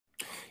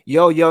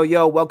Yo, yo,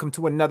 yo, welcome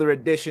to another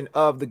edition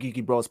of the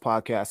Geeky Bros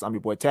podcast. I'm your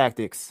boy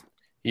Tactics.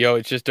 Yo,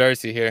 it's just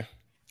Darcy here.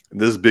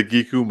 This is Big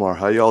Geek Umar.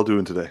 How y'all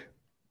doing today?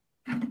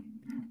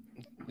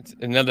 It's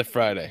another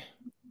Friday.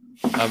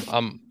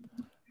 I'm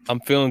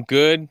feeling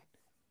good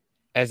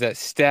as that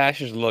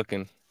stash is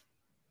looking.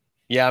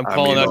 Yeah, I'm I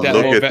calling mean, out that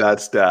look Move. at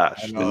that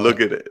stash. I know. Look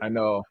at it. I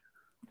know.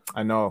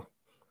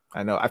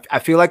 I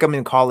feel like I'm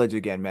in college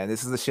again, man.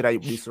 This is the shit I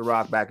used to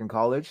rock back in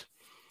college.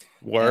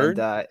 Word.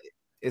 And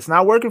it's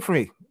not working for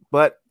me,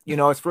 but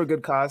it's for a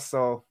good cause,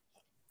 so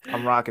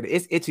I'm rocking it.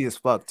 It's itchy as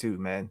fuck too,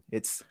 man.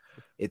 It's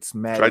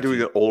mad. Try itchy.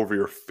 doing it all over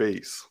your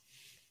face.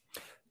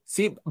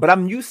 See, but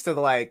I'm used to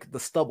the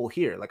stubble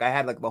here. Like I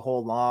had like the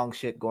whole long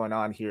shit going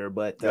on here,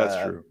 but That's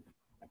true.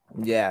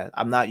 Yeah,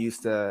 I'm not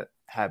used to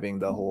having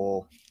the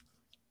whole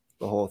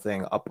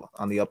thing up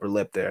on the upper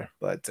lip there.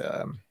 But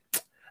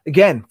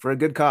again, for a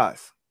good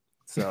cause.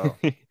 So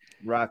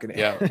rocking it.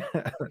 Yeah.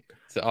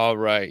 It's all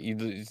right.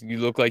 You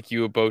look like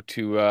you about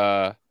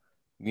to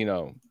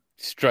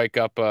strike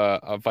up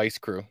a vice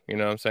crew. You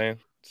know what I'm saying?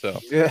 So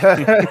Yeah.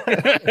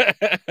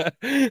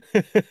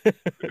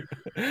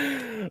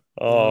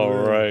 all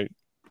right.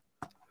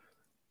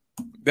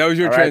 That was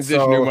your All right,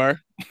 transition, so-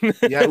 Umar.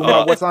 Yeah,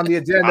 Umar, what's on the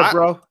agenda,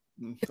 bro?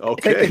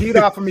 Okay. Take the heat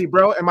off of me,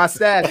 bro, and my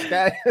stash.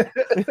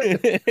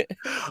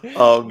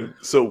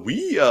 So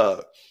we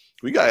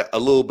got a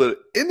little bit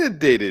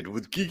inundated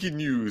with geeky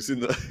news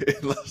in the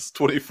last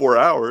 24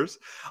 hours.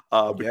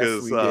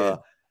 Because we did.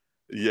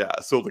 yeah,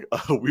 so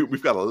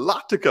we've got a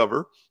lot to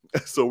cover.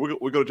 So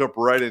we're going to jump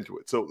right into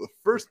it. So the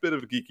first bit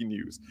of geeky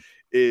news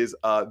is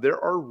there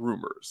are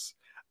rumors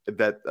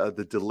that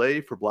the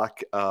delay for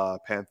Black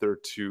Panther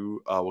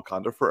 2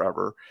 Wakanda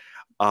Forever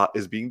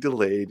is being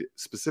delayed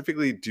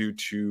specifically due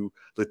to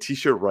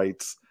Letitia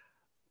Wright's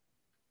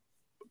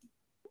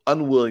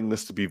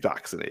unwillingness to be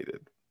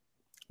vaccinated.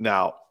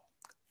 Now,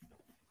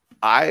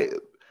 I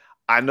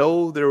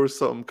know there was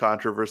some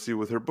controversy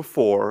with her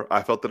before.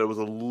 I felt that it was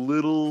a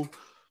little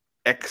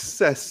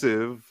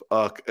excessive,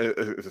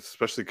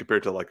 especially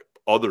compared to like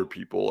other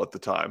people at the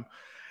time.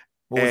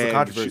 What was the And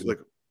controversy?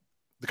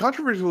 the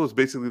controversy was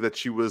basically that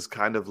she was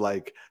kind of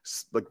like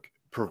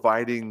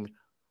providing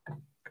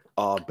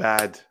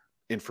bad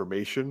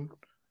information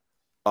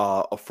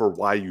for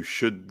why you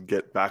should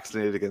get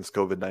vaccinated against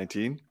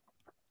COVID-19.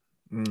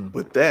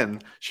 But then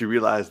she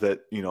realized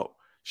that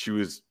she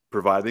was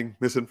providing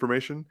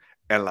misinformation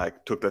and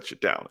like took that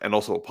shit down and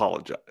also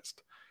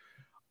apologized.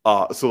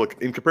 So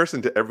like in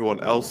comparison to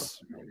everyone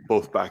else,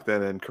 both back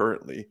then and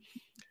currently,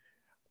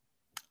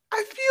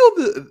 I feel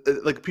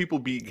that like people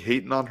being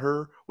hating on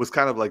her was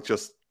kind of like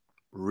just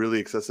really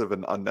excessive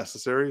and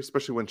unnecessary,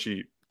 especially when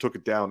she took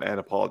it down and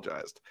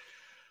apologized.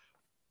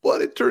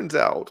 But it turns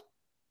out,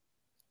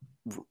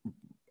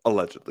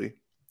 allegedly,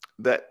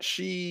 that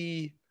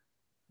she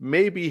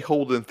may be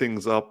holding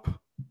things up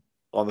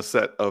on the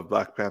set of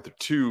Black Panther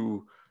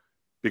 2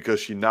 because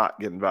she's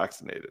not getting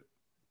vaccinated.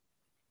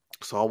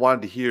 So I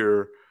wanted to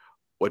hear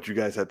what you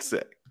guys had to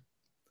say.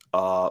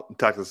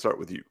 Tack, let's start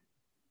with you.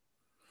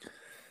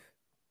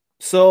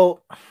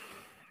 So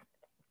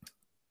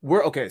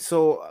we're okay.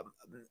 So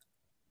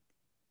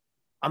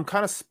I'm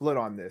kind of split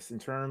on this in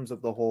terms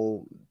of the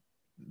whole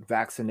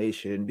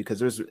vaccination, because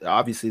there's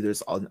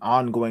an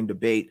ongoing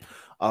debate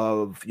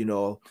of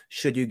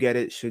should you get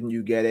it, shouldn't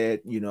you get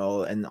it,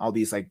 and all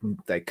these like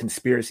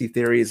conspiracy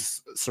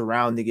theories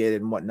surrounding it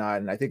and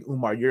whatnot. And I think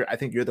Umar, you're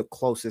the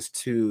closest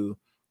to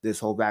this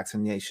whole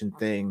vaccination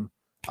thing,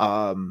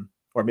 or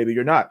maybe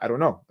you're not. I don't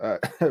know.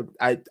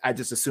 I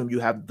just assume you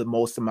have the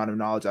most amount of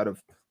knowledge out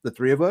of the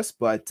three of us,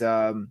 but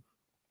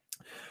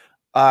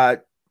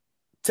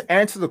to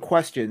answer the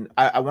question,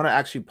 I want to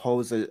actually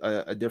pose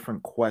a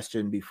different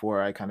question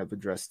before I kind of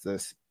address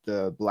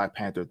the Black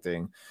Panther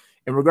thing.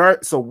 In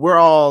regard, so we're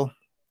all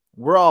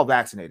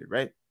vaccinated,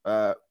 right?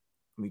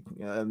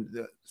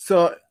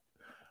 So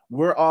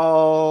we're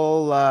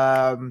all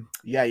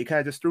yeah. You kind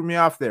of just threw me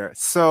off there.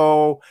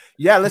 So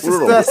yeah, let's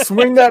just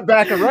swing that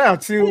back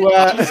around to.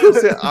 I was gonna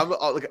say,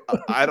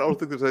 I don't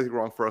think there's anything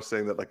wrong for us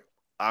saying that like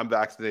I'm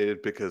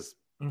vaccinated because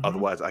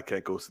otherwise I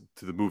can't go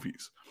to the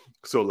movies.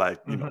 So like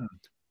you know.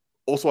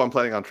 Also, I'm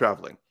planning on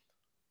traveling,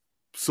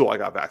 so I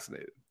got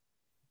vaccinated.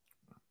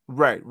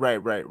 Right.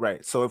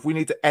 So if we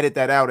need to edit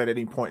that out at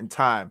any point in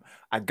time,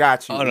 I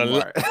got you. On a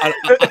Umar.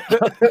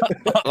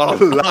 On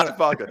a live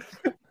podcast.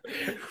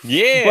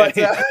 Yeah, But,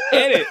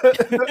 edit.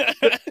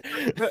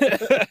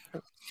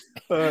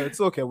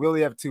 It's okay. We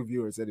only have 2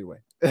 viewers anyway.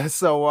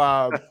 So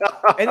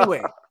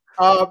anyway,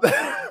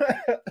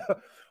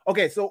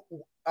 okay. So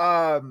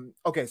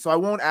so I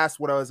won't ask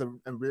what I was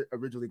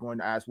originally going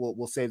to ask.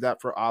 We'll save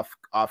that for off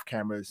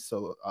cameras,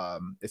 so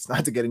it's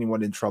not to get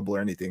anyone in trouble or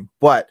anything.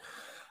 But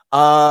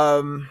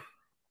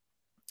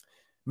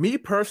me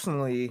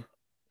personally,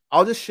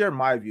 I'll just share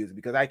my views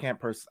because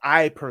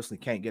I personally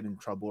can't get in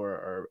trouble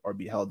or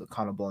be held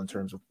accountable in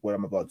terms of what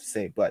I'm about to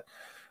say. But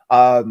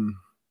I'm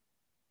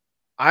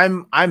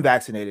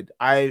vaccinated.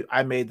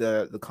 I made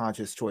the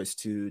conscious choice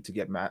to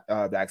get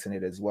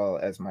vaccinated as well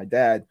as my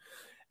dad.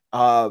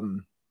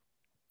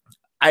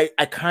 I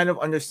kind of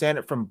understand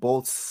it from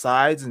both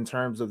sides in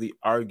terms of the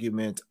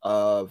argument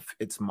of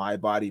it's my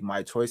body,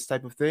 my choice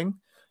type of thing.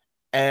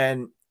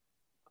 And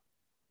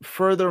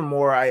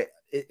furthermore,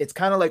 it's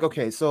kind of like,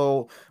 okay,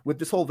 so with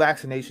this whole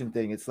vaccination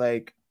thing, it's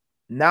like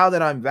now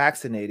that I'm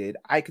vaccinated,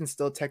 I can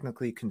still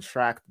technically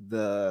contract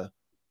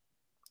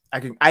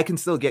I can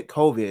still get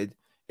COVID.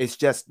 It's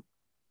just,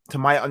 to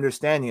my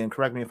understanding, and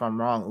correct me if I'm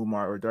wrong,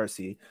 Umar or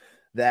Darcy,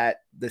 that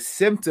the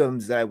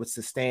symptoms that I would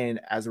sustain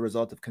as a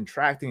result of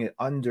contracting it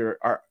under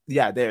are,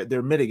 yeah,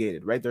 they're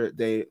mitigated, right?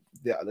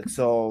 Like,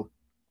 so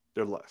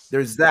They're less.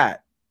 there's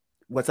that.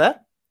 What's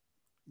that?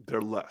 They're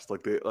less.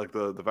 Like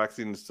the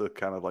vaccine is to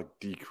kind of like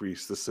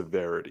decrease the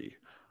severity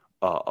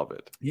of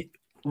it.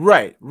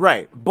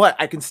 Right. But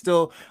I can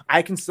still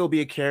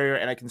be a carrier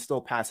and I can still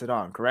pass it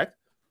on, correct?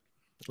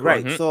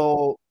 Right. Mhm.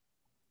 So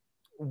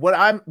what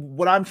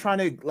I'm trying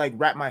to like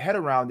wrap my head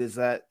around is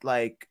that,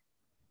 like,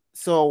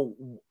 so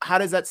how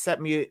does that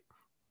set me?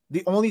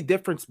 The only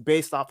difference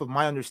based off of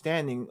my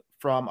understanding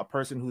from a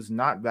person who's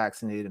not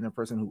vaccinated and a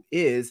person who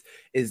is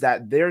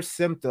that their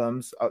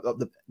symptoms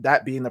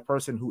that being the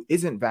person who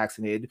isn't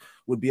vaccinated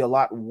would be a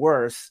lot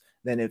worse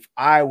than if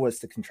I was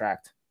to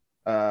contract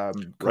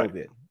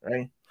COVID,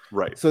 right?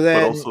 Right. So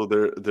then, but also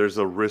there's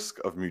a risk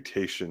of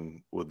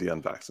mutation with the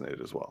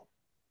unvaccinated as well.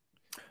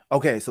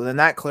 okay, so then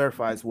that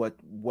clarifies what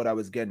I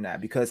was getting at,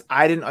 because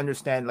I didn't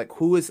understand like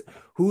who's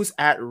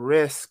at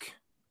risk.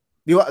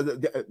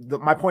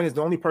 My point is,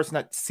 the only person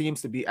that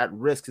seems to be at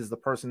risk is the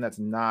person that's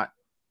not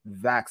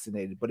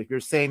vaccinated. But if you're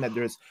saying that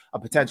there's a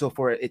potential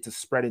for it to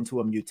spread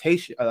into a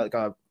mutation, like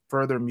a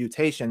further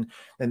mutation,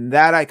 then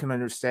that I can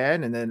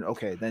understand. And then,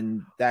 okay,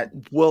 then that.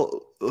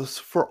 Well,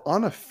 for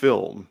on a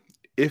film,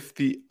 if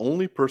the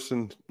only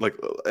person like,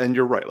 and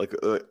you're right, like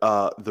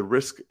the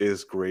risk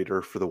is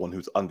greater for the one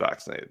who's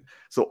unvaccinated.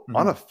 So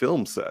on a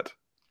film set,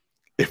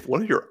 if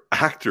one of your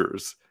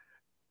actors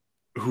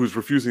who's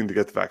refusing to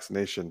get the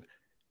vaccination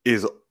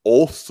is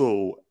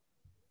also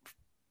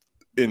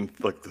in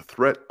like the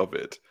threat of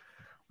it,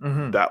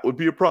 that would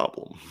be a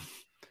problem,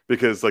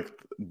 because like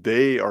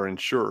they are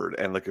insured,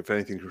 and like if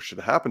anything should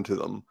happen to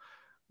them,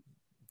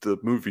 the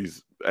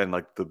movies and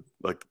like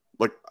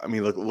I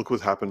mean, like look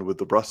what happened with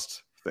the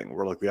Rust thing,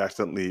 where like they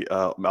accidentally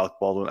Alec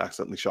Baldwin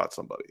accidentally shot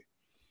somebody.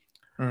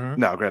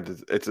 Now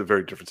granted, it's a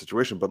very different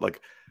situation, but like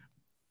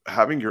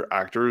having your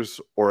actors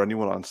or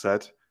anyone on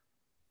set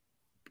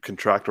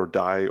contract or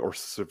die or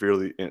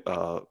severely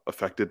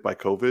affected by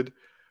COVID,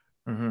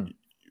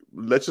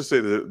 let's just say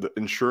the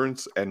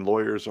insurance and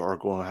lawyers are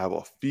going to have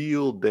a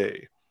field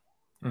day.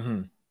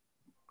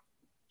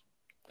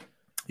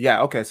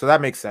 Yeah, okay, so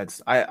that makes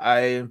sense.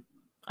 I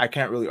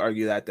can't really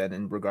argue that then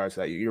in regards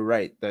to that. You're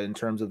right that in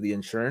terms of the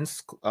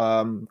insurance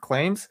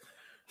claims,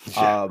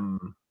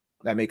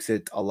 that makes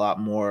it a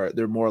lot more,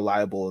 they're more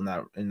liable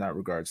in that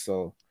regard.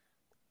 So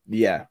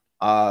yeah.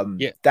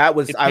 That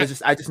was I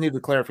just needed a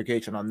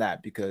clarification on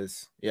that,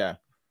 because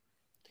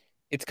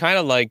it's kind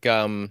of like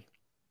it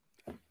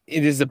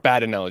is a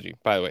bad analogy,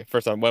 by the way.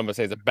 First off, what I'm gonna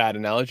say is a bad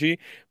analogy,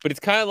 but it's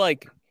kind of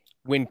like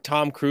when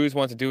Tom Cruise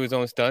wants to do his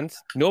own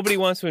stunts, nobody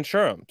wants to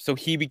insure him. So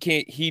he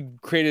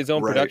created his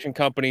own production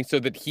company so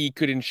that he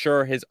could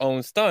insure his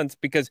own stunts,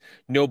 because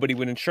nobody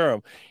would insure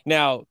him.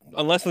 Now,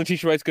 unless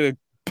Letitia Wright's gonna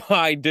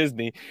buy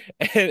Disney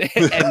and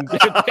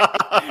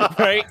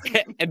right,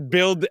 and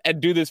build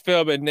and do this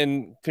film and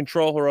then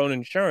control her own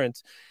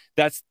insurance.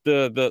 That's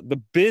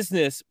the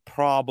business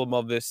problem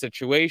of this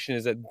situation,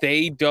 is that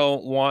they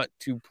don't want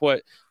to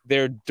put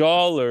their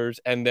dollars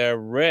and their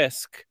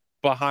risk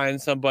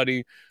behind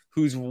somebody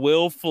who's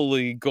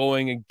willfully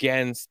going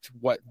against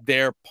what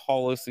their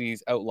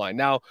policies outline.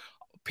 Now,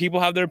 people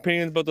have their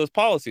opinions about those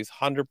policies,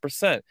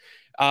 100%.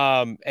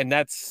 And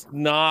that's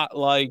not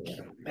like,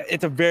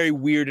 it's a very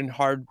weird and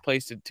hard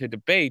place to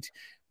debate,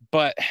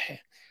 but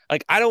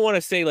like, I don't want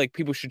to say like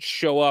people should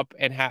show up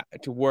and have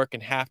to work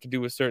and have to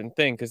do a certain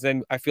thing, because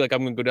then I feel like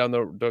I'm going to go down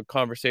the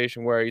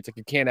conversation where it's like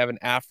you can't have an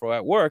afro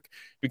at work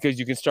because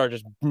you can start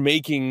just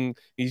making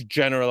these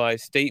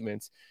generalized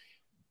statements.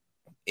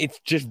 It's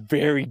just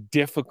very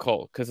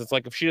difficult, because it's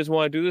like, if she doesn't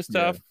want to do this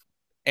stuff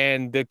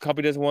and the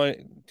company doesn't want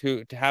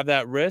to have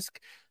that risk,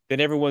 then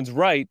everyone's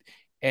right.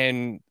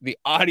 And the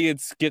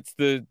audience gets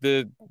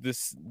the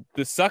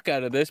suck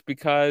out of this,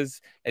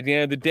 because at the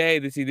end of the day,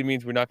 this either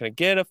means we're not going to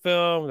get a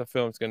film, the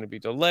film's going to be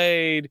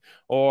delayed,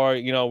 or,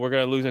 you know, we're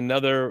going to lose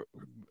another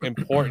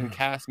important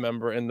cast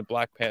member in the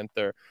Black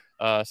Panther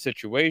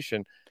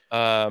situation,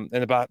 and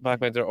the Black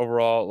Panther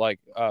overall, like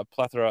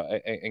plethora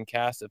and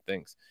cast of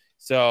things.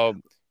 So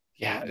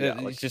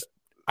it's just,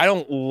 I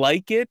don't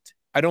like it.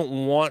 I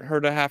don't want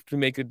her to have to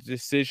make a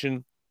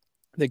decision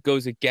that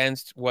goes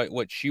against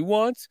what she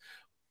wants.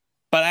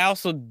 But I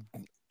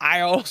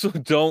also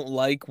don't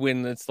like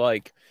when it's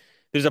like,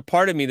 there's a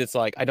part of me that's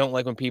like, I don't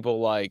like when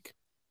people like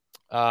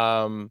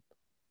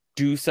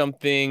do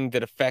something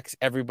that affects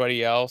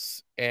everybody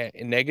else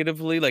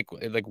negatively, like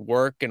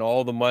work and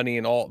all the money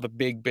and all the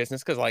big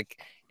business, because like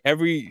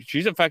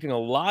she's affecting a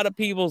lot of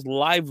people's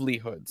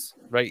livelihoods,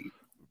 right?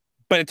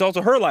 but it's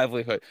also her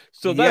livelihood.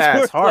 So that's Yeah,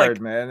 where it's it's like,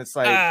 hard, man. It's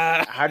like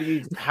ah, how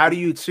do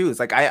you choose?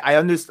 Like I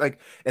understand, like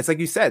it's like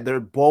you said, they're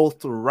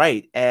both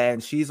right,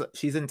 and she's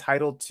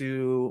entitled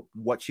to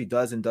what she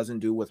does and doesn't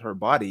do with her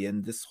body.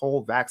 And this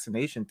whole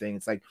vaccination thing,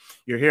 it's like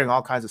you're hearing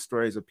all kinds of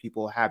stories of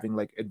people having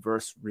like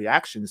adverse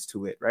reactions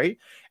to it, right?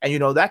 And you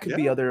know that could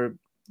be Yeah. other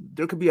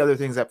there could be other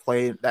things that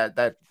play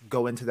that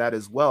go into that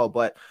as well.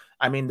 But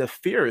I mean, the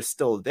fear is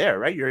still there,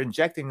 right? You're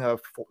injecting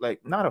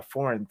like not a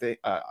foreign thing,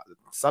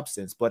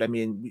 substance, but I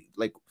mean,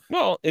 like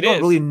well, you it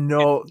don't really is.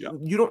 know. Yeah.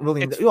 You don't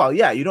really It's well,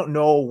 yeah, you don't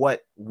know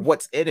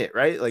what's in it,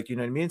 right? Like you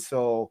know what I mean.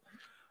 So,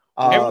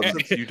 Well, ev- in the um,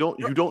 sense you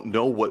don't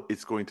know what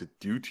it's going to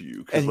do to you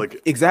because and like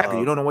exactly,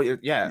 you don't know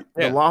what. Yeah,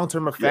 the yeah. long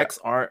term yeah, effects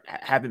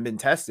haven't been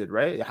tested,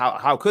 right?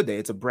 How could they?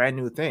 It's a brand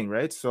new thing,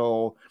 right?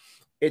 So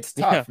it's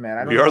Yeah. tough, man.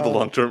 I don't we are the know.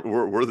 long term.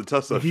 We're the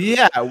test subjects.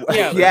 Yeah,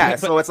 Yeah, yeah. but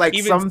So it's like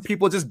even some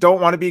people just don't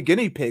want to be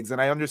guinea pigs,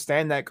 and I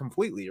understand that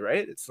completely,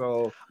 right?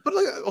 So But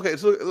like, okay,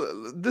 so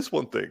this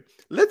one thing.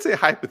 Let's say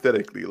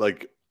hypothetically,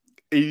 like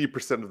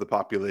 80% of the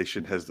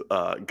population has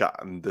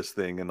gotten this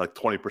thing, and like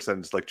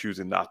 20% is like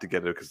choosing not to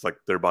get it because like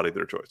their body,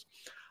 their choice.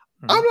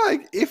 I'm mhm.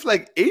 like, if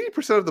like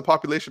 80% of the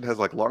population has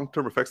like long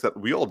term effects that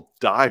we all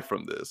die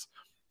from this,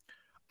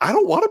 I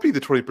don't want to be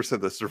the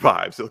 20% that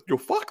survives. Like, yo,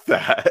 fuck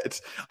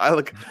that. I don't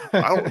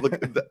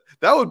like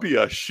that would be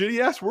a shitty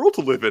ass world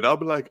to live in. I'll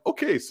be like,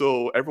 okay,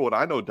 so everyone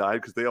I know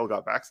died because they all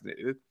got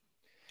vaccinated.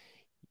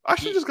 I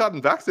should have just gotten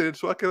vaccinated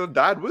so I could have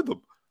died with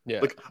them.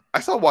 yeah. Like,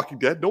 I saw Walking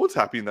Dead. No one's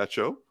happy in that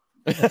show.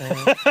 Fair,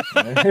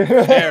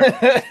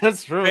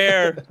 That's true.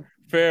 fair. Like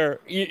Very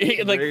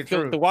the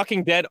true.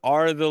 Walking Dead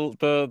are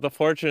the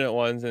fortunate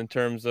ones in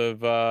terms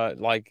of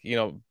like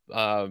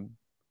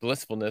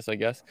blissfulness, I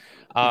guess.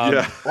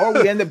 Yeah. Or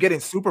we end up getting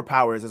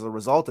superpowers as a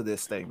result of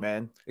this thing,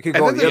 man. It could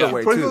And go then the there's other Yeah.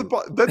 way 20% of too.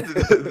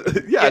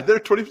 then, yeah, Yeah. there are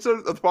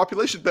 20% of the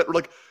population that were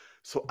like,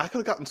 so I could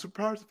have gotten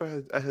superpowers if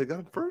I had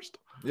gotten first.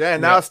 Yeah,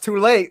 now Yeah. it's too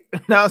late.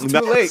 Now it's Now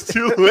too late. it's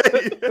too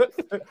late.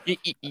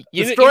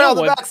 Destroy know all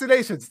the what?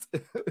 vaccinations.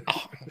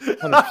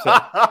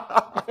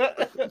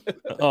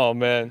 100%. Oh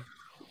man.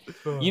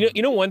 You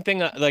know one thing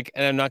like,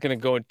 and I'm not gonna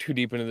go too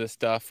deep into this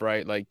stuff,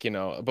 right? Like,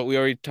 but we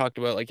already talked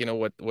about like,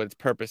 what its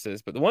purpose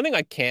is. But the one thing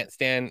I can't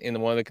stand in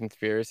one of the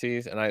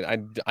conspiracies, and I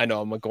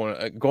know I'm going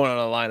on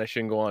a line I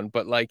shouldn't go on,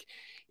 but like,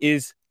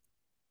 is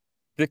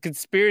the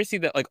conspiracy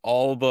that like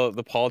all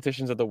the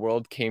politicians of the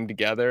world came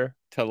together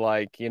to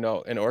like, and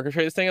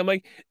orchestrate this thing. I'm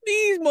like,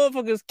 these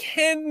motherfuckers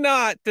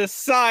cannot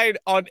decide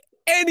on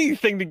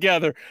anything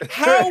together.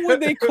 How would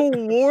they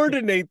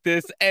coordinate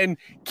this and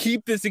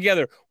keep this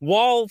together?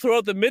 While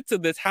throughout the midst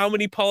of this, how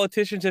many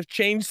politicians have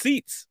changed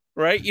seats?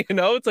 Right?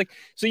 It's like,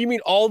 so you mean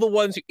all the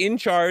ones in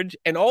charge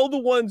and all the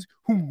ones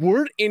who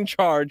weren't in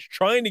charge,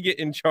 trying to get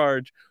in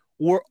charge,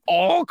 were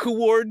all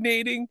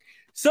coordinating?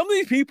 Some of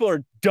these people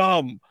are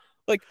dumb.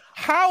 Like,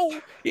 how,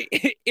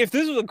 if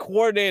this was a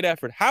coordinated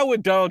effort, how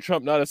would Donald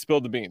Trump not have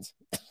spilled the beans?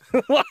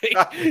 Like,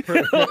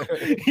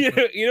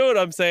 you know what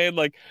I'm saying?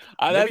 Like,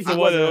 Maybe that's he the one.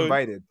 wasn't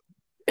invited.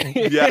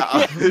 Yeah.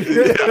 Yeah.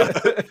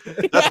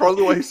 That's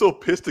probably why he's so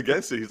pissed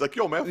against it. He's like,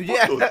 yo, man, fuck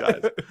Yeah. those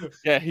guys.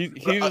 Yeah,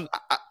 But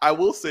I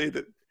will say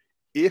that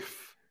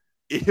if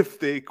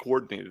they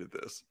coordinated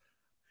this,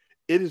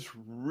 it is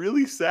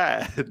really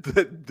sad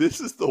that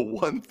this is the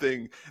one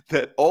thing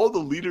that all the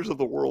leaders of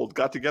the world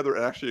got together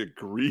and actually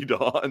agreed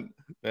on.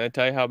 I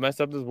tell you how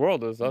messed up this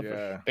world is. That's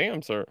Yeah. for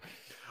damn sir.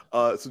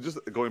 So just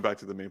going back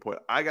to the main point,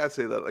 I gotta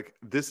say that like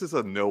this is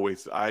a no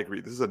waste. I agree.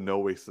 This is a no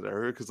waste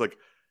scenario because like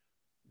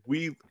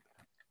we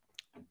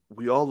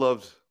all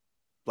loved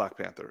Black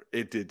Panther.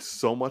 It did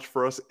so much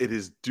for us. It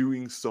is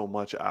doing so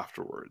much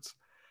afterwards,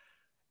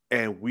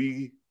 and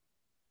we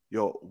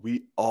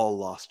all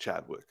lost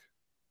Chadwick.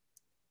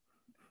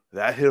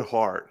 That hit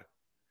hard.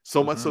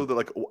 So much so that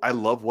like I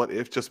love What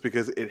If just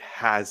because it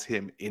has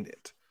him in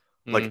it.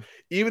 Like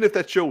even if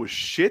that show was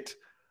shit,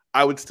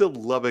 I would still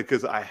love it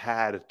because I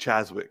had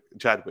Chadwick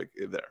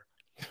in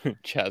there.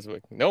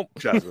 Chadwick. Nope.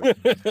 Chadwick.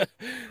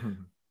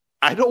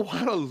 I don't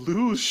want to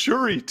lose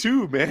Shuri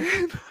too,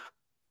 man.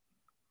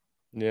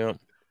 Yeah.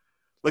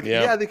 Like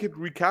yeah, they could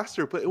recast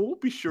her, but it won't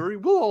be Shuri.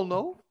 We'll all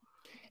know.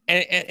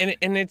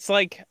 And it's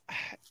like,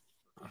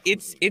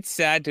 it's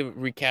sad to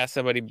recast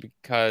somebody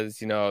because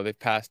they've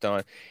passed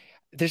on.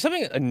 There's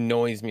something that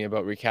annoys me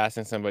about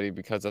recasting somebody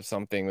because of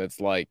something that's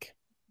like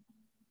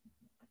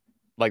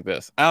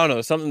this. I don't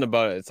know, something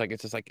about it.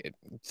 It's just like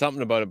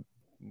something about it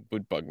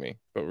would bug me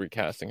about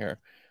recasting her,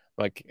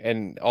 like,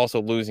 and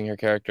also losing her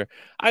character.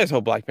 I just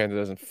hope Black Panther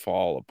doesn't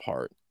fall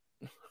apart.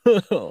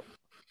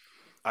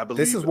 I believe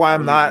This is why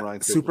I'm Ryan not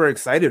Coogler. super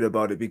excited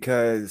about it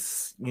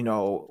because we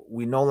no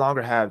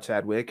longer have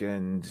Chadwick,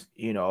 and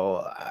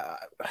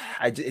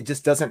it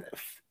just doesn't.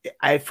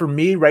 For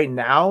me right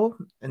now,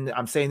 and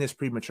I'm saying this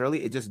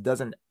prematurely, it just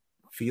doesn't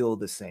feel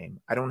the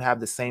same. I don't have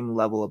the same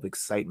level of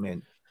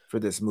excitement for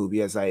this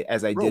movie as I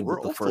did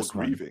with the first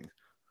one.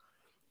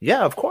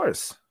 Yeah, of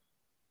course,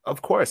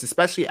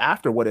 especially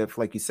after What If,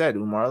 like you said,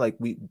 Umar. Like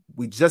we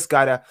just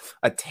got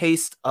a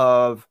taste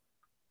of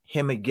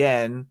him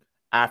again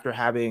after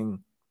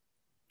having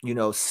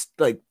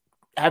like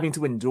having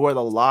to endure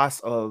the loss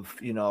of,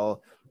 you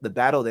know, the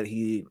battle that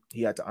he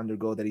had to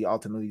undergo that he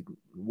ultimately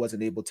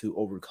wasn't able to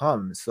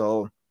overcome.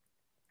 So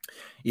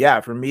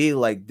yeah, for me,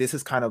 like this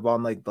is kind of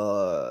on like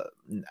the,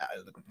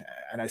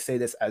 and I say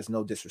this as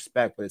no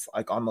disrespect, but it's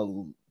like on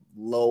the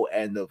low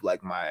end of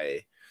like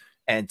my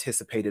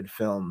anticipated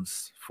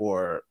films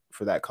for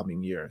that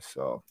coming year.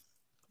 So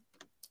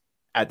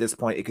at this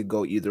point it could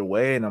go either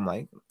way, and I'm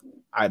like,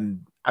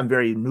 I'm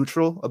very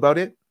neutral about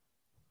it.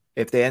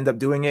 If they end up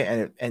doing it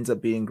and it ends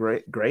up being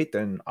great,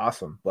 then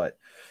awesome. But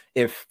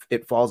if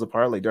it falls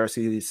apart, like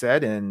Darcy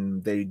said,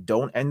 and they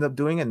don't end up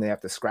doing it and they have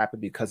to scrap it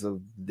because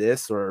of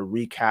this or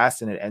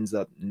recast and it ends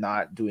up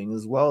not doing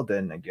as well,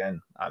 then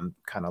again, I'm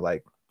kind of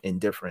like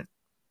indifferent.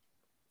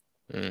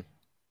 All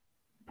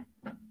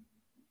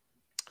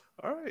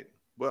right.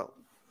 Well,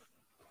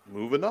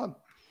 moving on.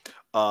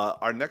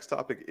 Our next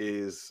topic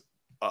is,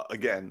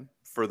 again,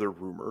 further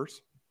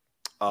rumors.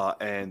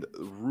 And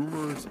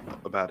rumors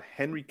about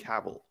Henry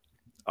Cavill,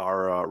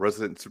 our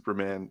resident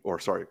Superman, or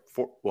sorry,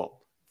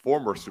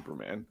 former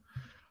Superman,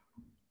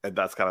 and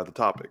that's kind of the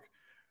topic.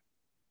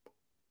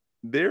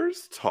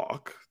 There's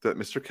talk that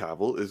Mr.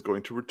 Cavill is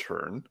going to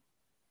return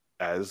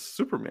as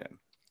Superman.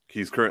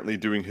 He's currently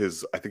doing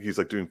I think he's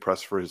like doing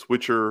press for his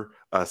Witcher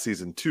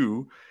season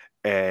 2,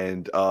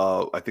 and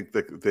I think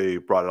that they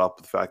brought it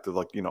up the fact that,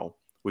 like, you know,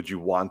 would you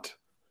want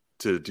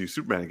to do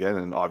Superman again?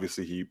 And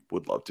obviously he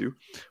would love to,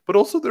 but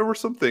also there were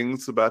some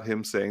things about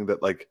him saying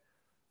that, like,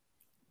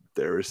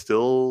 there is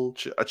still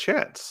a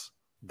chance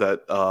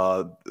that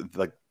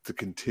like to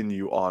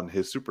continue on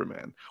his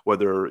Superman,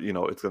 whether, you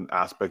know, it's an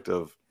aspect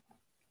of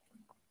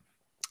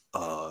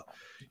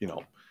you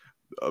know,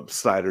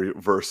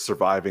 Snyderverse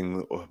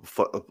surviving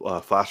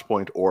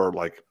Flashpoint, or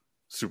like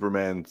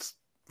Superman's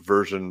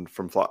version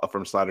from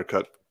Snyder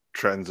Cut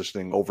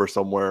transitioning over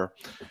somewhere.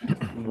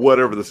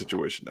 Whatever the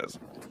situation is,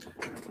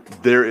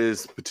 there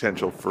is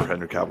potential for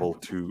Henry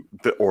Cavill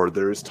or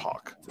there is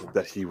talk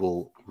that he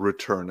will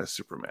return as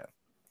Superman.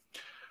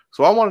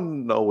 So I want to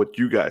know what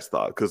you guys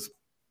thought, because,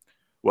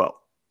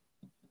 well,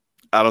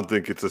 I don't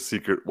think it's a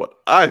secret what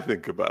I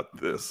think about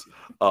this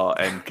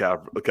and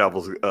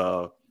Cavill's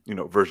you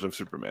know, version of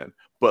Superman.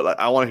 But like,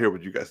 I want to hear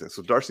what you guys think.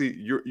 So Darcy,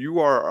 you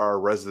are our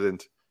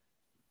resident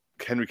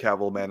Henry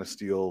Cavill Man of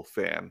Steel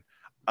fan.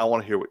 I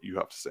want to hear what you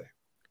have to say.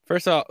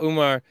 First off,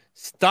 Umar,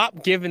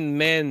 stop giving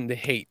men the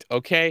hate,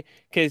 okay?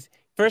 Because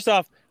first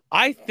off,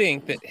 I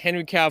think that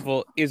Henry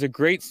Cavill is a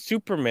great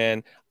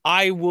Superman.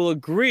 I will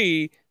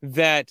agree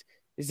that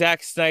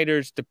Zack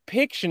Snyder's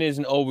depiction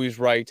isn't always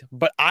right,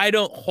 but I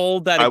don't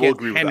hold that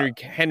against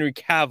Henry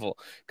Cavill,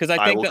 because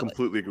I will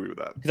completely agree with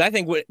that. Because I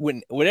think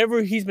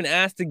whatever he's been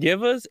asked to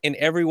give us in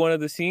every one of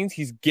the scenes,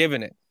 he's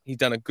given it. He's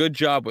done a good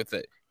job with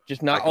it.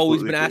 Just not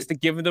always been asked to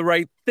give him the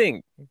right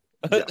thing.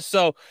 Yeah.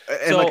 so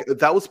like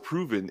that was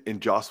proven in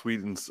Joss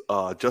Whedon's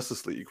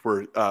Justice League,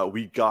 where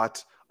we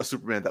got a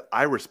Superman that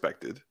I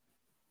respected.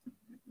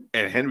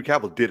 And Henry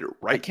Cavill did it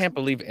right. I can't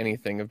believe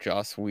anything of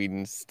Joss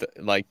Whedon's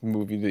like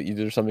movie that you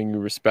did something you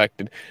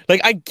respected. Like,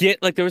 I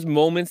get, like, there was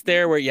moments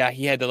there where, yeah,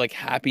 he had the like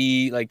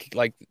happy like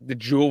the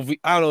jewel.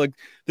 I don't know, like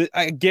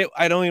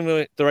I don't even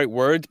know the right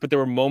words, but there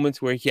were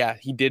moments where, yeah,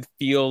 he did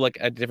feel like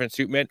a different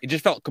Superman. It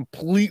just felt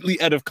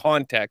completely out of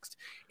context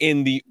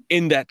in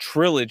that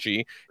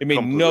trilogy. It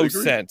made no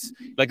sense.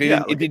 Like,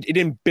 it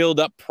didn't build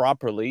up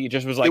properly. It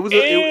just was like,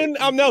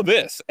 I'm now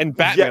this and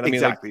Batman. Yeah,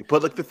 exactly.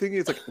 But like the thing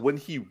is, like, when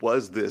he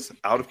was this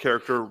out of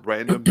character,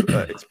 random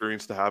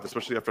experience to have,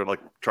 especially after like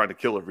trying to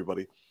kill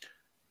everybody,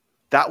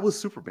 that was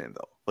Superman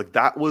though. Like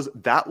that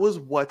was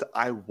what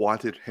I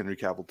wanted Henry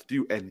Cavill to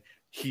do, and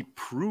he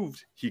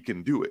proved he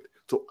can do it.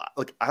 So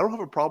like, I don't have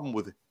a problem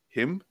with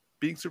him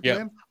being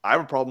Superman. Yeah. I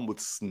have a problem with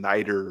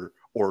Snyder,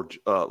 or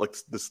like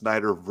the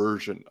Snyder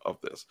version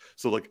of this.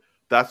 So like,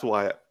 that's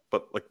why.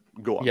 But like,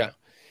 go on.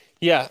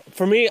 Yeah.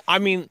 For me, I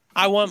mean,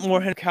 I want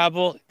more Henry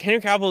Cavill. Henry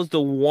Cavill is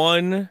the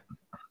one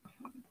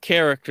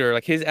character,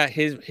 like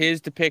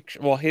his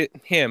depiction. Well,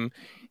 him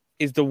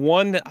is the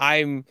one that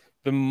I'm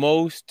the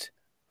most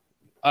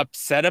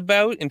upset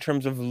about in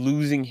terms of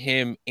losing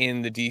him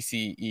in the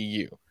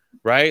DCEU.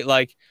 Right?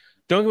 Like,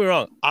 don't get me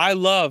wrong, I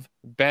love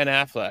Ben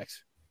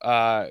Affleck's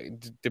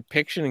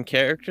depiction and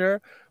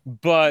character,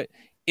 but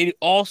it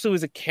also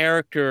is a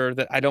character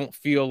that I don't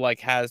feel like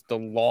has the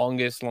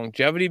longest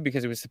longevity,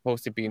 because it was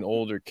supposed to be an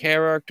older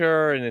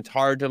character, and it's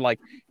hard to like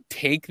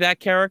take that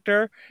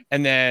character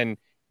and then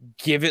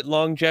give it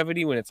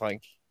longevity when it's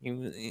like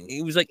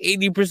he was like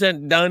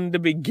 80% done to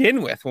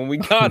begin with when we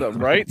got him,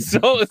 right?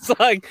 So it's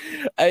like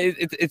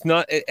it's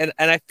not, and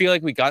I feel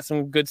like we got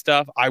some good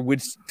stuff. I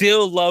would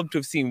still love to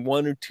have seen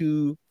one or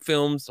two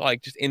films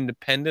like just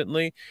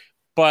independently,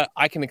 but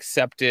I can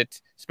accept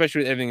it,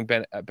 especially with everything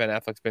Ben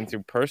Affleck's been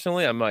through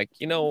personally. I'm like,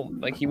 you know,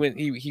 like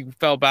he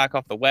fell back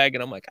off the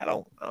wagon. I'm like, I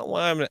don't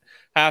want him to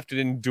have to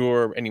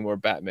endure any more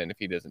Batman if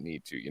he doesn't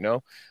need to, you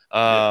know,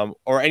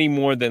 or any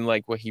more than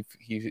like what he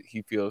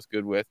feels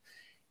good with,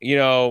 you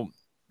know.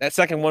 That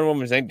second Wonder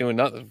Woman ain't doing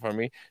nothing for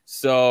me.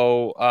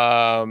 So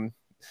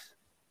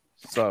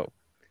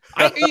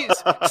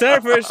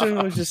Snyder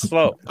version was just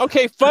slow.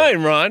 Okay,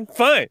 fine, Ron,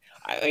 fine.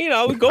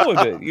 I would go with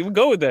it. You would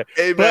go with it.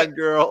 Amen,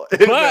 girl.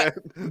 Amen.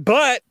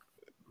 But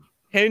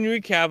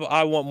Henry Cavill,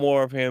 I want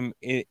more of him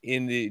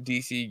in the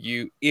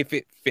DCU if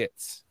it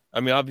fits. I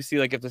mean, obviously,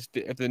 like if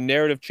the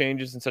narrative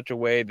changes in such a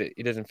way that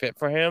it doesn't fit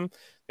for him,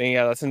 then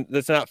yeah, let's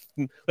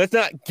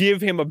not give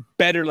him a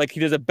better, like he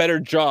does a better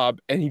job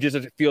and he just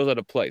feels out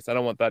of place. I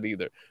don't want that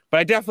either.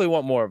 But I definitely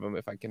want more of him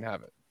if I can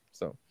have it.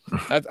 So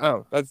that's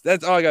all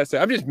I gotta say.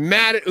 I'm just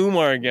mad at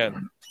Umar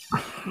again.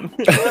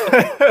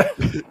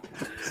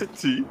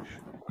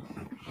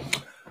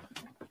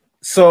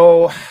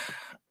 So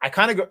I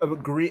kind of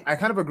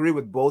agree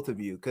with both of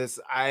you because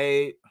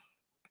I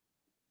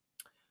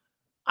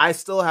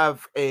still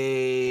have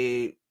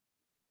a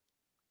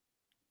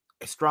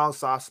strong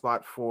soft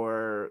spot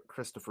for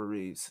Christopher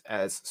Reeves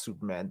as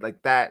Superman.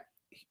 Like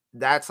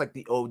that's like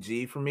the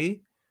OG for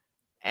me.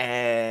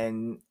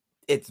 And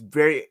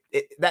they're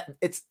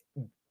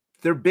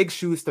big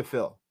shoes to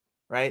fill,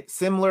 right?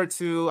 Similar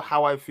to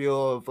how I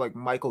feel of like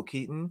Michael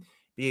Keaton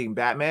being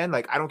Batman.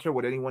 Like I don't care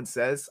what anyone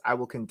says, I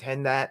will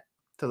contend that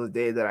till the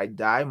day that I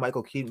die.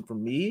 Michael Keaton for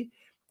me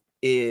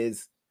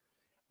is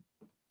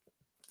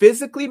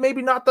physically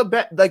maybe not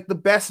the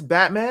best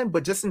Batman,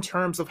 but just in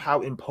terms of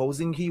how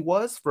imposing he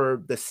was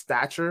for the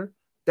stature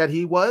that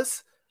he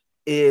was,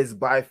 is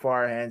by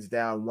far hands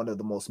down one of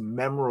the most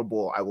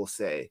memorable, I will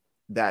say,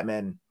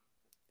 Batman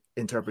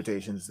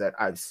interpretations that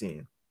I've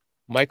seen.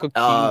 Michael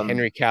Keaton,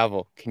 Henry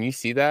Cavill. Can you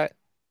see that?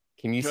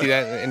 Can you see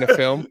that in the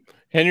film?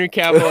 Henry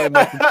Cavill and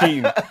Michael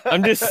Keaton.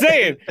 I'm just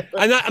saying.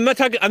 I'm not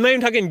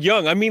even talking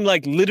young. I mean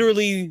like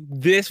literally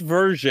this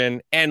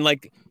version and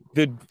like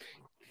the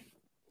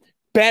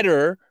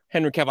better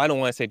Henry Cavill. I don't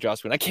want to say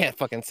Joss Whedon. I can't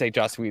fucking say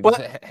Joss Whedon. But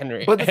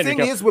the thing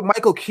is with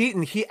Michael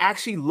Keaton, he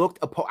actually looked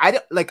I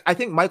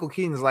think Michael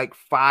Keaton is like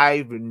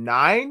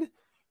 5'9",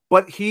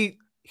 but he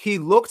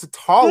looked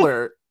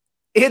taller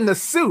in the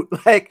suit.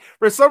 Like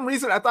for some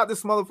reason I thought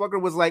this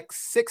motherfucker was like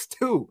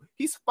 6'2".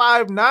 He's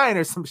 5'9"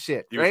 or some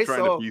shit. He was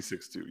trying to be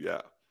 6'2",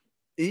 yeah.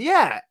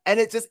 Yeah, and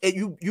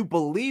you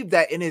believe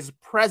that in his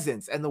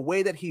presence and the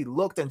way that he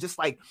looked and just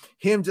like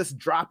him just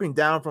dropping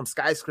down from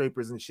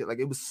skyscrapers and shit. Like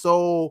it was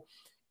so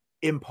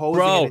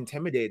imposing and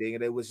intimidating,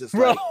 and it was just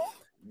like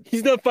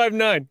he's not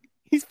 5'9",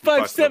 he's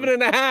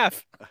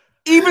 5'7.5".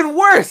 Even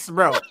worse,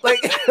 bro.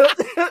 Like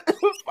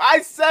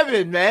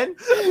 5'7", man.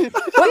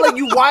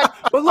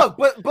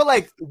 But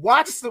like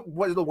watch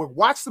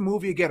the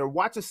movie again or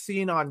watch a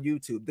scene on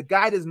YouTube. The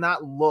guy does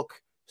not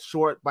look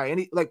short by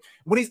any, like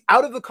when he's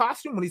out of the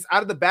costume, when he's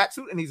out of the bat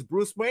suit and he's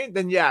Bruce Wayne,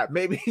 then yeah,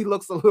 maybe he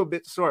looks a little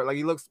bit short. Like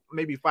he looks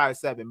maybe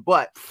 5'7",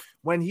 but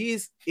when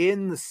he's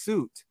in the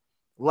suit,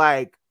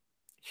 like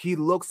he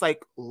looks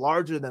like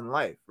larger than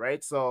life,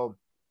 right? So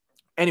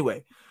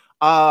anyway,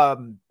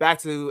 back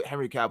to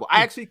Henry Cavill.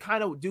 I actually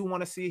kind of do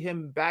want to see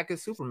him back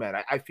as Superman.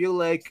 I feel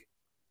like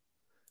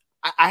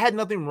I had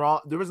nothing wrong.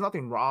 There was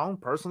nothing wrong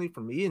personally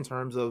for me in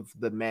terms of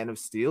the Man of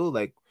Steel.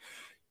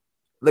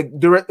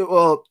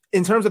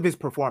 In terms of his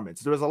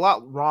performance, there was a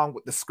lot wrong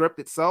with the script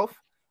itself.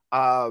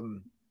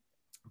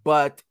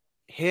 But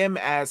him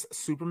as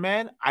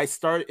Superman, he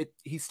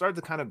started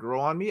to kind of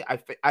grow on me.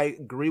 I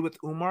agree with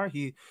Umar.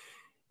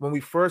 When we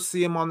first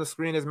see him on the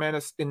screen as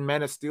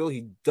Man of Steel,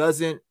 he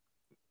doesn't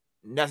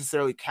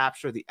necessarily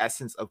capture the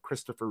essence of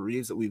Christopher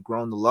Reeves that we've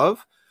grown to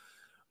love.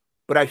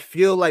 But I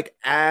feel like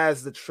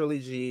as the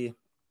trilogy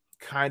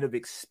kind of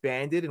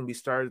expanded and we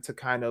started to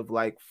kind of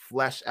like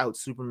flesh out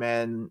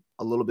Superman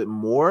a little bit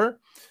more,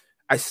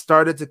 I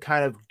started to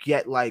kind of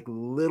get like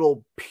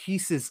little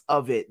pieces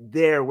of it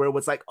there where it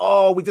was like,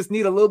 oh, we just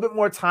need a little bit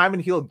more time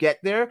and he'll get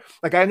there.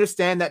 Like I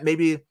understand that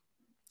maybe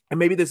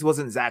this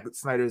wasn't Zack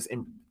Snyder's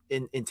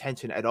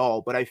intention at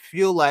all, but I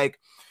feel like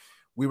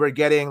we were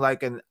getting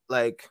like an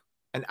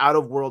out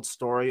of world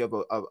story of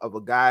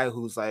a guy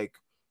who's like,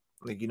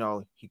 you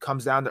know, he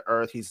comes down to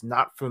earth. He's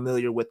not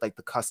familiar with like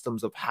the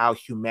customs of how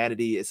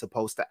humanity is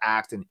supposed to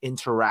act and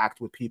interact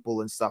with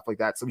people and stuff like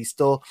that. So he's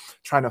still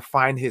trying to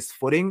find his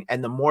footing.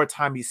 And the more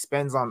time he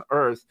spends on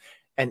earth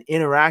and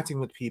interacting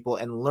with people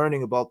and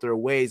learning about their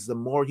ways, the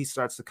more he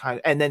starts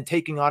to and then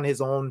taking on his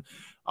own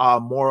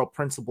moral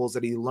principles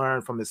that he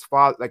learned from his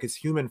father, like his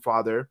human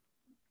father.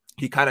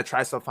 He kind of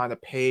tries to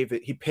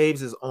he paves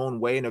his own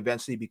way and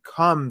eventually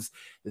becomes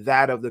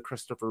that of the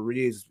Christopher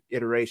Reeves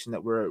iteration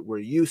that we're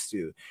used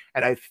to.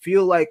 And I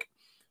feel like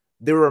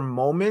there were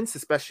moments,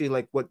 especially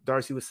like what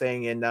Darcy was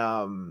saying in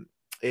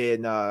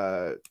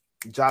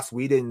Joss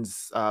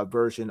Whedon's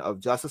version of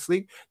Justice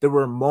League, there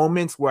were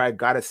moments where I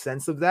got a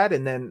sense of that.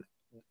 And then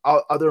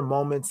other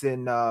moments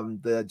in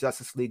the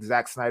Justice League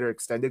Zack Snyder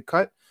extended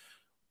cut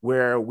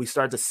where we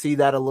start to see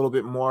that a little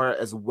bit more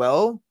as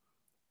well.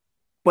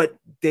 But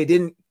they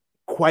didn't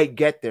quite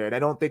get there, and I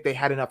don't think they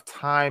had enough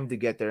time to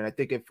get there. And I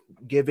think if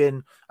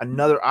given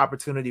another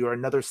opportunity or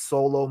another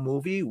solo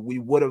movie, we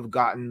would have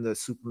gotten the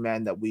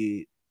Superman that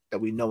we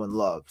know and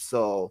love.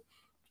 So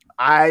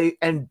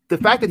and the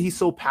fact that he's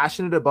so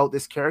passionate about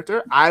this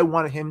character, I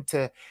want him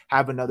to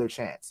have another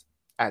chance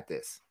at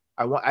this.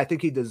 I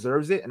think he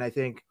deserves it, and I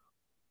think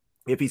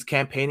if he's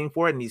campaigning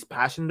for it and he's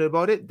passionate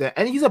about it, then,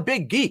 and he's a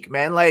big geek,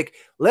 man. Like,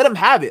 let him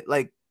have it.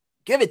 Like,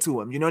 give it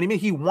to him. You know what I mean?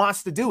 He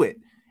wants to do it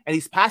and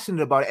he's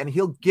passionate about it and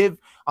he'll give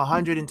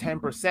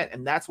 110%.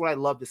 And that's what I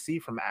love to see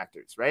from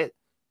actors, right?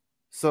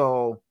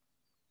 So,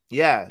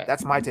 yeah,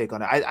 that's my take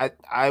on it.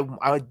 I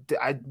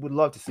would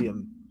love to see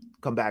him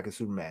come back as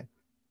Superman.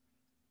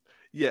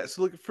 Yeah.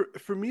 So, like,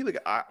 for me, like,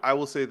 I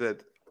will say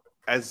that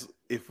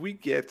if we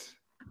get,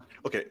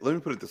 okay, let me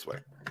put it this way.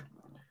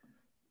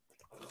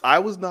 I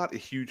was not a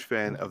huge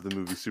fan of the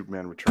movie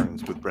Superman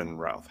Returns with Brendan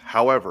Routh.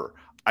 However,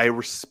 I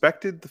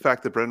respected the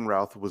fact that Brendan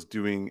Routh was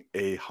doing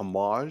a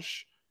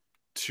homage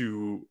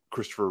to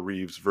Christopher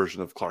Reeve's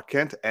version of Clark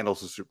Kent and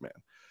also Superman.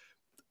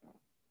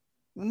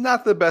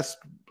 Not the best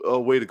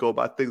way to go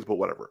about things, but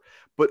whatever.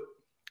 But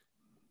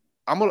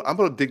I'm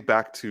gonna dig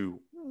back to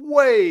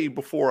way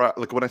before,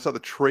 like when I saw the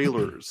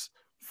trailers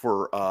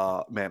for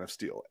Man of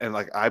Steel, and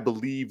like I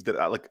believe that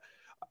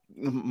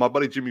my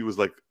buddy Jimmy was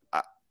like,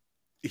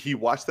 he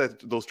watched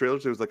those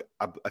trailers. It was like,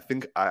 I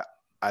think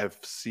I've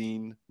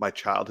seen my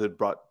childhood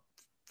brought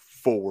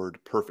forward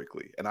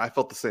perfectly, and I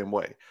felt the same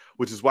way,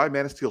 which is why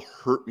Man of Steel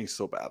hurt me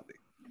so badly.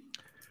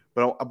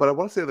 But I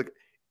want to say, like,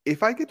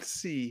 if I get to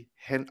see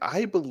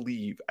I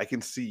believe I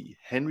can see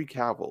Henry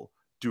Cavill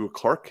do a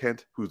Clark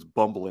Kent who's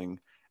bumbling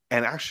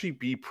and actually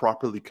be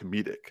properly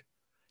comedic.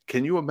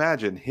 Can you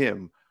imagine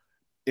him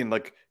in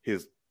like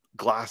his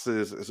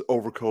glasses, his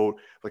overcoat,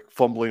 like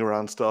fumbling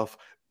around stuff,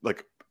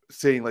 like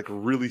saying like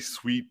really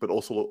sweet but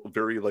also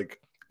very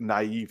like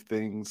naive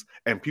things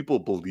and people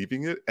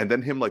believing it, and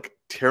then him like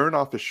tearing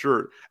off his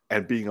shirt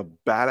and being a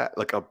bad,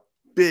 like a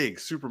big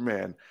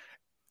Superman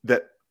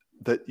that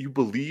you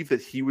believe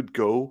that he would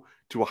go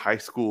to a high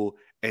school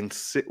and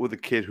sit with a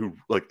kid who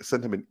like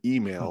sent him an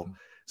email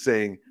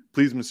saying,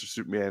 please, Mr.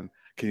 Superman,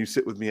 can you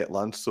sit with me at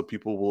lunch so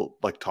people will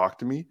like talk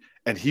to me?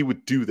 And he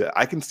would do that.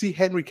 I can see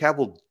Henry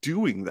Cavill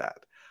doing that.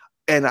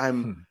 And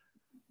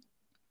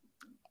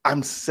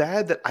I'm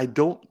sad that I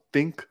don't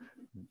think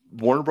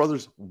Warner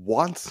Brothers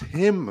wants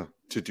him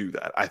to do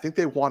that. I think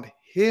they want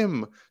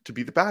him to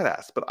be the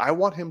badass, but I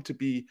want him to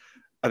be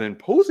an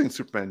imposing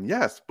Superman,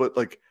 yes, but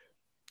like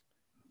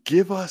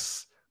give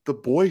us the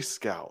Boy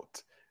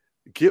Scout.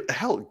 Give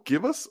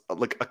us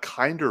like a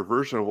kinder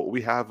version of what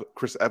we have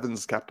Chris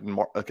Evans Captain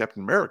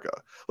America.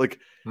 Like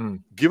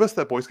give us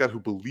that Boy Scout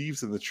who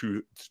believes in the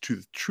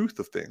truth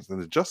of things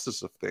and the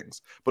justice of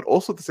things, but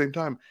also at the same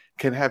time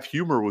can have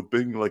humor with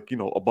being like, you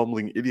know, a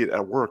bumbling idiot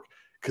at work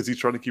because he's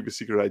trying to keep a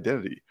secret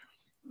identity.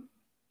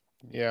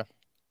 Yeah.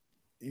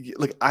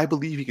 Like I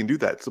believe he can do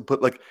that. So,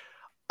 but like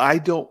I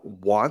don't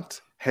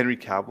want Henry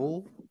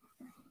Cavill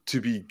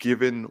to be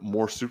given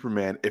more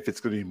Superman if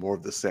it's going to be more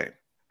of the same.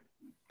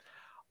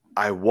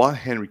 I want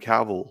Henry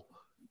Cavill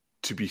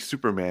to be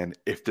Superman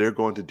if they're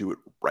going to do it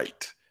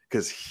right,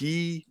 because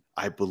he,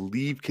 I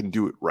believe, can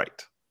do it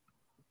right.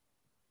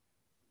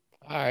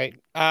 All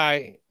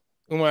right.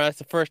 Umar, that's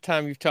the first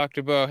time you've talked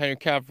about Henry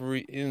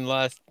Cavill in the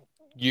last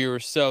year or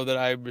so that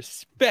I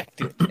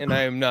respect it, and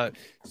I am not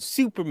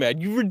Superman.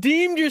 You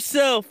redeemed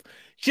yourself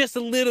just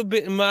a little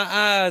bit in my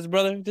eyes,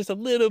 brother. Just a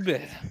little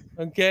bit,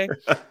 okay?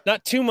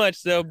 Not too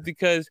much, though,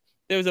 because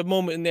there was a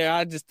moment in there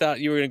I just thought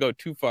you were going to go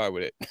too far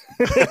with it.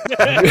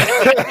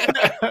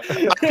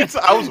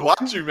 I was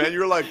watching, man. You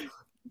were like...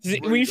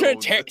 When you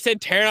said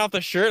tearing off the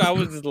shirt, I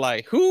was just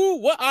like,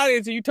 what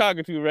audience are you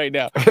talking to right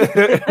now?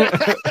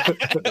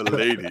 The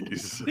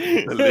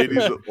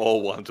ladies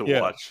all want to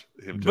watch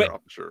him tear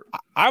off the shirt.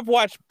 I've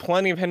watched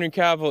plenty of Henry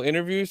Cavill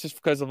interviews just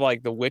because of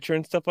like The Witcher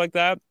and stuff like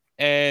that,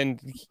 and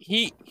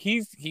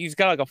he's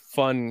got like a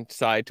fun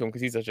side to him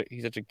because he's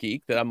such a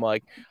geek that I'm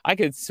like, I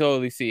could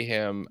totally see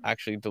him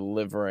actually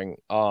delivering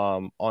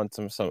on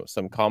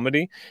some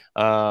comedy,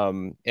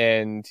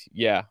 and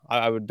yeah,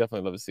 I would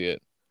definitely love to see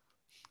it.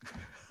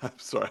 I'm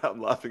sorry,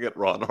 I'm laughing at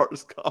Ron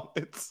R's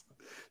comments.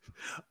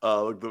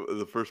 Like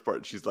the first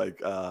part, she's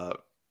like,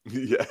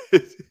 yeah.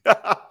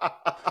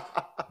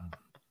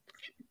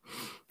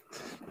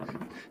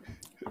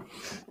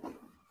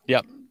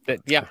 Yep.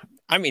 Yeah.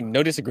 I mean,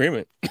 no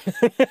disagreement.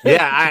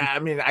 Yeah, I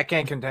mean, I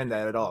can't contend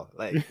that at all.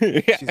 Like,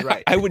 she's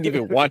right. I wouldn't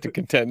even want to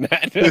contend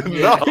that.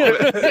 No.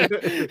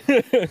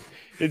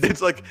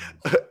 It's like,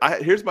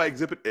 here's my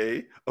exhibit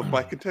A of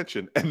my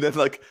contention. And then,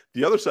 like,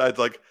 the other side's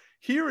like,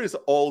 here is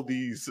all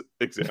these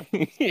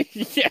examples.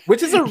 Yeah.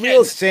 Which is a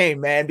real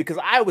shame, man, because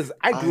I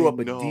grew up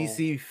a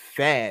DC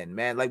fan,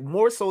 man, like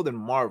more so than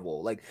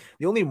Marvel. Like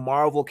the only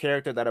Marvel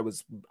character that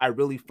I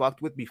really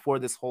fucked with before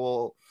this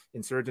whole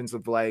insurgence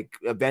of like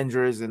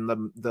Avengers and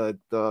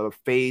the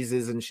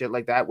phases and shit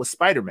like that was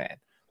Spider-Man,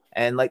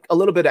 and like a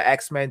little bit of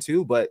X-Men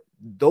too, but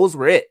those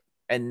were it.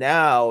 And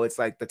now it's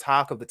like the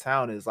talk of the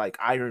town is like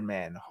Iron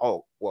Man,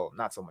 Hulk. Well,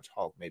 not so much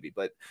Hulk, maybe,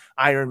 but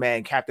Iron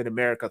Man, Captain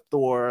America,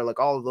 Thor, like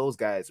all of those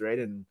guys, right?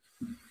 And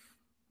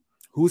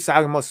who's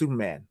talking about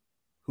Superman?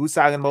 Who's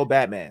talking about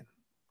Batman?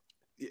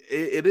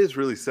 It is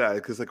really sad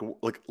because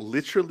like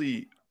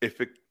literally, if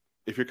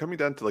you're coming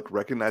down to like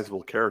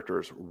recognizable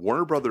characters,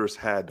 Warner Brothers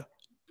had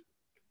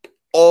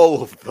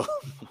all of them.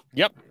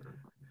 Yep.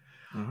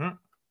 Mm-hmm.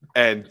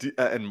 And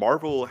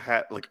Marvel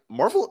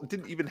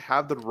didn't even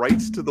have the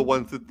rights to the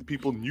ones that the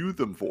people knew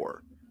them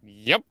for.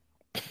 Yep.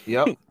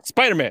 Yep.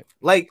 Spider-Man.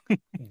 Like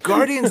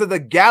Guardians of the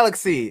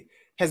Galaxy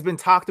has been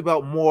talked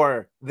about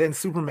more than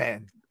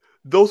Superman.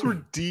 Those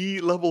were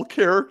D-level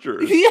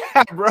characters.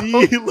 Yeah, bro.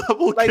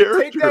 D-level Like,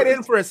 characters. take that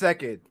in for a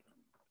second.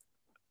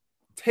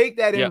 Take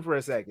that Yeah. in for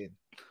a second.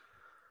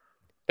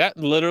 That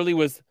literally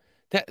was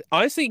that.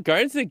 Honestly,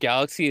 Guardians of the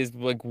Galaxy is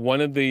like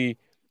one of the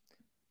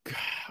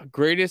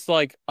greatest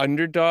like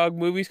underdog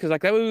movies, because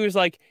like that movie was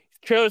like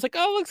trailer's like,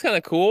 oh, it looks kind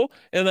of cool,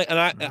 and like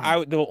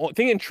I the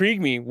thing that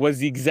intrigued me was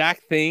the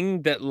exact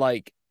thing that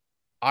like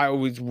I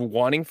was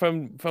wanting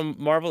from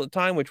Marvel at the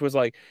time, which was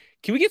like,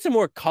 can we get some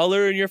more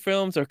color in your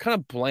films? They're kind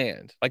of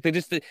bland. Like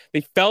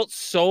they felt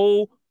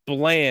so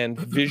bland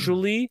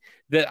visually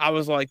that I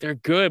was like, they're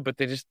good, but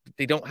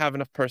they don't have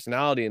enough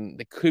personality, and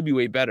they could be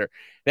way better.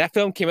 That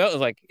film came out, it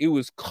was like, it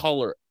was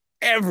color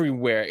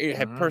everywhere. It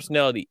had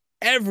personality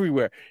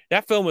everywhere.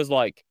 That film was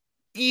like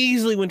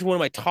easily went to one of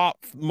my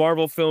top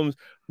Marvel films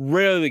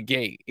right out of the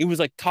gate. It was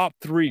like top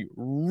 3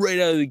 right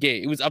out of the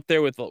gate. It was up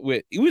there with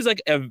it was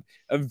like a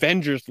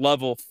Avengers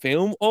level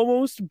film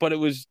almost, but it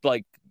was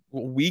like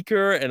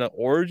weaker and an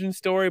origin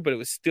story, but it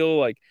was still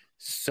like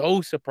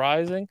so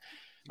surprising.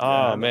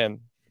 Oh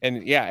man.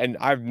 And yeah, and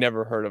I've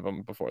never heard of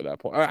them before that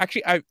point. Or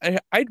actually, I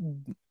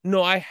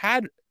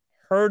had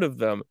heard of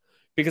them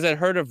because I'd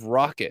heard of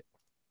Rocket.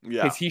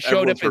 Yeah, he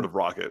showed up. Heard of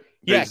Rocket.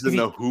 They Yeah, just didn't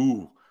know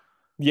who.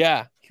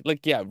 Yeah,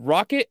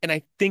 Rocket, and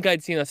I think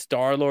I'd seen a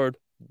Star-Lord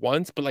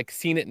once, but like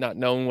seen it, not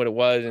knowing what it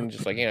was, and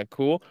just like, yeah,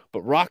 cool.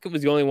 But Rocket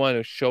was the only one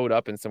who showed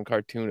up in some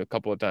cartoon a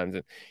couple of times,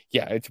 and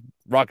yeah, it's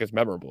Rocket's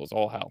memorable as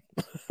all hell.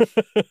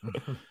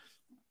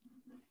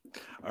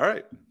 All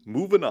right,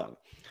 moving on.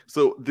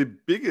 So the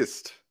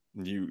biggest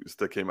news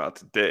that came out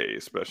today,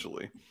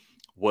 especially,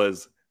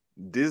 was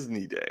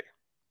Disney Day.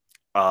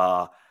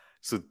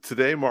 So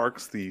today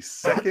marks the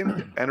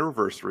 2nd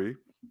anniversary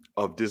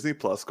of Disney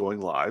Plus going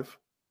live,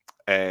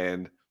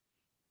 and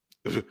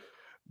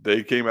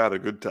they came out a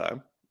good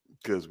time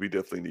because we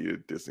definitely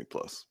needed Disney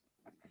Plus.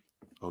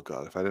 Oh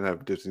God, if I didn't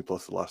have Disney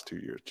Plus the last 2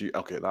 years, gee,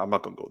 okay, now I'm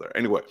not gonna go there.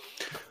 Anyway,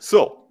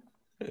 so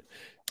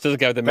the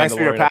guy with the thanks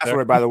for your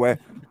password, by the way.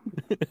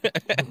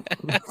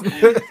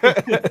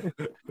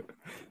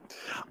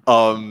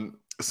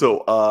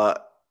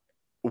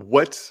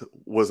 What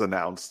was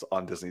announced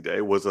on Disney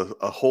Day was a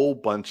whole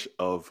bunch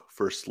of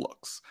first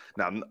looks.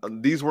 Now,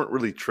 these weren't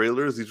really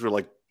trailers. These were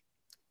like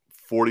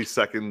 40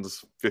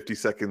 seconds, 50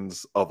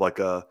 seconds of like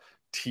a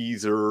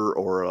teaser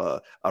or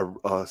a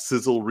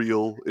sizzle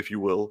reel, if you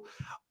will,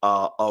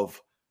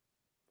 of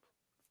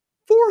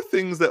 4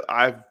 things that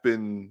I've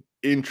been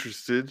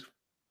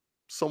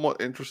somewhat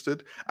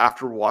interested.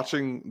 After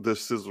watching the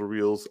sizzle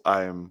reels,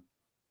 I am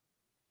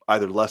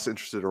either less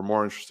interested or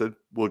more interested.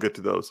 We'll get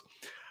to those.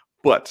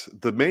 But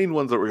the main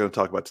ones that we're going to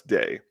talk about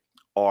today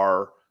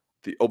are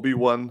the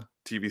Obi-Wan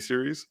TV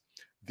series,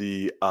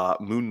 the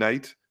Moon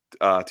Knight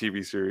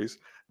TV series,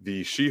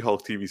 the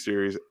She-Hulk TV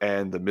series,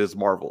 and the Ms.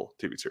 Marvel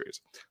TV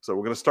series. So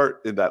we're going to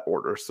start in that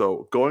order.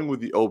 So going with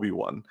the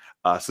Obi-Wan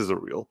sizzle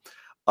reel.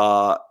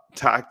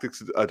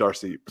 Tactics,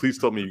 Darcy, please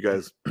tell me you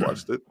guys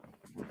watched it.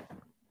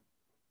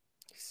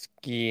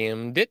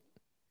 Skimmed it.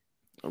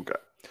 Okay.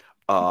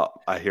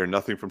 I hear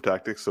nothing from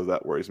Tactics, so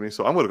that worries me.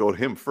 So I'm going to go to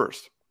him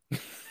first.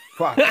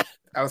 Fuck.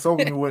 I was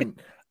hoping you wouldn't.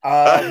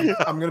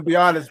 I'm gonna be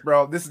honest,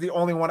 bro. This is the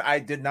only one I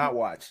did not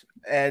watch,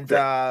 and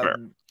Fair.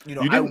 you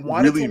know, You I didn't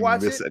wanted really to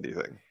watch miss it.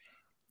 anything.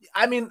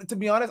 I mean, to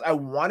be honest, I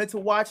wanted to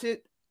watch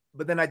it,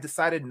 but then I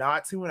decided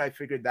not to, and I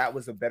figured that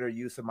was a better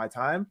use of my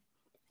time,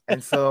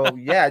 and so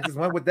yeah, I just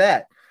went with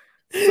that.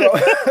 So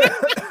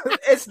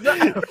it's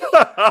not.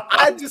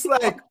 I just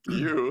like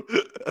you.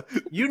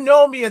 You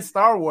know me in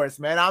Star Wars,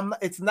 man.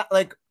 It's not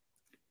like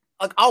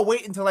I'll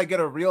wait until I get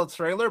a real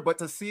trailer, but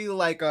to see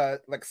like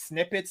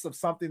snippets of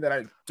something that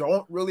I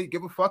don't really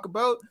give a fuck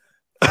about,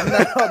 I'm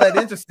not all that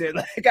interested.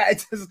 Like I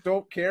just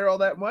don't care all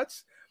that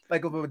much.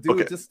 Like if a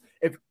dude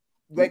if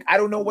I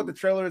don't know what the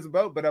trailer is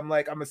about, but I'm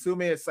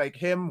assuming it's like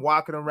him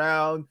walking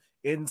around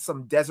in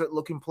some desert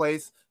looking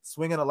place,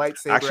 swinging a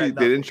lightsaber. Actually,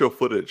 they didn't show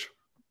footage.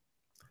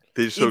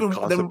 They just showed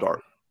concept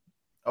art.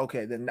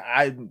 Okay, then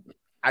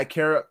I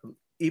care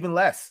even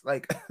less.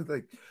 Like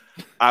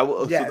I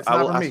will. Yeah, so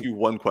I will ask you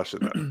one question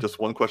then. Just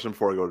one question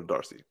before I go to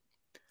Darcy.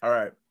 All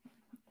right.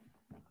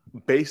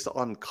 Based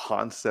on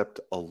concept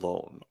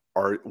alone,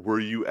 were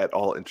you at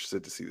all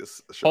interested to see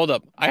this show? Hold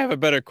up, I have a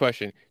better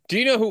question. Do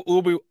you know who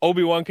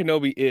Obi-Wan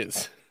Kenobi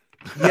is?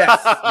 Yes,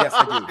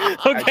 I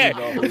do. Okay.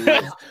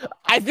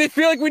 I just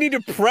feel like we need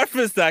to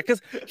preface that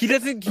because he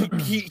doesn't.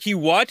 He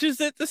watches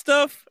the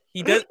stuff.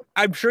 He does.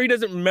 I'm sure he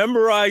doesn't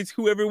memorize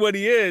who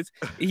everybody is.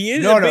 He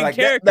is a big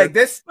character.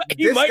 This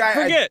might guy,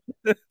 forget.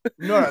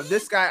 No,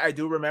 this guy I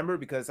do remember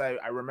because I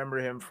remember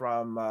him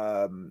from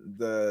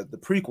the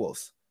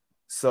prequels.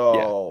 So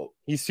yeah,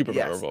 he's super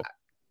memorable.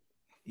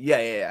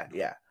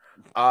 Yeah.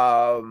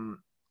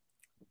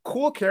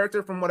 Cool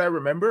character from what I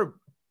remember,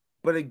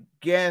 but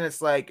again,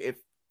 it's like if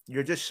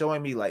you're just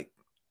showing me like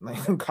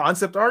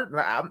concept art,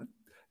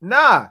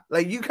 Nah,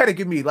 like you gotta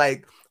give me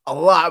like a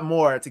lot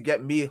more to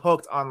get me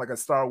hooked on like a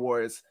Star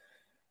Wars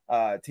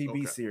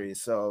TV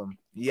series. So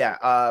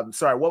yeah.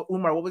 Sorry, what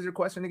Umar, what was your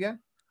question again?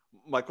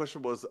 My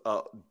question was,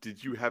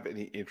 did you have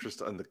any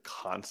interest in the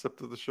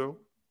concept of the show?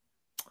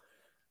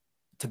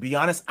 To be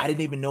honest, I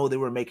didn't even know they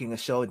were making a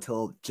show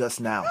until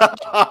just now.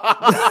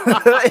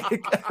 I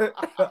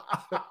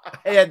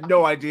had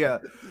no idea.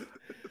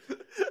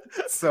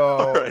 So,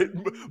 all right,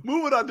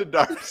 moving on to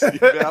Darcy,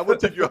 man. I'm gonna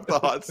take you off the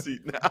hot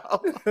seat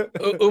now.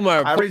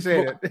 Umar, I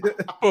appreciate it.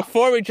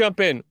 Before we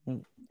jump in,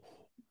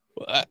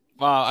 wow,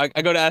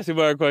 I got to ask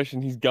Umar a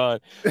question. He's gone.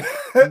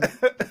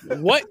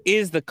 What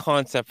is the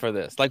concept for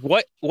this? Like,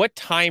 what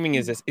timing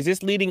is this? Is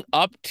this leading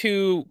up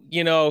to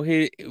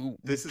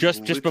This is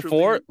just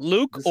before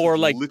Luke, or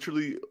like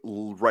literally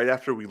right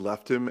after we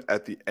left him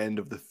at the end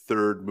of the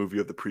third movie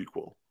of the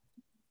prequel?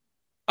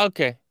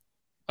 Okay.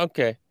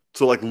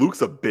 So like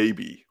Luke's a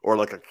baby or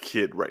like a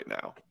kid right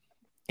now.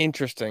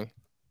 Interesting.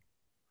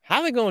 How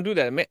are they going to do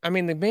that? I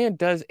mean, the man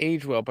does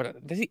age well,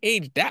 but does he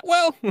age that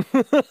well?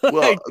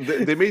 Well,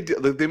 they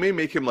may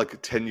make him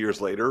like 10 years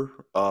later,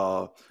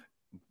 and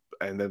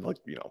then like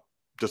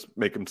just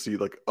make him see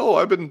like, oh,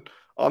 I've been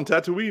on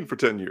Tatooine for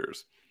 10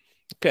 years.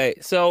 Okay,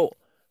 so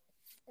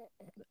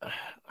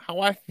how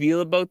I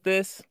feel about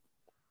this,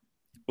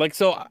 like,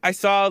 so I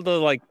saw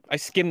I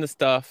skimmed the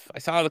stuff, I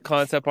saw the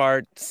concept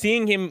art,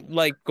 seeing him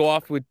like go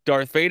off with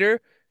Darth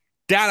Vader,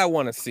 that I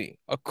want to see.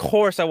 Of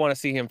course, I want to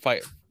see him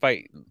fight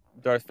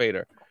Darth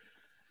Vader.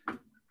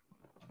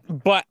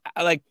 But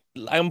like,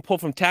 I'm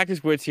pulled from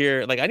Tactics Wits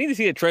here. Like, I need to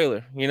see a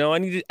trailer. I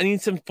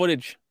need some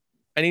footage.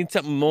 I need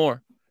something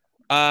more.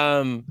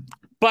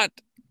 But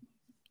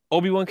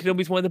Obi-Wan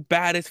Kenobi is one of the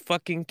baddest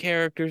fucking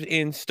characters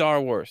in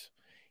Star Wars.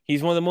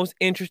 He's one of the most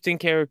interesting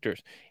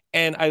characters,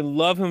 and I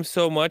love him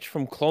so much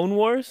from Clone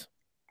Wars,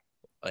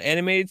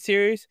 animated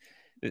series,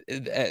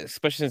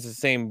 especially since it's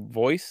the same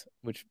voice,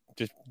 which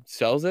just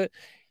sells it.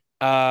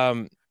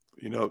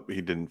 He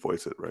didn't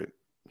voice it, right?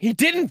 He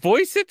didn't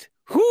voice it?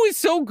 Who is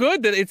so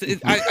good that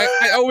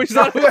I always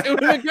thought it was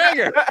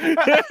McGregor.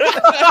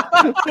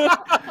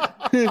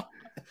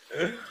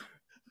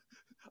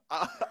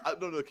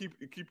 No,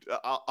 keep.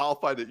 I'll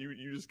find it.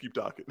 You just keep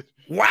talking.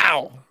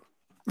 Wow.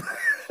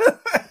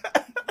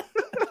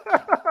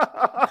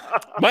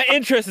 My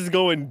interest is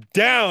going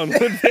down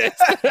with this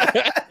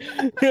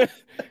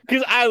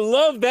because I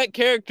love that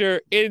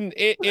character in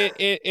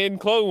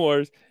Clone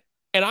Wars,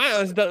 and I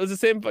honestly thought it was the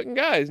same fucking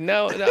guys.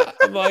 Now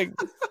I'm like,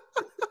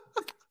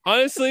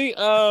 honestly,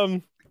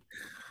 I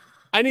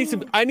need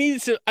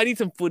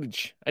some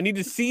footage. I need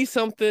to see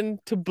something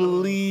to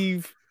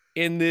believe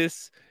in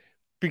this,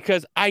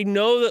 because I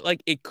know that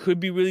like it could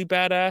be really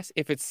badass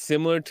if it's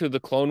similar to the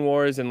Clone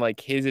Wars and like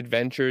his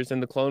adventures in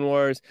the Clone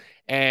Wars,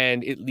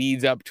 and it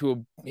leads up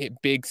to a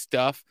big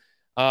stuff.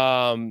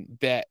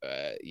 Maybe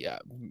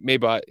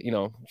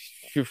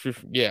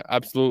yeah,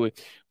 absolutely.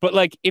 But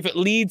like if it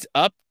leads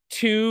up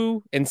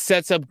to and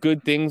sets up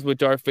good things with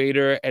Darth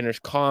Vader, and there's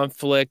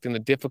conflict and the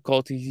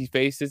difficulties he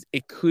faces,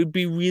 it could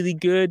be really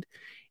good.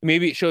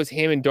 Maybe it shows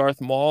him and Darth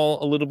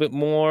Maul a little bit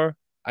more.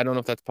 I don't know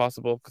if that's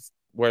possible, because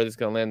where this is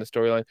going to land the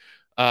storyline.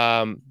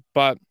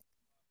 But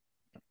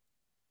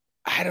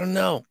I don't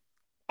know.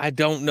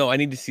 I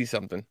need to see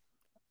something.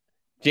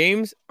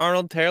 James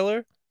Arnold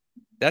Taylor,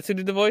 that's who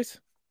did the voice.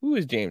 Who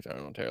is James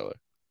Arnold Taylor?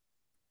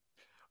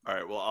 All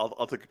right, well,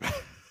 I'll take it back.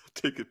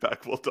 Take it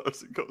back while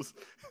Darcy goes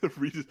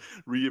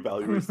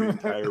reevaluates the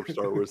entire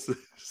Star Wars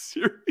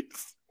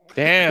series.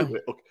 Damn.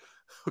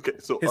 Okay.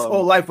 So his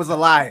whole life was a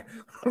lie.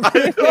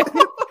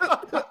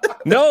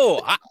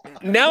 No,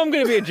 now I'm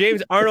going to be a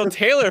James Arnold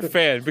Taylor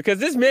fan, because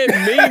this man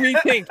made me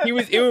think he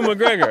was Ewan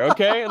McGregor.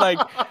 Okay, like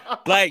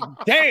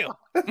damn.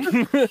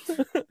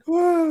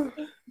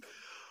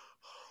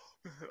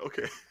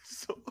 Okay,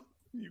 so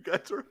you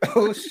guys are.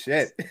 Oh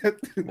shit!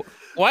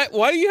 Why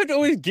do you have to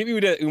always give me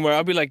that, Umar?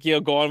 I'll be like,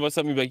 go on about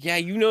something. You'll be like, yeah,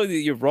 you know that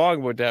you're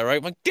wrong about that, right?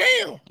 I'm like,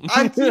 damn.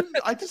 I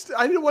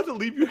didn't want to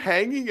leave you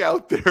hanging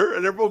out there,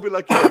 and everyone will be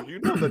like, yeah, you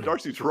know that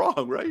Darcy's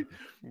wrong, right?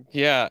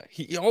 Yeah.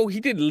 He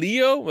did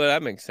Leo. Well,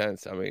 that makes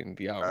sense. I mean,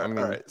 yeah. All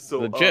right. So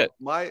legit.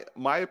 My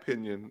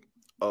opinion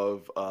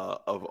of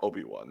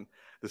Obi-Wan,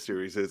 the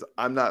series, is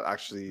I'm not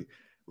actually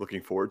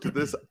looking forward to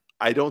this.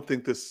 I don't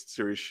think this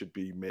series should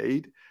be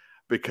made,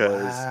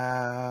 because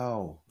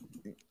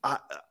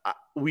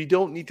we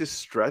don't need to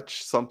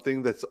stretch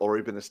something that's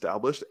already been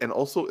established. And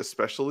also,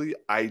 especially,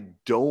 I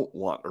don't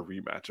want a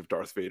rematch of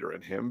Darth Vader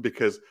and him,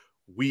 because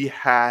we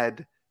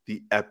had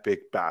the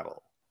epic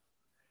battle.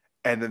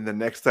 And then the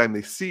next time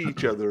they see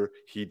each other,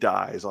 he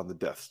dies on the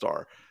Death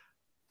Star.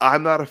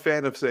 I'm not a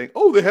fan of saying,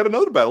 oh, they had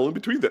another battle in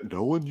between that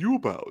no one knew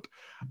about.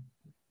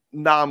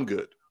 Nah, I'm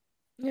good.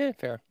 Yeah,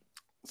 fair.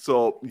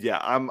 So yeah,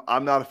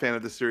 I'm not a fan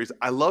of this series.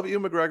 I love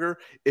Ewan McGregor.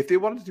 If they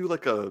wanted to do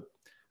like an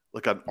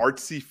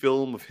artsy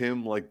film of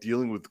him like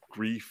dealing with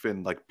grief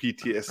and like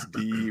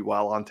PTSD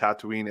while on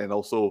Tatooine, and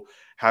also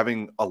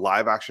having a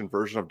live action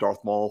version of Darth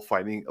Maul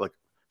finding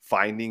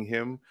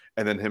him,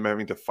 and then him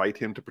having to fight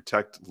him to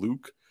protect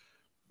Luke,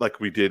 like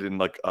we did in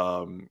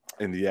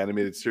the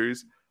animated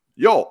series,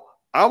 yo,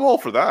 I'm all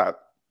for that.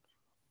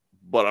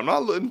 But I'm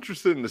not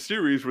interested in the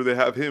series where they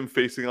have him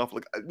facing off.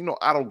 Like,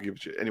 I don't give a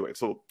shit. Anyway,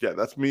 so yeah,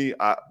 that's me.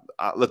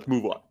 Let's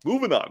move on.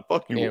 Moving on.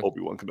 Fuck you, Yeah.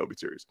 Obi-Wan Kenobi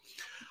series.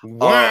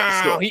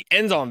 Wow, he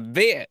ends on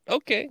that.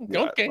 Okay,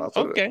 Yeah, okay,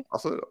 okay.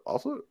 Also.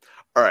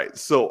 All right.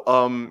 So,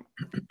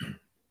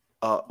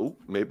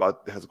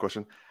 Maybot has a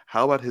question.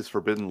 How about his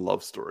forbidden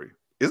love story?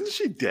 Isn't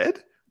she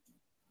dead?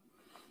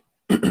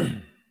 Who,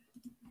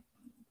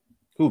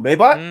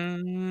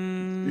 Maybot?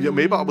 Yeah,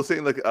 Maybot was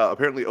saying like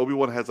apparently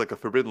Obi-Wan has like a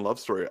forbidden love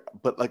story,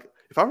 but like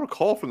if I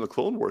recall from the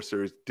Clone Wars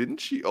series, isn't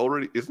she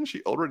already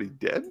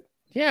dead?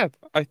 Yeah,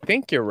 I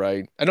think you're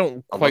right. I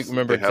don't quite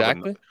remember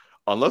exactly.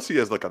 Unless he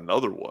has like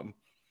another one.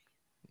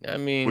 I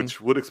mean, which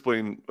would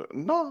explain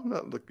no,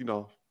 like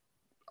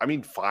I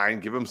mean, fine,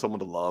 give him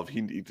someone to love.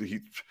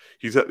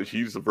 He's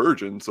a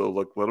virgin, so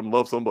like let him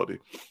love somebody.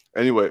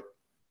 Anyway,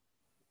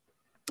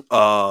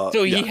 so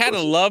he had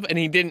a love and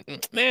he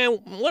didn't. Man,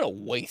 what a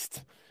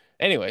waste.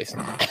 Anyways, she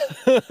was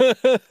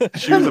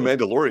a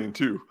Mandalorian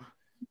too.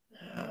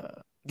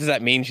 Does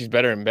that mean she's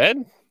better in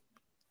bed?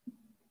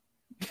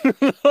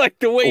 Like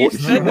the way you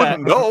said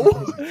that. No.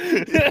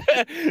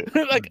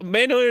 Like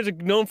Mandalorians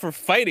are known for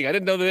fighting. I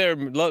didn't know they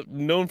were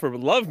known for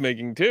love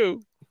making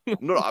too.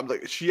 No, I'm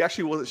like she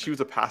actually wasn't. She was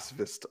a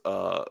pacifist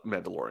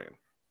Mandalorian.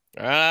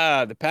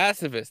 Ah, the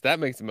pacifist. That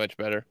makes it much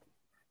better.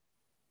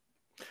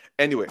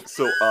 Anyway,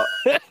 so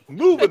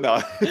moving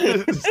on.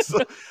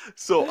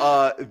 so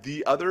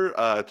the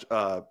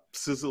other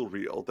sizzle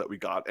reel that we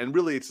got, and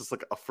really it's just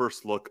like a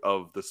first look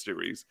of the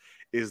series,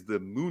 is the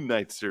Moon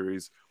Knight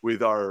series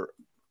with our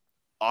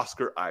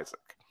Oscar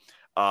Isaac.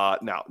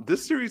 Now,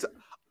 this series,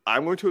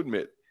 I'm going to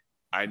admit,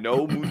 I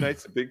know Moon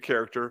Knight's a big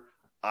character.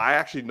 I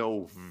actually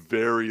know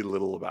very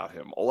little about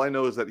him. All I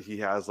know is that he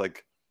has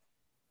like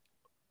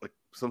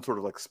some sort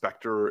of like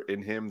specter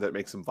in him that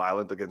makes him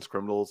violent against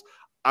criminals.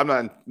 I'm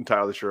not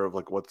entirely sure of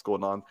like what's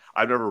going on.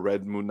 I've never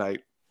read Moon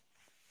Knight,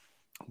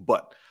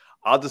 but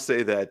I'll just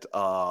say that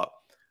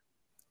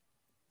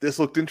this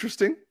looked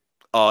interesting.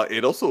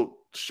 It also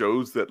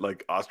shows that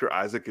like Oscar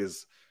Isaac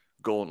is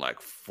going like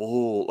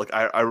full. Like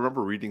I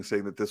remember reading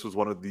saying that this was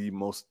one of the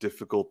most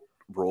difficult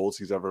roles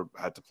he's ever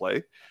had to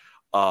play.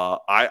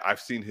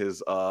 I've seen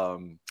his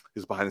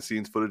behind the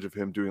scenes footage of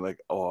him doing like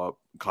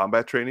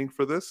combat training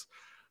for this,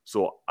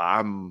 so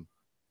I'm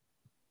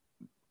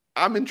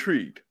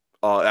intrigued.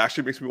 It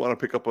actually makes me want to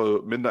pick up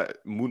a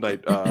Moon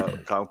Knight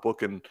comic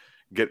book and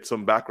get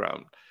some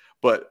background.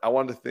 But I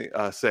wanted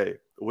to say,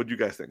 what do you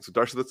guys think? So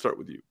Darcy, let's start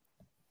with you.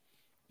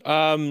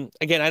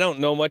 Again, I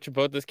don't know much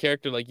about this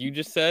character, like you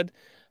just said.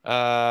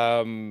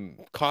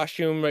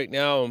 Costume right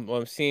now, what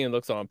I'm seeing, it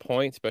looks on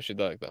point, especially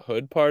the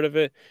hood part of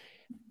it.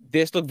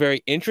 This looked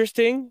very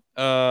interesting.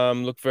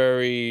 Looked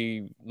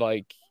very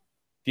like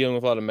dealing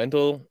with a lot of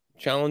mental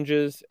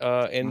challenges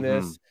in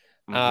this.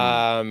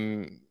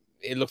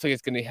 It looks like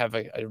it's going to have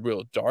a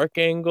real dark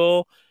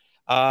angle.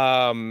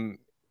 And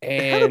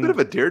it had a bit of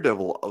a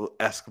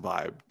Daredevil-esque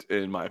vibe,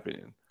 in my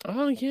opinion.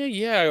 Oh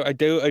yeah, I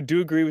do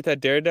agree with that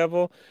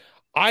Daredevil.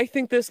 I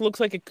think this looks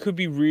like it could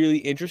be really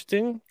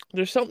interesting.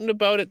 There's something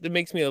about it that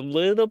makes me a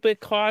little bit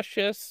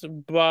cautious,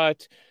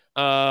 but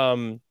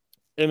I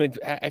mean,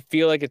 I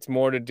feel like it's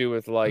more to do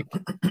with like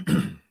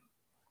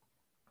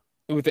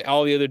with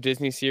all the other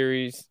Disney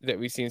series that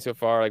we've seen so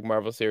far, like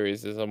Marvel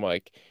series. Is I'm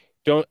like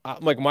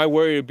my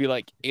worry would be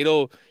like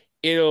it'll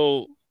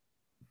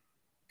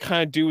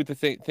kind of do with the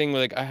thing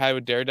like I had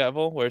with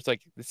Daredevil, where it's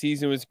like the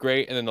season was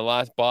great and then the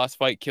last boss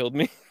fight killed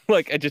me.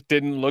 Like it just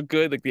didn't look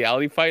good, like the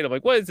alley fight. I'm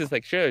like, what is this?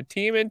 Like, sure,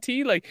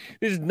 TMNT? Like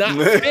this is not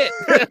fit.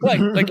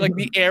 like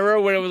the era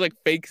when it was like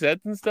fake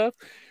sets and stuff.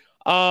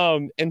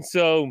 And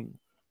so,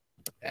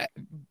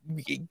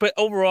 but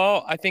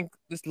overall, I think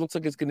this looks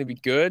like it's going to be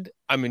good.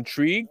 I'm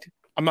intrigued.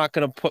 I'm not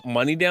going to put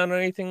money down or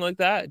anything like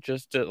that.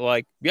 Just to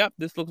like, yep,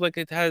 this looks like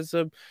it has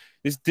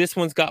this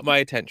one's got my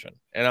attention,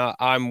 and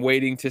I'm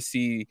waiting to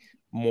see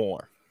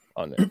more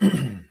on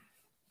it.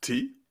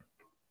 T?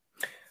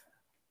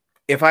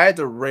 If I had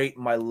to rate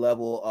my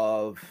level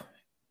of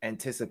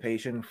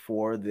anticipation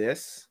for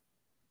this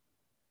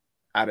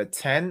out of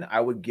 10, I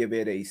would give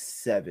it a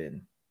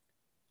 7.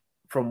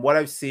 From what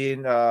I've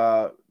seen,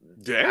 I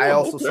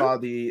also saw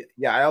the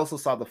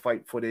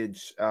fight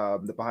footage,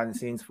 the behind the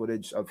scenes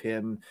footage of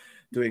him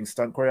doing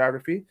stunt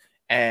choreography,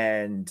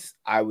 and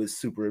I was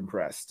super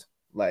impressed.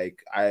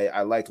 Like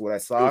I liked what I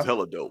saw. It was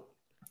hella dope.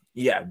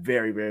 Yeah,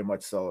 very, very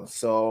much so.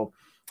 So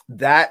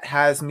that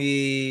has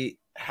me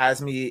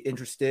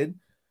interested.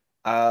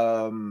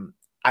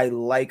 I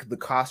like the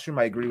costume.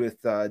 I agree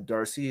with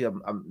Darcy.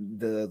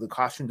 The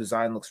costume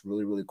design looks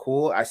really, really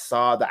cool. I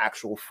saw the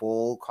actual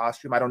full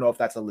costume. I don't know if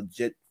that's a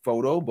legit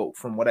photo, but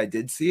from what I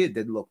did see, it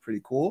did look pretty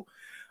cool.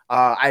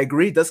 I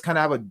agree. It does kind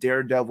of have a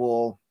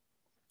Daredevil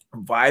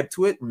vibe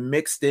to it,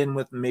 mixed in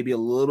with maybe a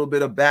little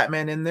bit of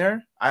Batman in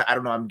there. I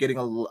don't know. I'm getting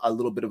a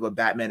little bit of a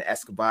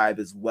Batman-esque vibe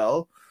as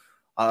well.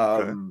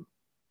 Okay.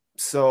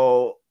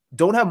 So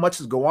don't have much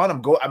to go on.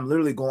 I'm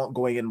literally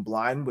going in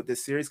blind with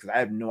this series because I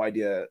have no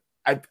idea.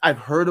 I've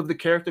heard of the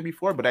character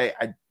before, but I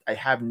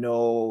have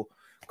no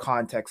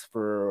context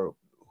for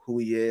who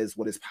he is,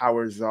 what his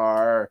powers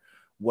are,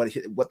 what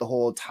the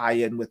whole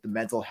tie-in with the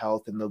mental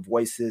health and the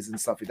voices and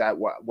stuff like that,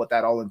 what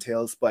that all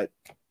entails. But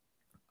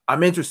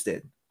I'm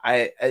interested.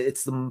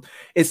 It's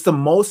the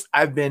most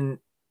I've been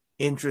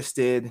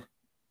interested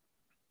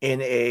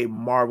in a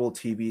Marvel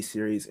TV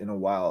series in a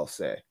while, I'll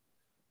say.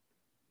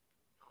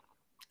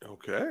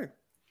 Okay.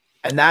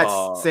 And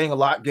that's saying a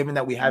lot, given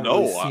that we haven't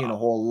really seen a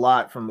whole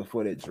lot from the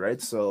footage,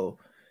 right? So,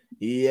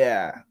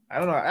 yeah, I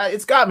don't know.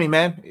 It's got me,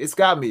 man. It's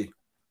got me.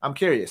 I'm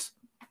curious.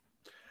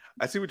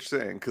 I see what you're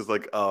saying, because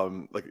like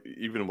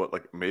even what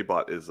like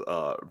Maybot is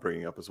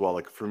bringing up as well.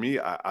 Like for me,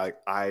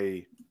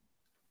 I'm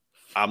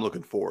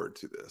looking forward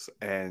to this,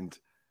 and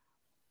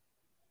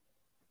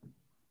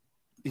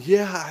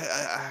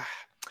yeah,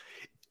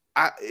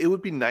 it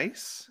would be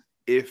nice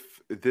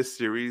if this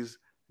series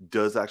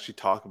does actually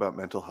talk about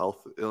mental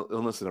health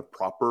illness in a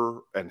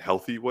proper and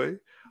healthy way.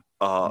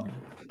 I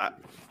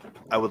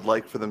would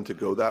like for them to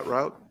go that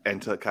route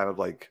and to kind of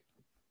like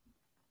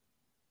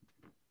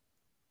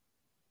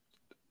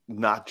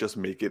not just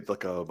make it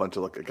like a bunch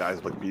of like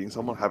guys like beating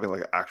someone, having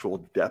like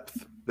actual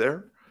depth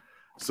there.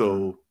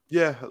 So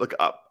yeah, like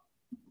all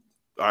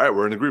right,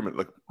 we're in agreement.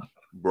 Like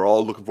we're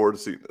all looking forward to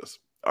seeing this.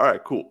 All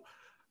right, cool.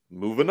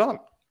 Moving on.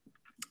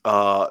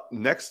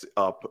 Next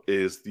up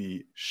is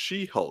the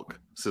She-Hulk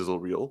sizzle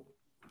reel,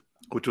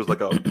 which was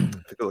like I think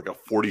like a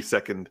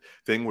 40-second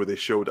thing where they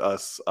showed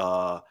us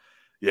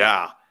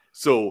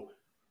so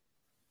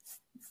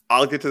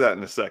I'll get to that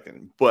in a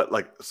second. But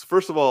like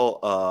first of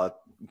all,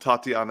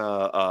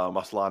 Tatiana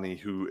Maslany,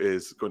 who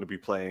is going to be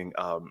playing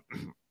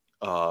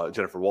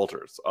Jennifer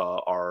Walters,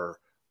 our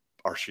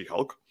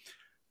She-Hulk.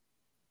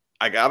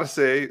 I gotta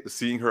say,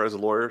 seeing her as a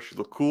lawyer, she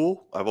looked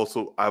cool. I've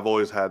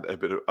always had a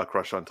bit of a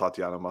crush on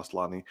Tatiana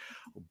Maslany,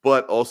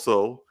 but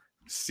also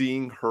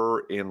seeing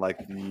her in like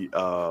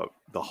the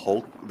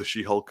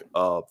She-Hulk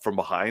from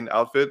behind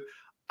outfit,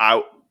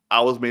 I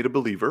was made a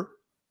believer.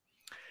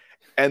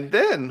 And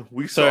then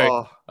we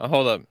saw.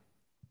 Hold up.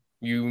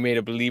 You made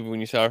a believer when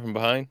you saw her from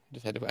behind.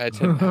 Had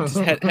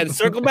to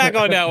circle back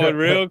on that one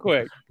real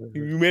quick.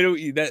 You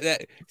made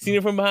that seeing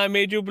it from behind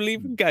made you a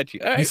believer. Got you.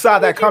 All right. You saw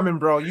that coming,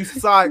 bro. You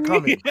saw it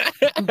coming.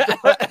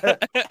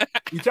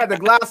 You tried to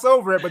gloss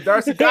over it, but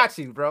Darcy got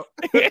you, bro.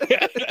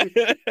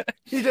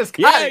 He just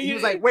got it. He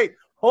was like, "Wait,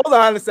 hold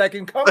on a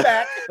second. Come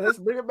back. Let's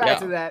bring it back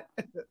to that."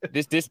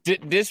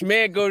 This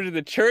man go to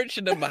the church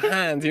in the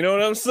behinds. You know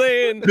what I'm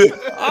saying?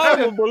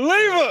 I'm a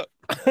believer.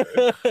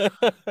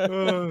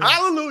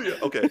 Hallelujah.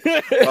 Okay.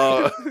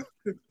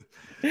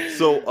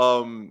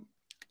 So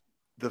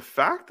the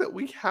fact that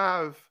we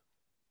have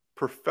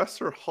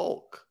Professor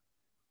Hulk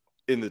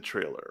in the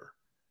trailer,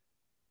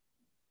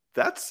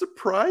 that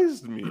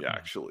surprised me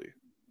actually.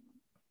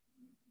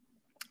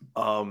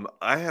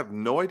 I have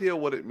no idea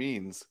what it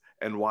means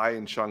and why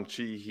in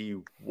Shang-Chi he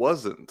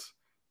wasn't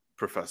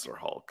Professor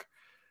Hulk.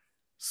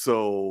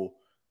 So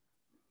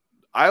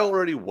I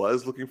already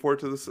was looking forward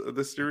to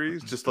this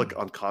series, just like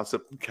on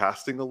concept and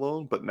casting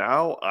alone. But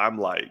now I'm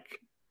like,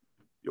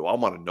 yo, I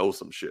want to know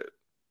some shit.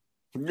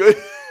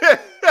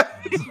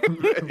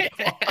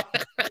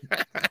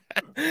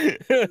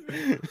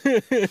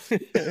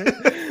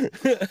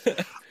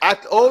 I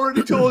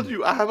already told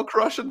you I have a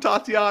crush on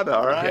Tatiana.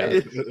 All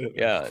right.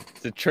 Yeah,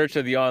 it's the Church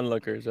of the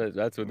Onlookers.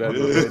 That's what that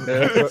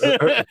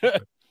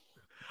is.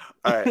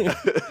 All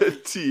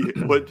right, T,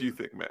 what do you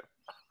think, man?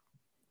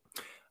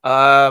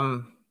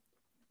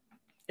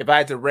 If I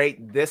had to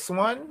rate this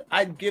one,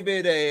 I'd give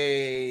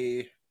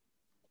it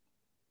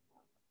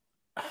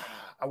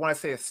I want to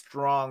say a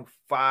strong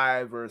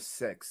 5 or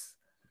 6.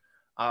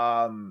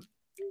 And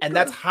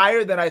that's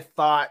higher than I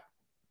thought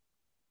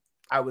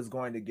I was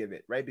going to give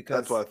it, right? Because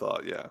that's what I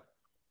thought, yeah.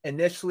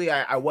 Initially,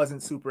 I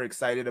wasn't super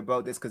excited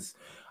about this because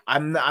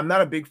I'm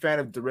not a big fan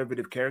of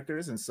derivative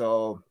characters. And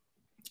so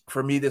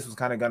for me, this was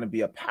kind of going to be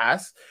a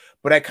pass.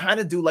 But I kind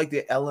of do like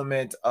the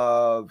element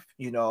of,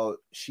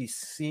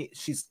 she's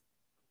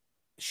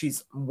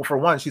for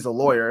one, she's a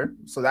lawyer,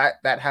 so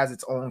that has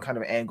its own kind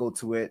of angle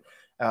to it.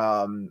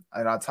 And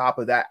on top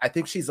of that, I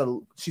think she's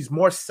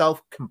more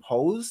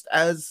self-composed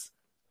as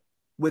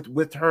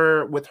with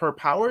her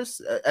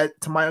powers,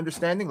 to my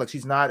understanding. Like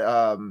she's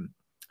not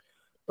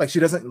like she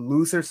doesn't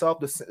lose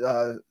herself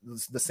the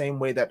same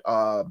way that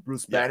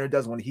Bruce Banner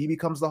does when he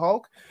becomes the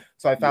Hulk.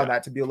 So I found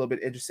that to be a little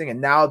bit interesting.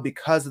 And now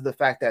because of the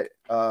fact that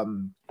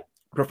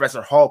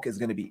Professor Hulk is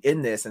going to be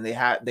in this, and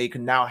they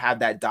can now have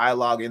that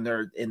dialogue in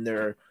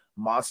their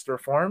monster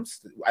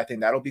forms, I think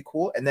that'll be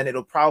cool. And then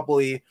it'll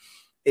probably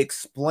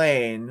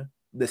explain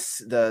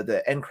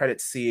the end credit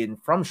scene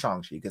from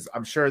Shang-Chi, because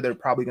I'm sure they're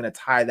probably going to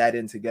tie that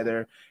in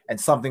together, and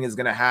something is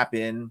going to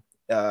happen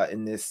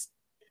in this,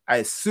 I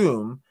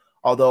assume,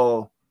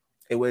 although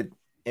it would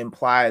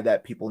imply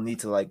that people need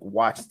to like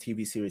watch the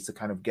TV series to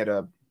kind of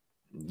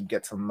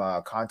get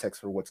some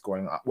context for what's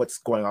going on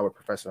with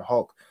Professor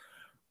Hulk.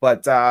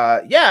 But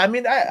I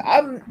mean,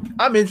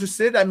 I'm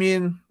interested. I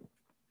mean,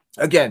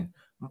 again,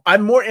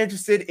 I'm more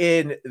interested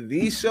in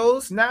these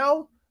shows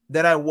now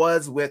than I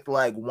was with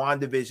like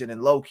WandaVision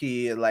and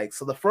Loki. And like,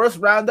 so the first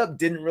roundup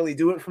didn't really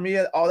do it for me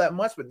all that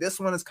much, but this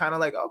one is kind of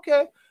like,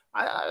 okay,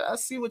 I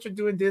see what you're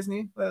doing,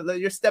 Disney.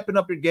 You're stepping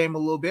up your game a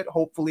little bit.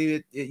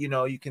 Hopefully, you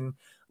know, you can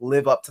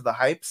live up to the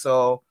hype.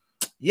 So,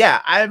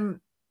 yeah,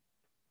 I'm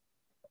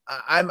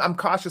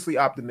cautiously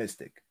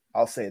optimistic.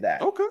 I'll say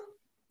that. Okay.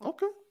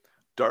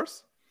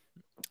 Darce?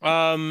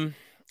 I'm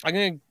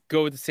gonna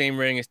go with the same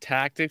rating as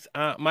Tactics.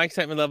 My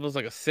excitement level is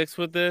like a 6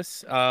 with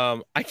this.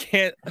 I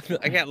can't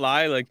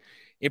lie. Like,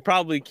 it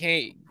probably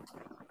can't.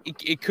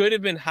 It could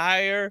have been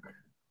higher,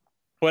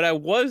 but I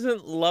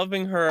wasn't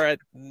loving her at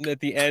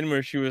the end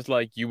where she was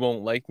like, "You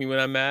won't like me when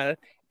I'm mad,"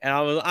 and I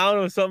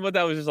don't know, something about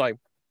that was just like.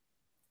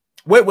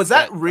 Wait, was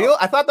that real?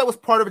 I thought that was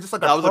part of it, just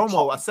like a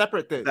promo, a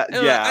separate thing. That's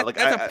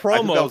a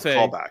promo thing.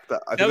 I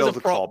think that was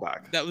a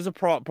callback. That was a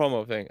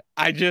promo thing.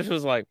 I just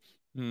was like,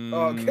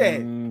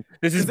 okay,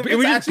 this is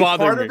just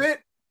bothering me.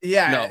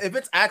 Yeah, no. If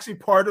it's actually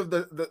part of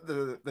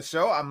the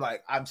show, I'm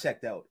like, I'm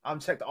checked out. I'm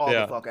checked all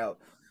the fuck out.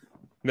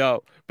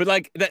 No, but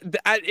like that,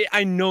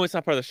 I know it's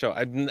not part of the show.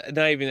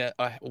 Not even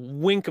a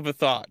wink of a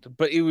thought.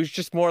 But it was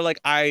just more like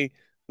I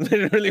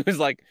literally was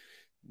like,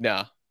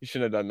 nah. You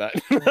shouldn't have done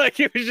that. Like,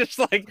 it was just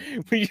like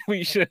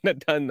we shouldn't have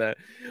done that.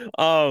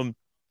 I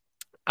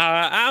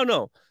don't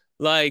know.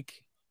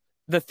 Like,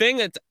 the thing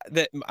that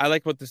I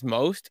like about this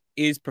most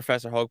is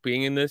Professor Hulk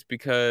being in this,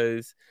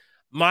 because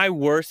my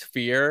worst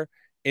fear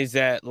is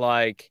that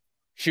like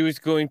she was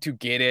going to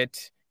get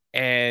it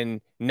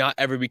and not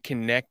ever be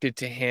connected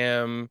to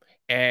him,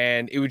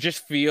 and it would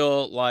just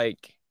feel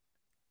like,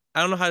 I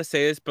don't know how to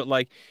say this, but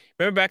like,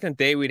 remember back in the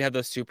day we'd have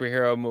those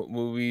superhero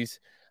movies,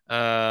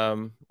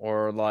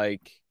 or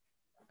like,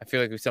 I feel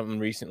like it was something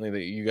recently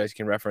that you guys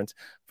can reference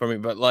for me,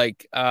 but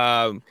like,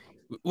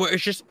 where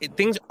it's just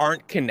things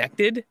aren't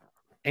connected,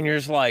 and you're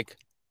just like,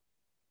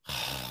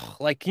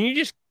 like, can you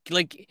just,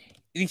 like,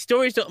 these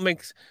stories don't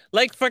make,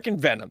 like fucking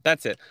Venom.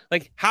 That's it.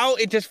 Like, how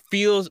it just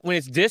feels when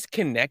it's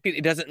disconnected,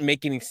 it doesn't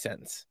make any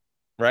sense,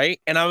 right?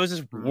 And I was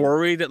just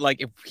worried that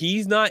like, if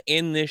he's not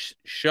in this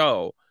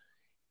show,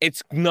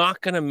 it's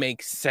not gonna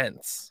make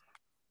sense.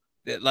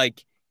 That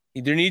like,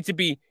 there needs to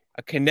be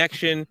a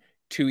connection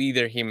to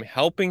either him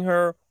helping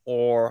her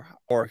or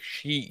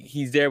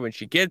he's there when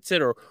she gets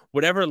it, or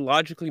whatever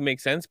logically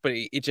makes sense. But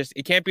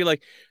it can't be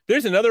like,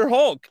 there's another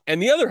Hulk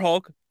and the other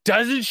Hulk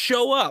doesn't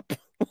show up.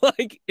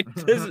 Like, it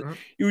doesn't.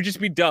 It would just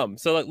be dumb.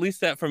 So at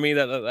least that for me,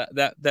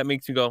 that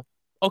makes me go,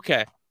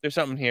 okay, there's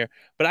something here.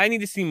 But I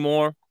need to see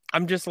more.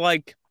 I'm just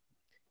like,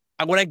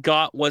 what I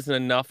got wasn't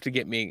enough to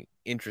get me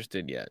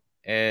interested yet.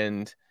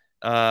 And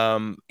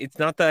it's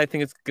not that I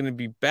think it's gonna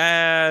be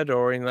bad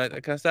or anything like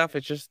that kind of stuff.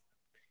 It's just,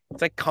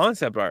 it's like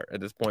concept art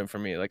at this point for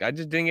me. Like, I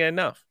just didn't get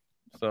enough.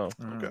 So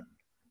okay.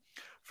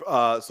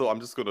 So I'm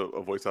just gonna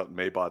voice out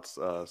Maybot's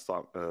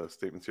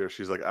statements here.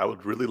 She's like, I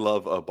would really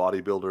love a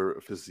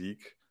bodybuilder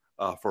physique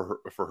for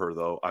her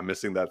though. I'm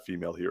missing that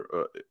female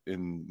hero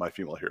in my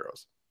female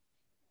heroes.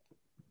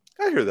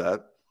 I hear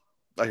that.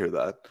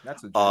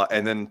 That's a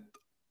and then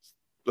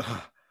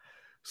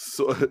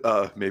so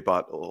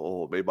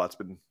Maybot's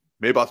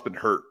been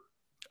hurt.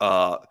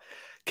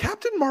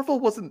 Captain Marvel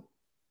wasn't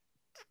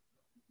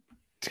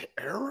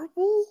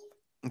terrible.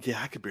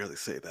 Yeah, I could barely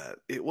say that.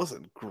 It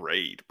wasn't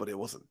great, but it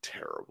wasn't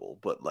terrible.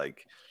 But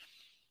like,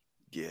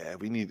 yeah,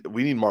 we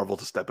need Marvel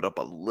to step it up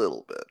a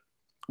little bit,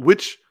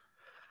 which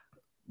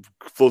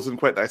flows in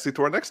quite nicely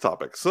to our next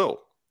topic.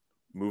 So,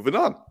 moving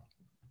on,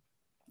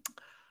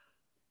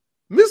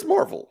 Ms.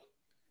 Marvel.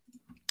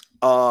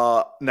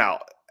 Now,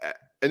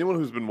 anyone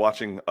who's been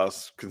watching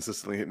us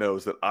consistently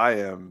knows that I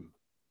am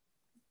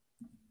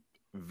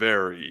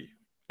very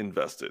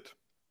invested,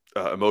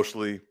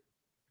 emotionally,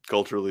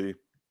 culturally,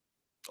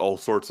 all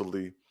sorts of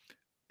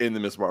in the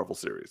Ms. Marvel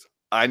series.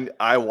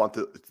 I want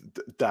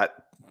that.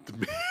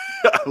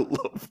 I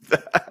love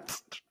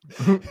that.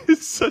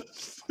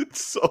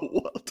 It's so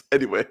wild.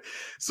 Anyway,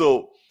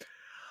 so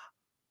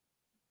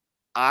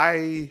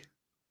I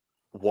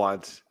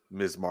want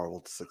Ms.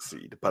 Marvel to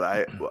succeed, but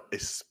I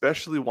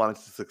especially want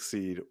it to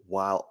succeed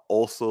while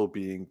also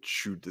being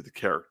true to the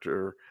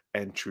character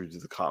and true to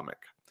the comic,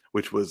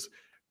 which was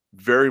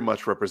very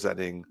much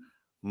representing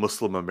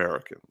Muslim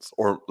Americans,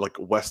 or like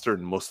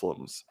Western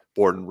Muslims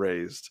born and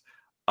raised.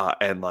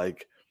 And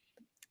like,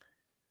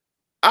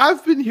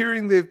 I've been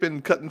hearing they've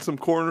been cutting some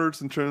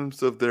corners in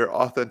terms of their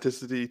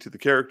authenticity to the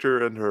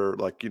character and her,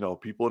 like, you know,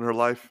 people in her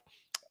life.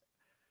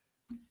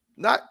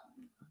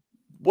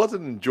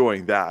 Wasn't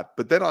enjoying that.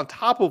 But then on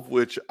top of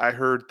which, I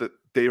heard that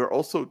they are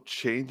also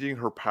changing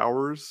her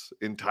powers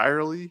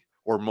entirely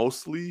or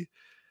mostly,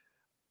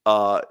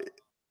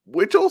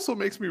 which also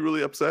makes me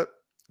really upset.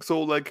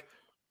 So like,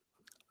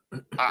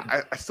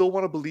 I still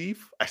want to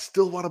believe.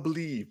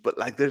 But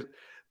like,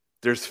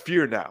 there's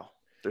fear now.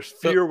 There's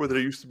fear where there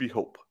used to be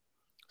hope.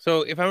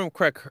 So if I'm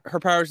correct, her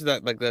powers is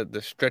that like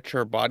the stretch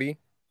her body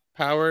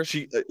powers.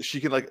 She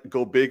can like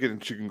go big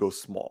and she can go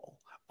small,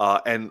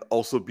 and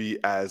also be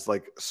as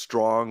like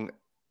strong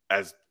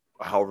as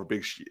however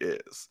big she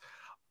is.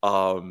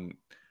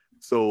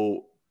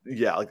 So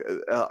yeah, like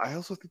I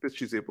also think that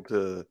she's able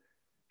to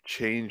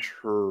change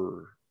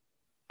her.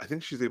 I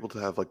think she's able to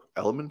have like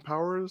element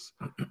powers.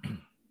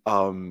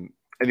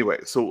 Anyway,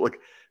 so like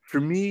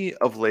for me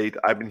of late,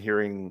 I've been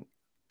hearing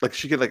like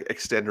she can like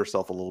extend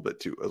herself a little bit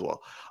too as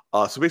well.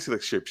 So basically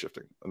like shape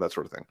shifting and that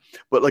sort of thing.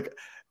 But like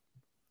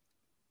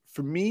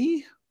for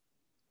me,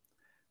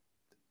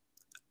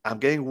 I'm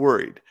getting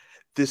worried.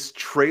 This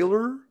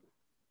trailer,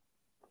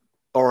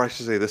 or I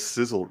should say this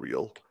sizzle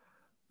reel,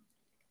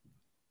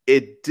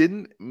 it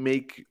didn't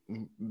make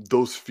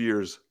those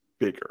fears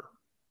bigger.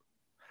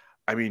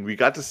 I mean, we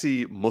got to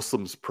see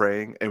Muslims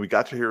praying, and we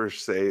got to hear her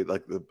say,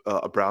 like,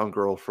 a brown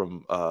girl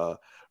from,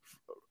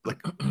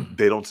 like,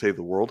 They Don't Save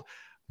the World.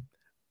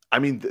 I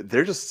mean,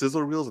 they're just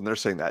sizzle reels, and they're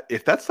saying that.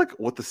 If that's, like,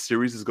 what the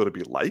series is going to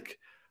be like,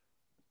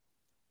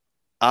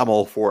 I'm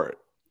all for it.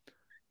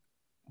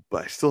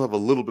 But I still have a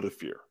little bit of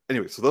fear.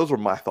 Anyway, so those were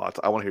my thoughts.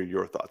 I want to hear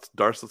your thoughts.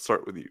 Darce, let's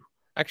start with you.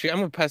 Actually, I'm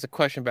gonna pass a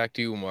question back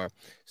to you, Umar.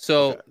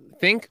 So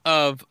think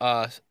of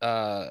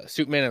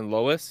Superman and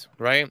Lois,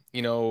 right?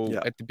 You know,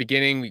 at the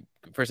beginning,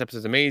 first episode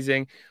is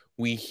amazing.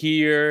 We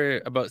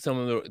hear about some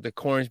of the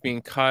corners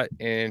being cut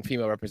in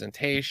female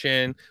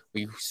representation.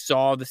 We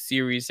saw the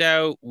series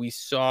out. We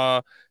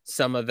saw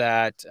some of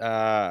that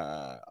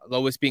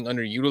Lois being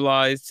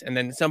underutilized, and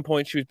then at some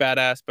point she was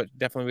badass, but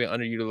definitely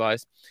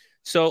underutilized.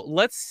 So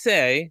let's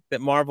say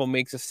that Marvel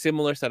makes a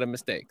similar set of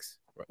mistakes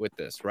with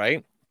this,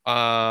 right?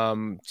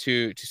 To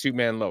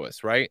Superman and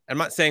Lois, right? I'm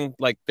not saying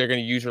like they're going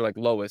to use her like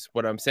Lois.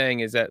 What I'm saying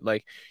is that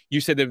like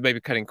you said, they may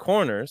be cutting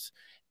corners,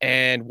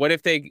 and what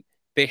if they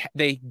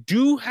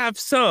do have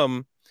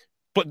some,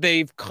 but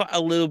they've cut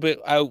a little bit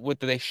out what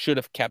they should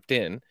have kept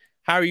in?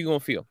 How are you going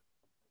to feel?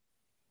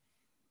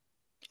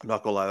 I'm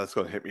not gonna lie, that's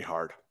going to hit me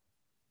hard.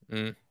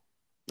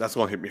 That's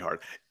going to hit me hard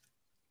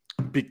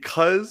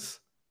because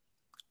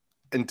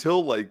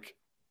until like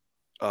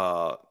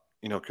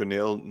you know,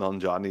 Kumail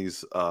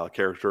Nanjiani's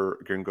character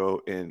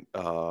Ginko in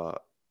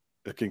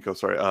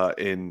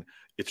in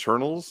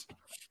Eternals,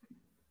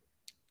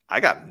 I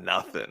got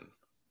nothing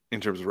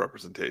in terms of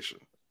representation.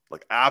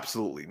 Like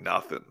absolutely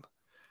nothing.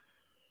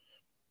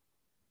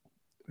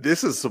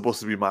 This is supposed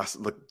to be my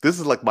this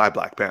is like my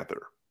Black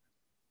Panther.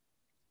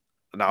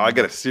 Now I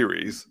get a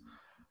series,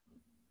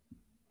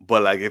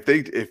 but like if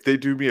they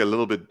do me a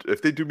little bit,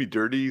 if they do me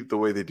dirty the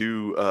way they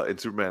do in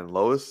Superman and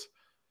Lois,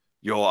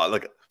 yo,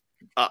 like.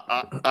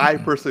 I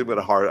personally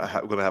am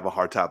gonna have a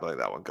hard time letting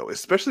that one go.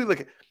 Especially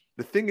like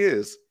the thing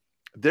is,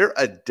 they're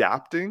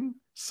adapting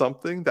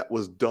something that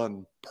was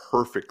done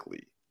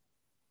perfectly.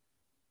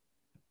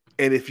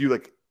 And if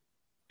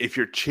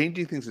you're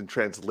changing things in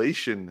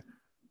translation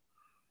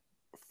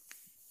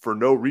for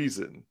no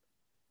reason,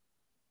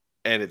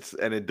 and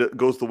it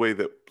goes the way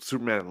that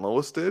Superman and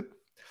Lois did,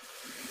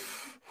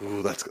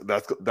 ooh,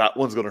 that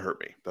one's gonna hurt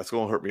me. That's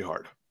gonna hurt me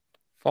hard.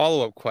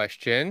 Follow-up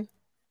question.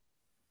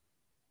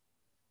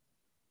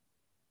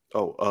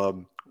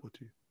 Oh, what do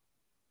you?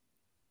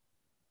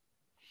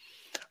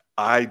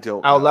 I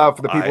don't out know. loud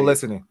for the people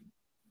listening.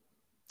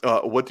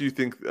 What do you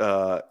think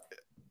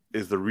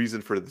is the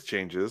reason for the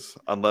changes,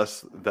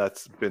 unless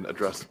that's been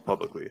addressed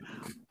publicly?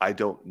 I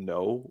don't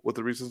know what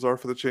the reasons are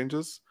for the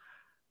changes.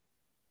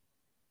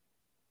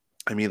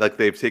 I mean, like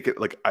they've taken,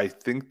 like I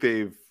think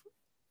they've.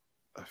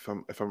 If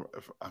I'm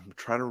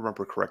trying to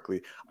remember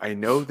correctly, I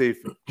know they've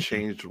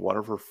changed one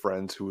of her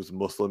friends who was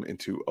Muslim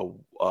into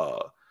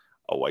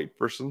a white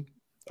person.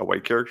 A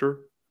white character.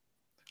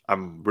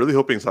 I'm really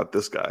hoping it's not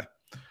this guy.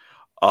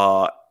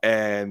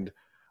 And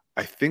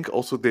I think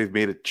also they've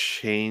made a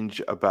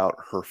change about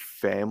her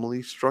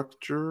family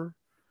structure.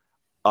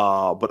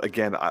 But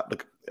again,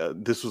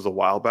 this was a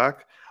while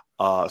back.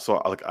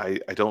 So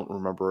I don't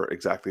remember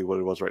exactly what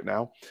it was right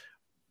now.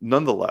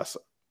 Nonetheless,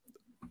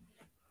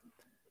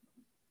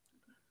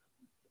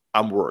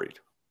 I'm worried.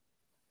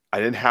 I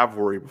didn't have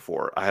worry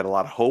before. I had a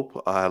lot of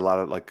hope. I had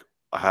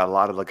a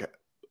lot of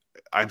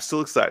I'm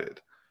still excited.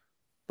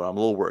 But I'm a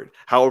little worried.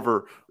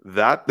 However,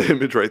 that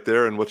image right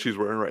there and what she's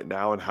wearing right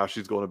now and how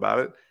she's going about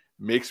it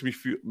makes me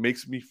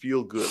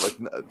feel good. Like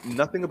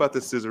nothing about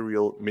this scissor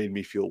reel made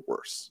me feel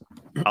worse.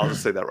 I'll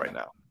just say that right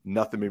now.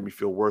 Nothing made me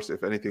feel worse.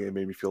 If anything, it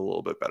made me feel a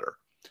little bit better.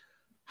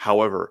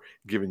 However,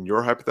 given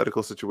your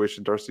hypothetical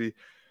situation, Darcy,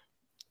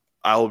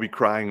 I will be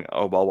crying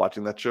while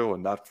watching that show,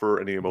 and not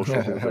for any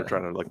emotional things they're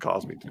trying to like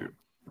cause me to do.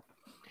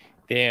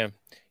 Damn.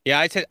 Yeah,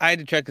 I had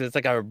to check because it's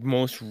like our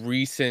most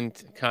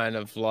recent kind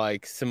of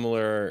like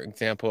similar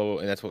example,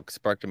 and that's what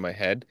sparked in my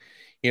head.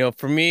 You know,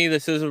 for me,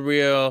 this is a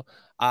real.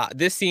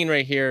 This scene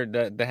right here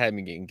that had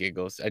me getting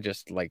giggles. I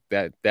just like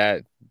that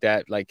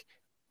like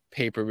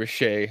paper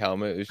mache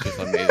helmet. It was just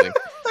amazing.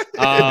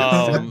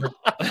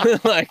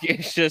 Like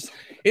it's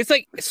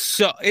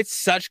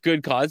such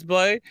good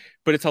cosplay,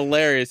 but it's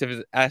hilarious if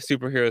it's as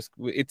superheroes.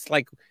 It's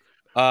like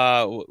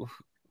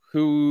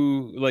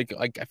who like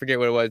I forget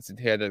what it was.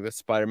 He had like the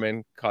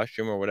Spider-Man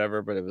costume or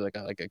whatever, but it was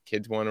like a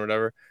kid's one or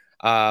whatever.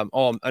 I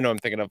know I'm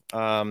thinking of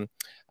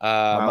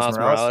Miles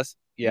Morales.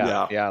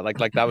 Yeah, like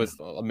that was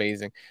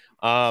amazing.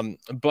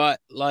 But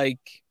like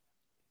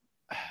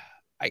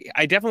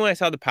I definitely, when I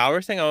saw the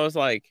powers thing, I was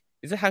like,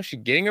 is it how she's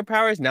getting her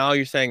powers? Now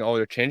you're saying, oh,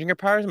 they're changing her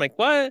powers. I'm like,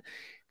 what?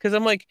 Because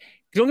I'm like,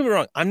 don't get me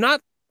wrong, I'm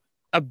not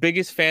a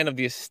biggest fan of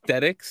the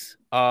aesthetics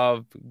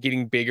of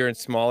getting bigger and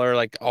smaller,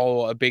 like,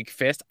 oh, a big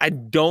fist. I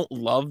don't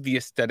love the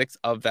aesthetics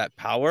of that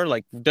power.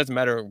 Like, it doesn't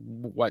matter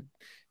what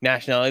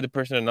nationality the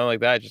person or nothing like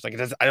that. Just like, it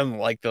does, I don't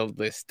like the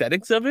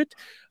aesthetics of it.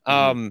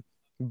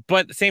 But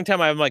at the same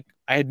time, I'm like,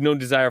 I had no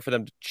desire for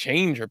them to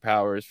change her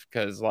powers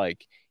because,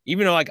 like,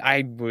 even though like I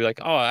would be like,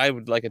 oh, I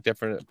would like a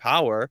different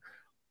power.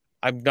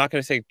 I'm not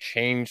gonna say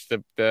change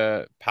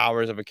the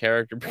powers of a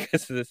character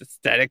because of this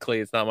aesthetically,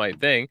 it's not my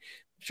thing.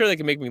 I'm sure they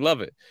can make me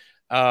love it.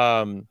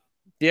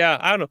 Yeah,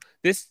 I don't know.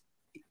 This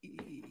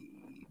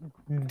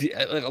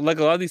like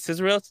a lot of these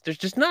scissor rails, there's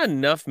just not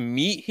enough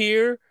meat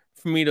here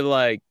for me to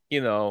like,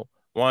 want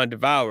to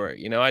devour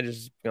it. I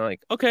just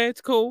like, okay,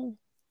 it's cool.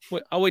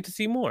 I'll wait to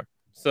see more.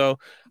 So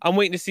I'm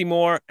waiting to see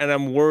more, and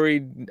I'm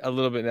worried a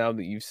little bit now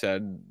that you've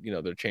said,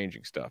 they're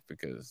changing stuff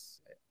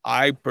because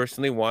I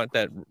personally want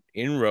that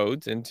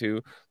inroads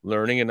into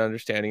learning and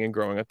understanding and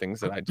growing on things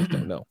that I just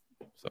don't know.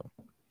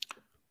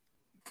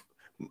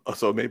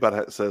 So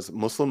Maybat says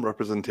Muslim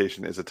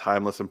representation is a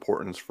timeless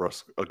importance for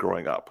us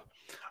growing up.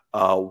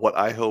 What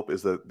I hope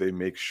is that they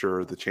make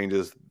sure the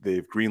changes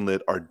they've greenlit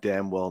are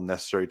damn well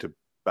necessary to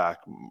back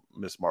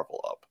Miss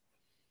Marvel up.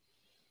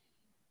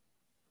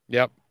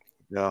 Yep.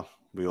 Yeah,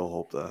 we all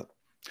hope that.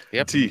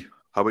 Yep. T,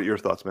 how about your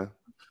thoughts, man?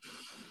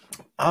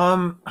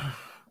 I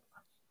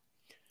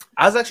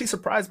was actually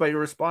surprised by your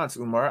response,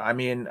 Umar. I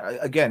mean,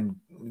 again,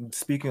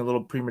 speaking a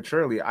little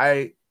prematurely,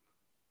 I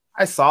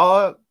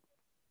saw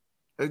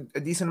a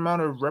decent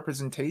amount of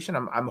representation.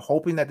 I'm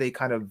hoping that they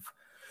kind of,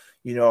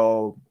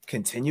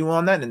 continue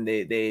on that and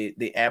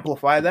they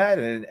amplify that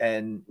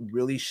and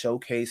really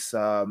showcase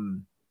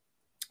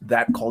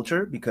that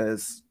culture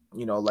because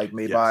like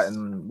Maybot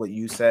and what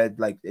you said,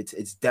 like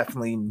it's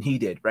definitely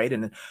needed, right?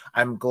 And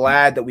I'm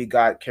glad that we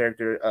got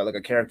like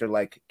a character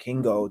like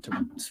Kingo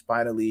to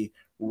finally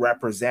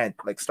represent,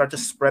 like start to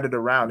spread it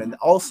around. And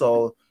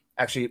also,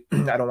 actually,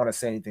 I don't want to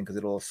say anything because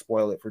it'll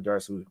spoil it for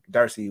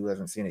Darcy who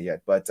hasn't seen it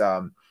yet, but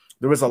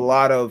there was a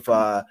lot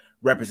of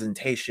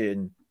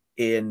representation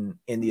in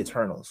the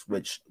Eternals,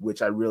 which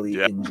I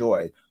really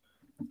enjoyed.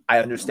 I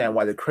understand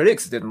why the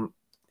critics didn't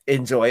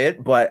enjoy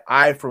it, but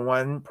I, for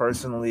one,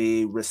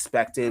 personally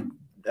respected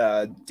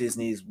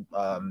Disney's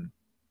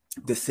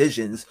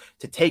decisions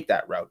to take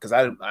that route because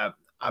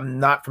I'm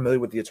not familiar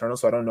with the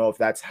Eternals, so I don't know if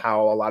that's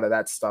how a lot of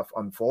that stuff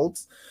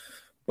unfolds.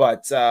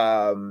 But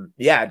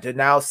to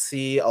now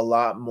see a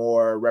lot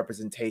more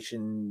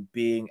representation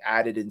being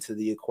added into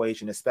the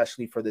equation,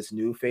 especially for this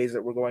new phase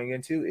that we're going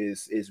into,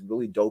 is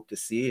really dope to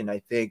see. And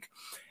I think,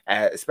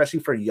 especially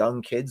for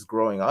young kids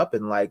growing up,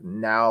 and like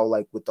now,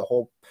 like with the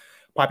whole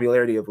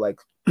popularity of like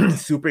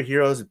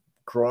superheroes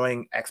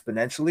growing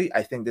exponentially,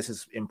 I think this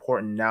is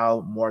important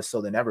now more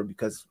so than ever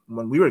because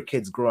when we were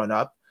kids growing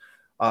up,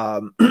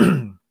 what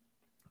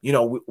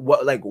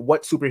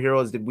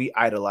superheroes did we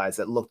idolize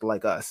that looked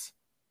like us?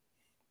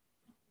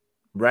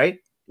 Right?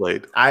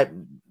 Blade. I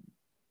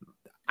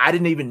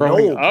didn't even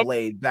know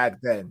Blade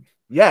back then.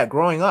 Yeah,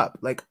 growing up,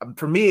 like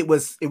for me, it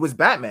was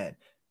Batman.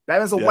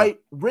 Batman's a white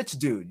rich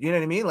dude. You know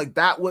what I mean? Like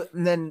that was,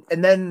 and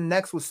then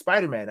next was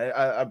Spider-Man,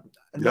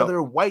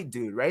 another white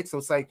dude, right? So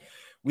it's like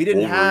we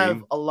didn't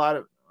have a lot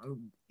of.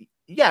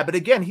 Yeah, but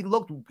again, he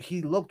looked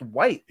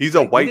white. He's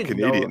a white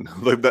Canadian.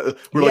 Like that,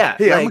 we're like,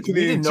 hey, I'm a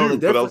Canadian too.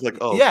 But I was like,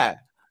 oh, yeah.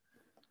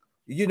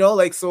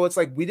 So it's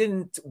like we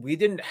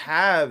didn't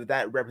have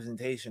that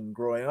representation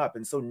growing up,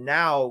 and so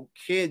now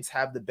kids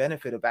have the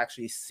benefit of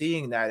actually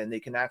seeing that, and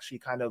they can actually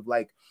kind of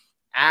like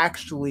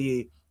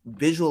actually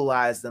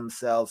visualize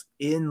themselves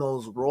in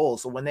those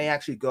roles. So when they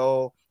actually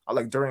go,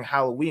 like during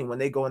Halloween, when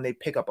they go and they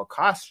pick up a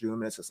costume,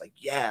 and it's just like,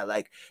 yeah,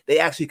 like they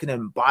actually can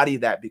embody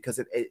that because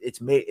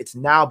it's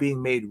now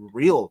being made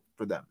real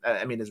for them.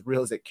 I mean, as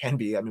real as it can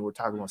be. I mean, we're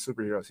talking about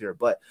superheroes here,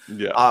 but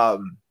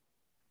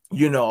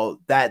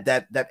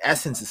that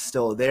essence is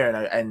still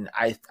there, and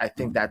I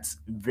think that's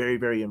very,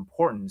 very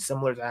important.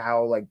 Similar to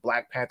how like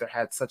Black Panther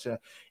had such an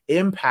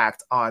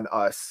impact on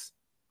us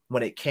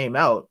when it came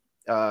out.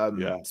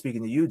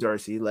 Speaking to you,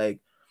 Darcy, like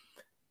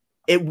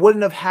it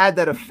wouldn't have had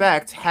that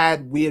effect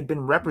had we had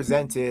been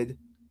represented.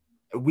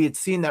 We had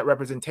seen that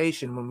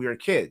representation when we were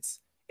kids.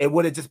 It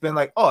would have just been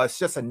like, oh, it's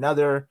just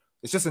another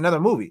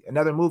movie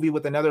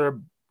with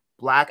another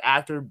Black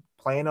actor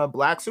playing a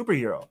Black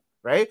superhero.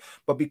 Right.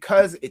 But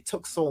because it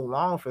took so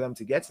long for them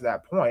to get to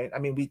that point, I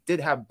mean, we did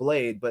have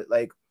Blade, but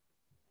like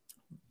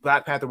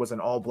Black Panther was an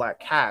all Black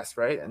cast.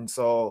 Right. And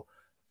so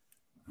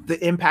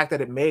the impact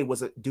that it made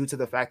was due to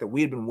the fact that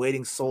we had been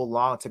waiting so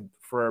long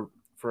for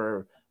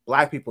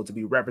Black people to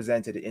be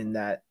represented in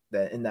that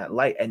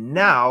light. And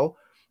now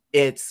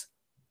it's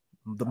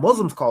the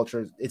Muslims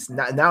culture. It's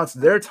not, now it's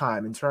their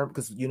time in terms,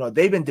 because,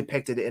 they've been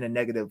depicted in a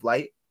negative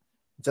light,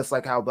 just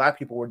like how Black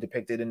people were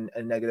depicted in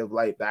a negative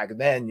light back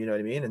then, you know what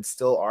I mean? And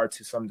still are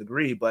to some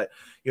degree. But,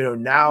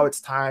 now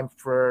it's time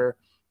for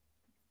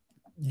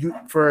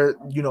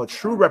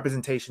true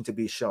representation to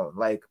be shown.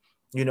 Like,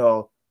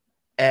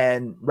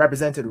 and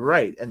represented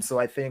right. And so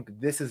I think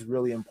this is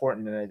really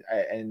important.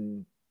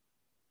 And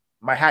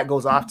my hat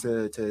goes off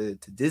to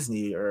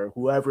Disney or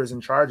whoever is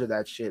in charge of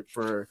that shit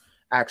for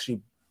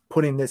actually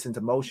putting this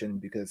into motion,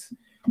 because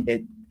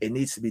it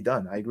needs to be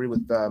done. I agree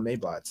with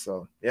Maybot.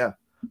 So yeah.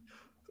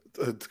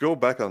 To go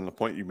back on the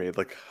point you made,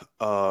 like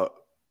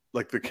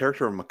the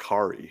character of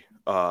Makari,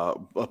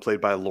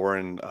 played by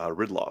Lauren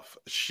Ridloff,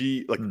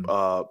 she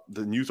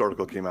the news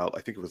article came out,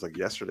 I think it was like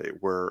yesterday,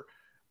 where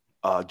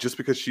just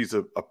because she's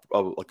a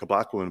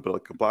black woman, but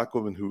like a black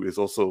woman who is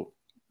also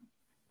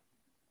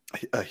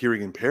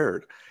hearing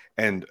impaired,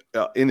 and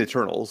in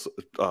Eternals,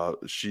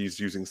 she's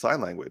using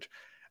sign language.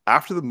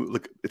 After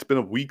it's been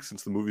a week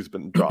since the movie's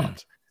been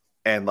dropped,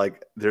 and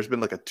like there's been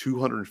like a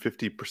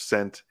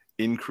 250%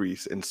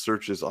 increase in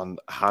searches on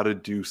how to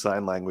do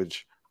sign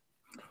language.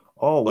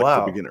 Oh, like,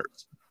 wow. for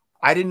beginners.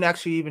 I didn't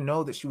actually even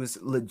know that she was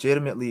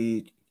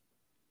legitimately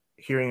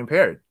hearing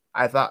impaired.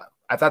 I thought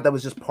that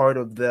was just part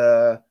of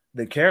the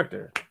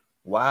character.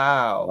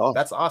 Wow. Oh.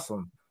 That's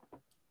awesome.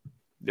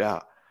 Yeah.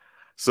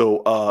 So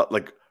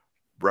like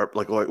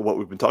what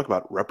we've been talking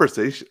about,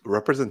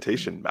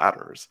 representation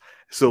matters.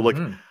 So like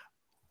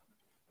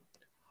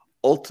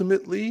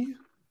ultimately,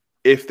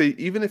 if they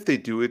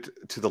do it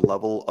to the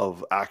level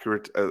of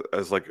accurate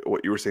as like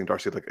what you were saying,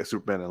 Darcy, like a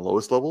Superman and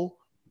Lois level,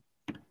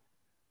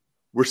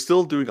 we're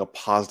still doing a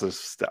positive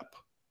step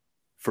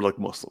for like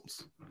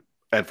Muslims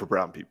and for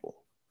brown people.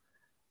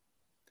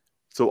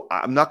 So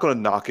I'm not going to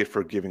knock it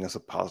for giving us a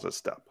positive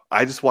step.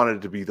 I just wanted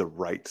it to be the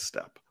right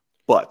step.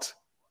 But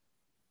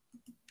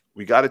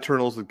we got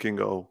Eternals with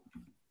Kingo,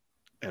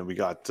 and we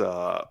got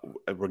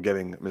and we're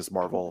getting Ms.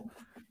 Marvel.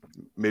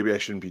 Maybe I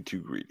shouldn't be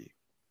too greedy.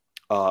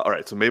 All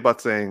right, so Maybot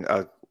saying,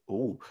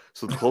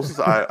 so the closest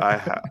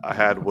I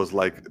had was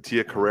like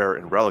Tia Carrere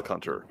in Relic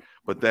Hunter,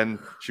 but then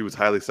she was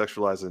highly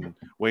sexualized in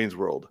Wayne's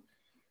World.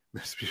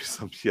 Must be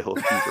some yellow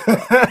fever.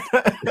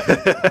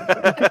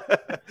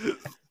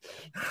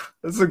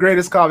 This is the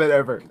greatest comment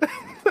ever.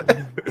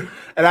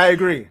 And I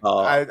agree.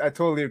 I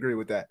totally agree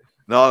with that.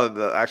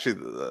 No, actually,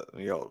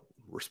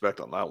 respect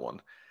on that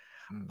one.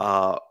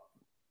 Yeah,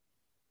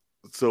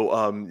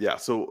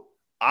 so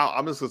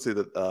I'm just gonna say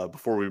that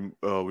before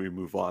we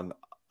move on,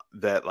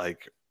 that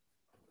like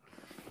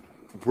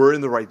we're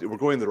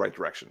going in the right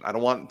direction. I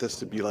don't want this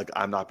to be like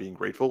I'm not being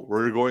grateful.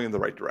 We're going in the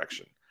right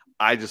direction.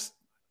 I'm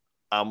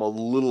a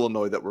little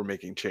annoyed that we're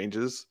making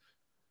changes,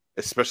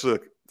 especially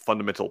like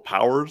fundamental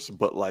powers,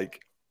 but like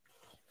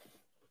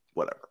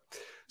whatever.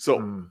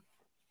 So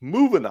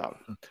moving on.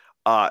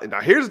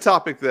 Now here's a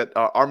topic that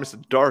our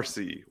Mr.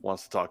 Darcy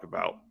wants to talk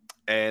about,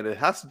 and it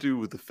has to do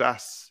with the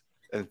Fast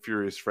and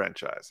Furious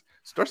franchise.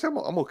 So Darcy, I'm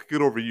gonna kick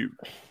it over to you.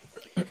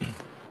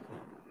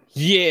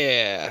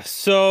 Yeah.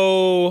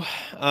 So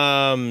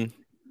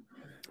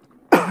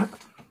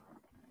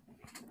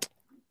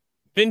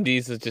Vin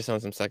Diesel just on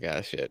some suck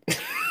ass shit.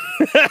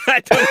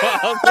 I don't know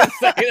how to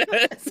say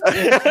this.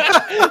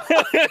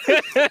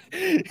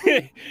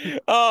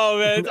 Oh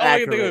man, it's all I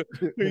can think of.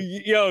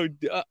 Yo,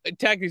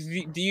 Tactics,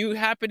 do you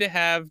happen to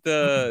have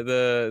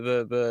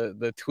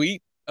the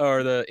tweet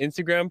or the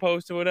Instagram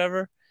post or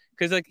whatever?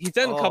 Because like he's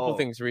done a couple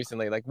things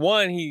recently. Like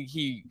one,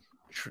 he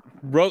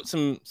wrote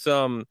some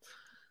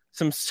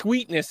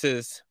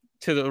sweetnesses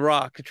to The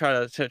Rock to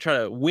try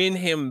to win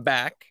him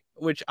back.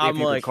 Which I'm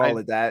like, call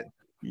it that.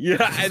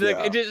 Yeah, and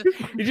like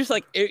it just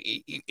like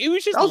it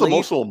was just that was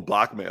emotional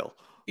blackmail.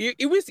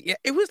 It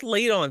was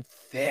laid on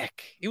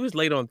thick. It was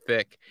laid on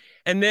thick,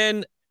 and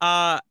then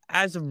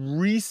as of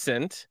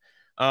recent,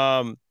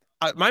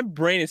 my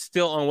brain is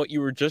still on what you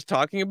were just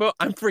talking about.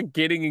 I'm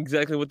forgetting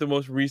exactly what the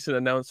most recent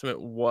announcement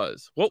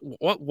was.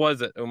 What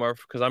was it, Omar?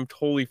 Because I'm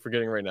totally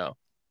forgetting right now.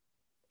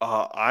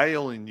 I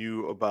only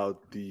knew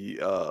about the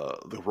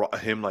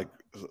him like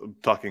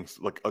talking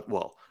like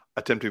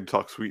attempting to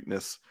talk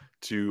sweetness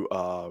to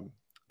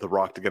The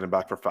Rock to get him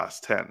back for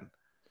Fast 10.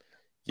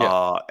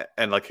 Yeah.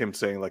 And like him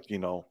saying like,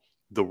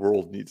 the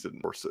world needs it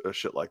or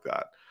shit like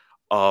that.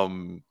 I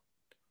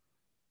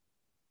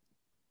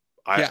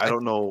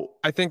don't know.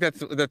 I think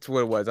that's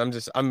what it was. I'm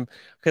just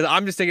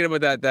thinking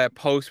about that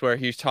post where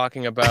he's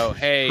talking about,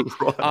 hey,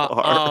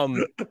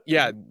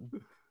 yeah,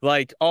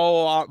 like,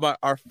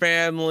 our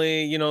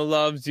family,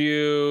 loves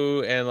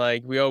you, and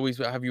like we always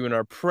have you in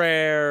our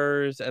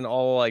prayers, and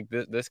all like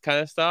this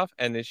kind of stuff,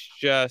 and it's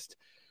just.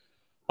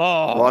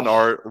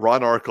 Oh.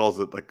 Ron R calls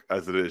it like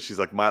as it is. She's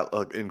like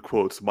in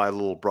quotes, my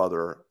little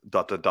brother ...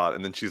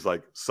 and then she's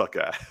like, suck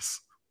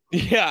ass.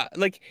 Yeah,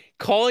 like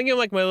calling him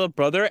like my little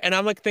brother, and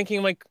I'm like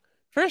thinking like,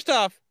 first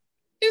off,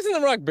 isn't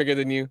The Rock bigger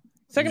than you?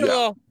 Second of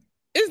all,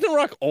 isn't The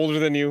Rock older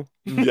than you?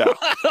 Yeah.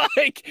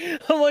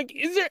 I'm like,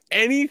 is there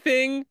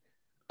anything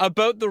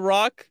about The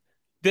Rock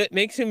that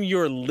makes him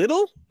your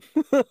little?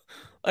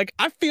 Like,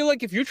 I feel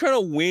like if you're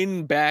trying to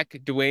win back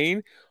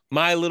Dwayne,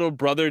 my little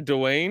brother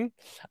Dwayne,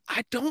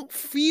 I don't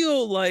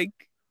feel like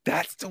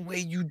that's the way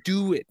you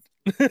do it.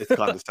 It's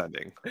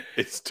condescending.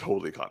 It's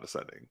totally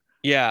condescending.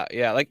 Yeah.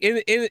 Like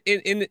in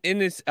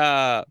this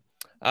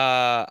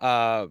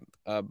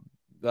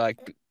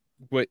like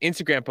what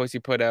Instagram post he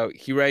put out.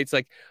 He writes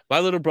like, "My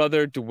little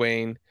brother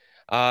Dwayne,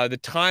 the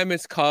time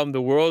has come.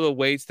 The world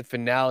awaits the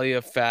finale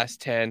of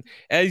Fast 10.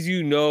 As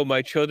you know,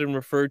 my children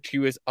refer to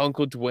you as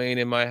Uncle Dwayne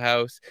in my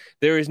house.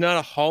 There is not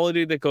a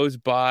holiday that goes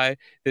by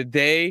that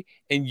they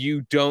and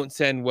you don't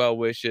send well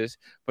wishes.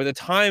 But the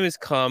time has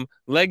come.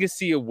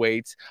 Legacy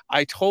awaits.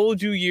 I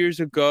told you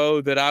years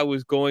ago that I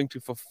was going to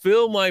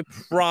fulfill my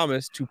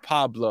promise to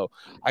Pablo.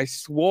 I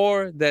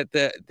swore that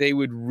they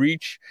would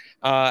reach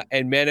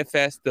and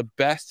manifest the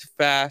best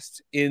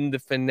fast in the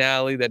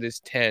finale that is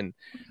 10.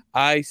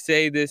 I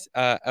say this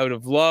out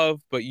of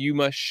love, but you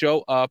must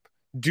show up.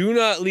 Do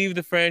not leave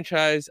the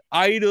franchise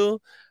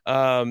idle.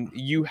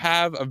 You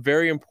have a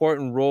very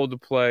important role to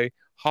play.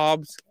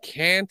 Hobbs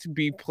can't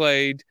be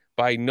played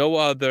by no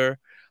other.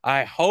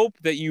 I hope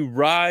that you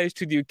rise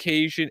to the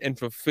occasion and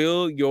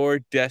fulfill your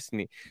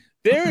destiny."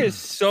 There is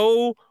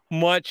so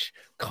much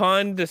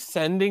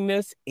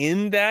condescendingness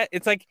in that.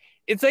 It's like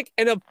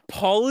an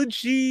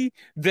apology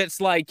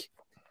that's like,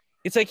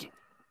 it's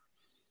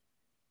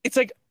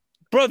like,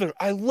 brother,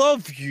 I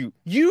love you.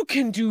 You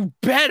can do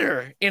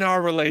better in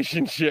our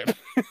relationship.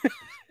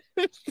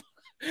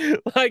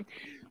 Like,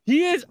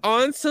 he is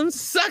on some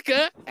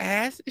sucker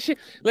ass shit.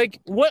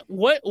 Like, what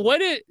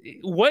did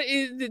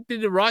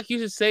The Rock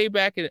used to say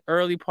back in the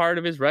early part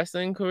of his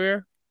wrestling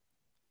career?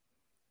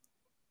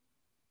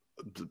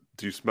 Do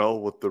you smell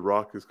what The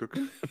Rock is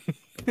cooking?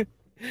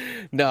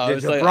 No,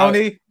 it's like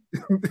jabroni.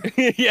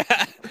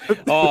 yeah.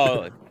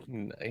 Oh,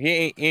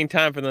 he ain't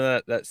time for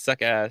that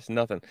suck ass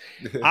nothing.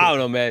 I don't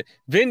know, man.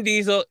 Vin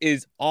Diesel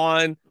is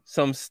on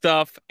some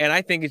stuff, and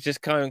I think it's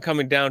just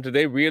coming down to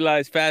they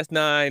realize Fast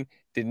 9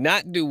 did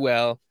not do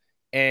well,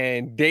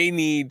 and they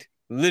need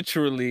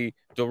literally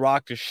The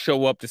Rock to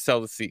show up to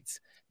sell the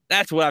seats.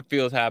 That's what I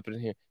feel is happening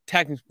here.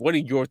 Technically, what are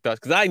your thoughts?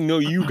 Because I know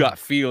you got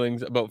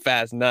feelings about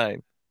Fast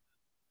 9.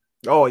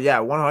 Oh yeah,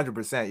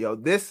 100%. Yo,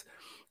 this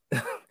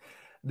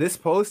this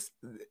post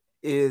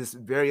is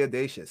very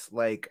audacious.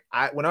 Like,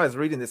 when I was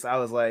reading this, I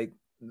was like,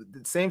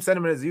 the same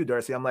sentiment as you,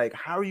 Darcy. I'm like,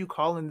 how are you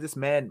calling this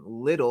man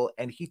little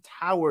and he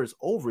towers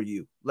over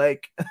you?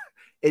 Like,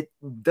 it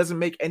doesn't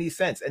make any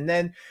sense. And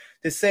then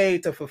to say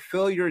to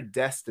fulfill your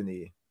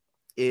destiny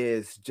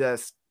is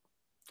just,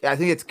 I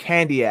think it's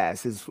candy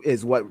ass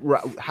is what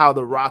how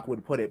The Rock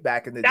would put it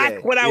back in the day.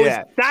 That's what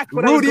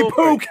Rudy I was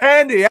Poo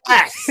candy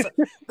ass.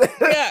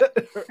 Yeah.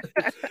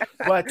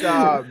 But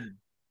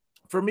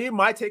for me,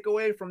 my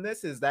takeaway from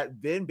this is that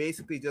Vin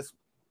basically just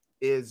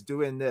is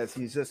doing this.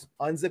 He's just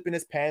unzipping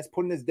his pants,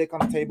 putting his dick on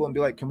the table, and be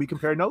like, "Can we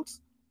compare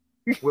notes?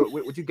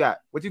 What you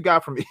got? What you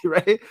got for me?"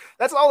 Right?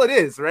 That's all it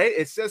is, right?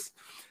 It's just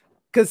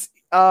because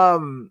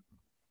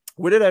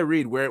where did I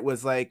read where it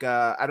was like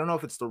I don't know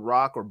if it's The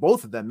Rock or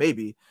both of them,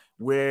 maybe,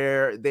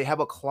 where they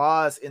have a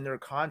clause in their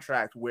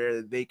contract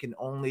where they can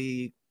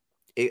only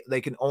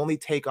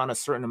take on a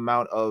certain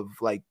amount of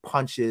like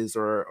punches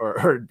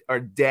or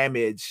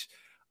damage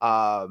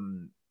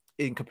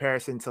in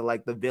comparison to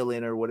like the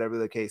villain or whatever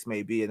the case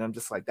may be. And I'm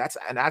just like, that's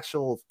an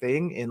actual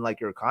thing in like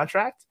your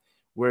contract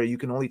where you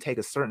can only take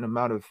a certain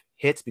amount of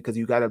hits because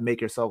you got to make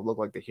yourself look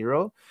like the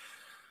hero.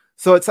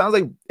 So it sounds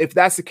like if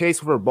that's the case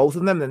for both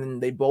of them,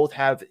 then they both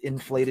have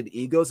inflated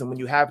egos. And when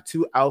you have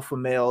two alpha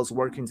males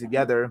working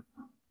together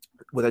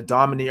with a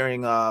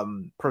domineering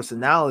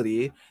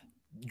personality,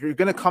 you're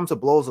going to come to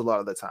blows a lot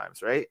of the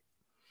times, right?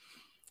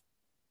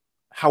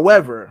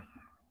 However,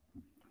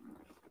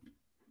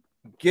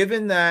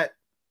 given that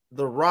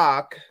The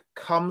Rock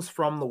comes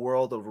from the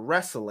world of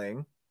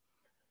wrestling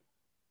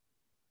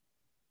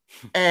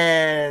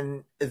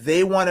and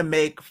they want to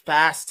make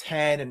Fast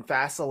 10 and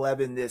Fast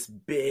 11 this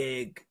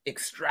big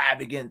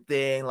extravagant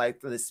thing, like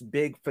this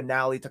big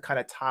finale to kind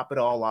of top it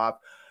all off,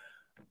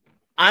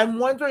 I'm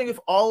wondering if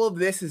all of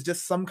this is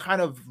just some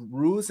kind of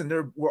ruse and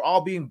we're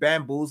all being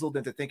bamboozled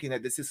into thinking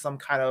that this is some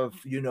kind of,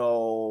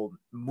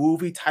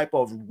 movie type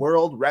of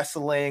World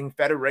Wrestling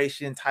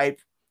Federation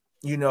type,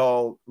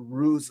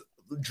 ruse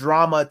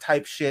drama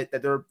type shit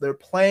that they're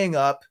playing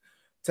up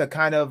to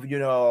kind of,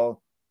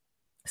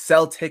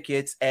 sell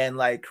tickets and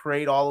like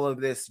create all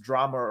of this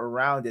drama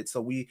around it. So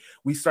we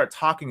start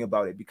talking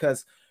about it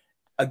because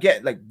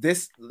again, like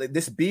this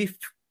beef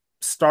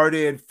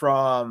started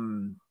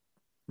from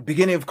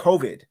beginning of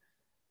COVID,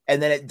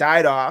 and then it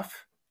died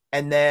off,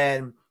 and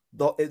then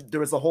there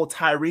was the whole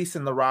Tyrese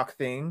and The Rock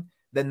thing,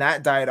 then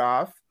that died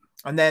off,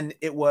 and then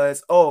it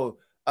was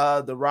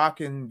The Rock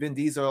and Vin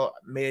Diesel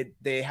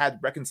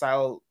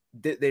reconciled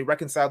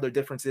their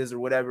differences or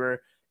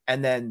whatever,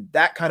 and then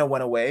that kind of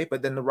went away.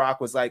 But then The Rock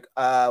was like,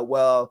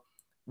 well,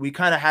 we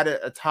kind of had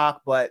a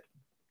talk, but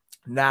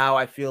now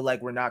I feel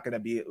like we're not going to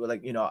be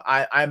like,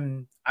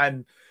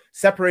 I'm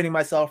separating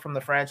myself from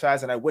the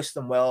franchise and I wish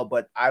them well,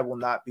 but I will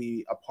not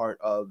be a part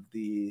of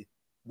the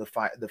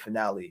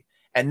finale.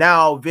 And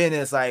now Vin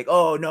is like,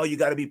 oh no, you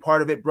got to be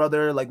part of it,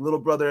 brother, like little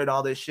brother and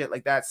all this shit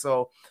like that.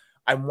 So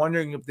I'm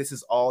wondering if this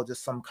is all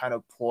just some kind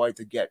of ploy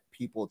to get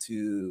people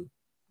to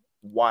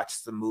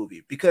watch the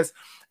movie, because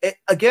it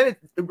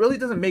really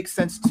doesn't make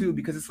sense too,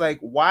 because it's like,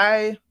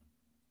 why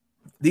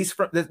this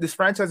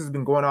franchise has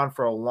been going on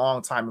for a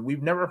long time, and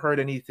we've never heard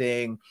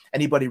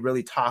anybody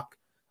really talk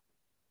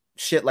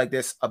shit like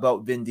this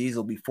about Vin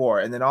Diesel before.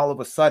 And then all of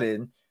a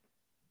sudden,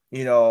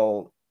 you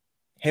know,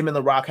 him and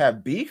The Rock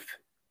have beef.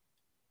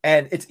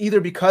 And it's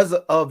either because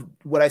of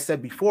what I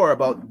said before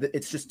about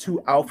it's just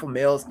two alpha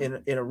males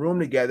in a room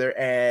together,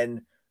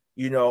 and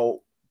you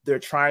know they're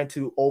trying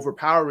to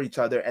overpower each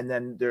other, and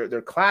then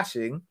they're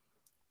clashing,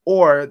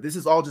 or this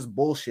is all just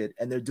bullshit,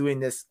 and they're doing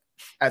this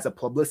as a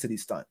publicity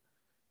stunt.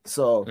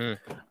 So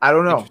I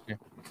don't know.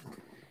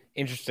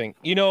 Interesting.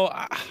 You know,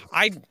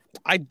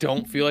 I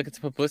don't feel like it's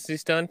a publicity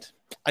stunt.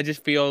 I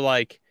just feel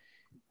like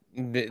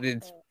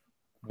it's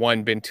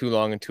one, been too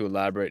long and too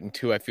elaborate, and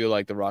two, I feel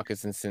like The Rock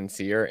isn't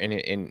sincere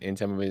in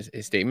some of his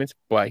statements,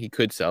 but he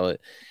could sell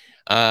it.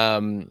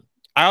 I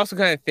also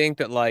kind of think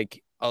that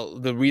like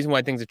the reason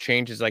why things have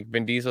changed is like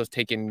Vin Diesel has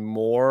taken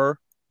more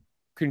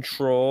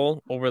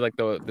control over like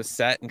the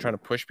set and trying to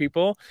push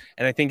people,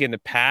 and I think in the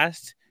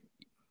past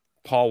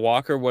Paul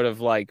Walker would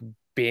have like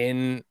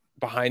been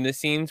behind the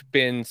scenes,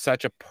 been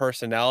such a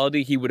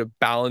personality, he would have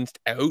balanced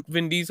out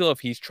Vin Diesel if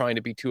he's trying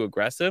to be too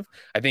aggressive.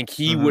 I think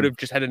he would have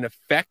just had an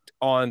effect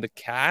on the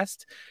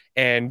cast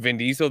and Vin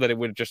Diesel that it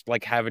would just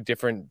like have a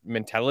different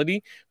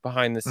mentality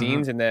behind the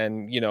scenes. And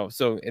then, you know,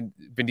 so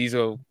Vin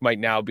Diesel might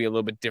now be a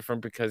little bit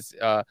different because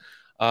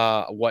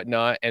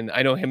whatnot. And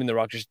I know him and The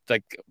Rock, just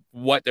like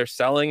what they're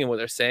selling and what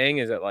they're saying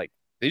is that like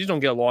they just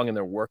don't get along in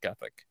their work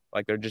ethic.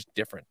 Like they're just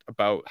different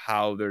about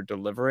how they're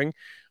delivering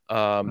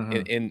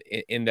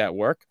in that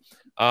work.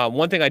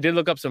 One thing, I did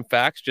look up some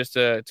facts just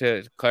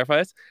to clarify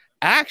this.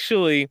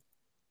 Actually,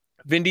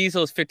 Vin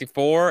Diesel is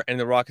 54 and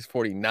The Rock is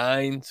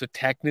 49. So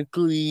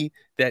technically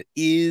that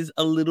is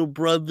a little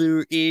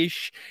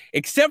brother-ish,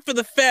 except for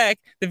the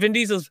fact that Vin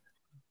Diesel's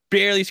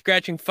barely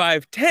scratching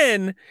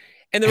 5'10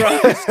 and The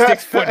Rock is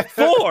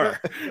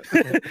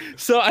 6'4".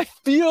 So I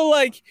feel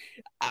like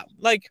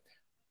let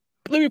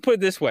me put it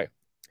this way.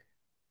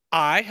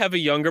 I have a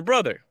younger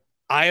brother.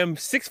 I am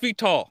 6 feet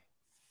tall.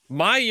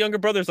 My younger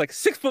brother is like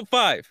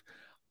 6'5".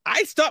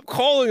 I stopped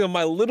calling him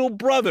my little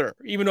brother,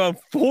 even though I'm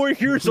 4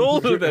 years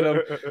older than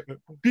him,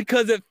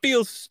 because it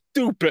feels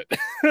stupid.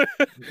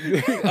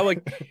 I'm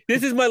like,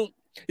 this is my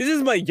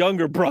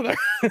younger brother.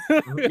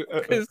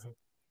 Because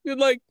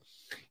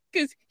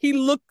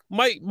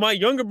my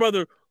younger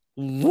brother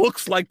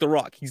looks like The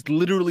Rock. He's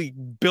literally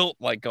built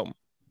like him.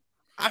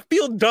 I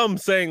feel dumb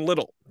saying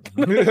little.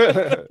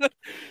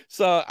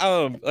 So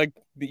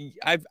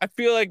I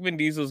feel like Vin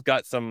Diesel's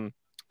got some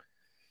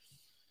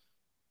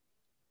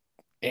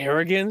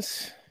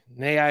arrogance,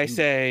 may I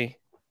say,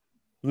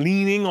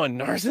 leaning on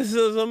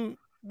narcissism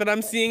that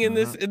I'm seeing in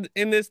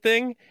this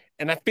thing.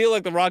 And I feel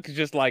like The Rock is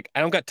just like,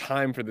 I don't got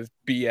time for this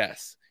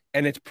BS.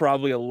 And it's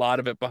probably a lot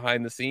of it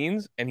behind the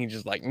scenes. And he's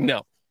just like,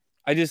 no,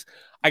 I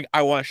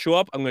want to show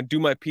up. I'm going to do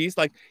my piece.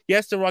 Like,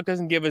 yes, The Rock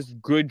doesn't give us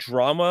good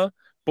drama,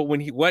 but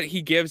what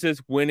he gives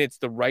is when it's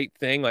the right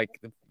thing,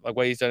 like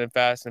what he's done in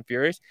Fast and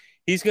Furious,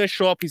 he's going to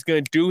show up, he's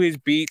going to do his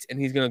beats, and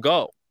he's going to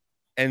go.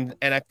 And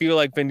I feel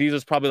like Vin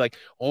Diesel's probably like,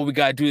 oh, we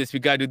got to do this, we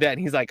got to do that. And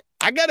he's like,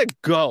 I got to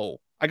go.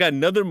 I got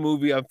another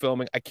movie I'm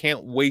filming. I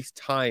can't waste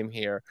time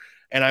here.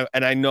 And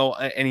I know,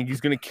 and he's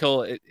going to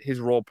kill his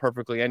role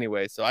perfectly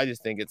anyway. So I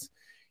just think it's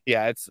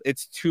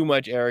too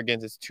much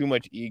arrogance. It's too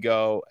much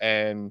ego.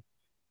 And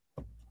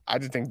I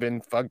just think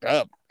Vin fucked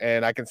up.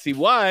 And I can see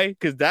why,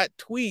 because that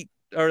tweet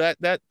or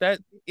that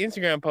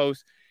Instagram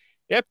post,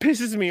 that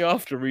pisses me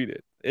off to read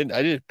it. It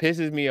just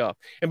pisses me off.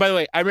 And by the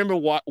way, I remember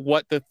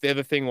what the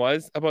other thing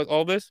was about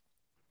all this,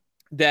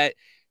 that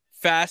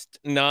Fast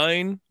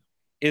 9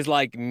 is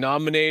like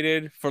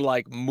nominated for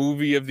like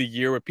movie of the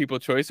year with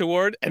People's Choice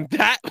Award. And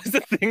that was the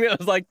thing that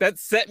was like, that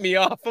set me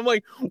off. I'm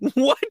like,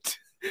 what?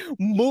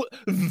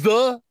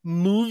 The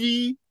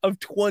movie of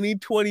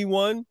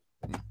 2021?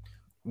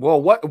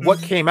 Well,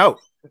 what came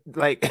out?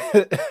 Like,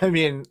 I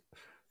mean,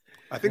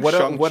 I think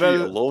Shang-Chi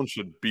alone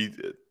should beat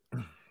it.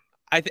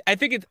 I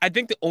think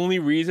the only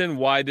reason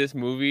why this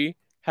movie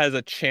has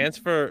a chance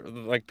for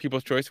like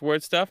People's Choice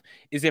Award stuff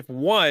is if,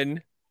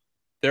 one,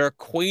 they're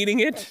equating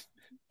it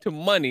to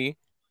money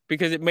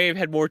because it may have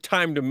had more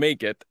time to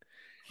make it,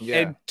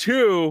 and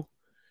two,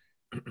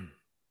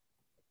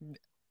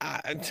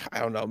 I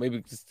don't know,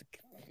 maybe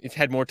it's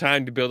had more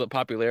time to build up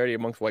popularity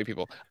amongst white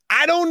people.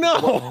 I don't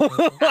know.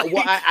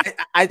 Well,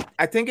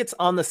 I think it's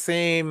on the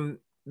same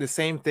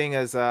thing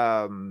as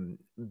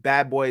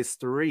Bad Boys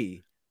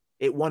 3.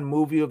 It won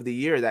movie of the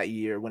year that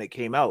year when it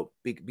came out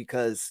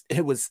because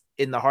it was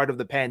in the heart of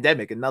the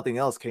pandemic and nothing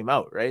else came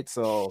out, right?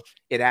 So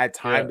it had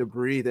time to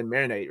breathe and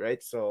marinate,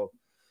 right? So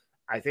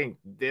I think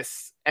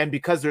this, and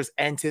because there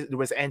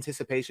was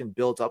anticipation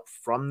built up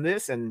from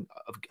this, and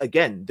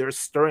again, they're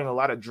stirring a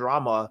lot of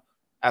drama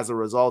as a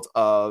result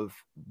of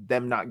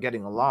them not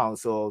getting along.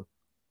 So,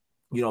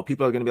 you know,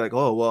 people are going to be like,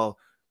 oh, well,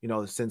 you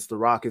know, since The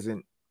Rock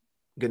isn't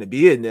going to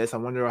be in this, I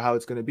wonder how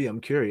it's going to be.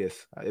 I'm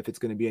curious if it's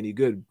going to be any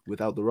good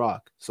without The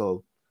Rock.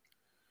 So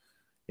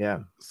yeah.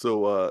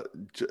 So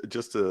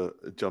just to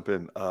jump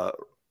in,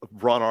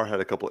 Ron R had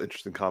a couple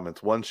interesting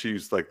comments. One,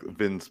 she's like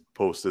Vin's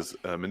post is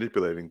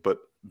manipulating, but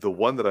the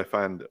one that I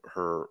find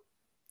her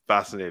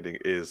fascinating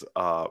is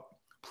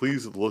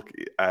please look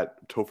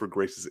at Topher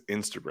Grace's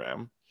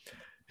Instagram.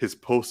 His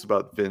post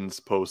about Vin's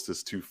post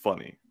is too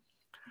funny.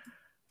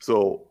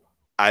 So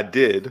I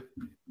did.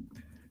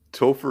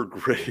 Topher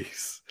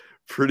Grace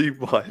pretty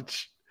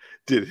much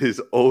did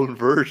his own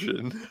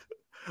version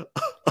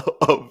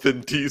of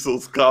Vin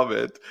Diesel's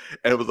comment,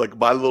 and it was like,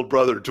 my little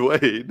brother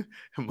Dwayne,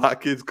 my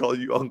kids call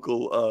you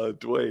Uncle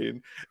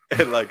Dwayne,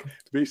 and like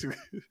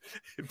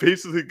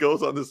basically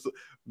goes on this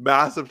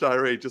massive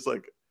tirade, just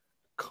like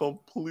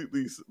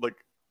completely like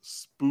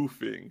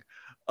spoofing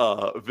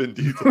Vin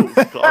Diesel's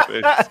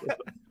comments.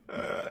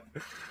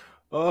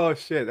 Oh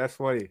shit, that's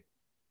funny.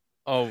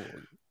 Oh,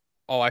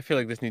 I feel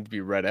like this needs to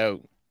be read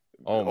out.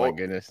 Oh my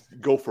goodness.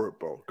 Go for it,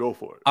 bro. Go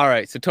for it. All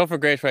right. So Topher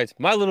Grace writes,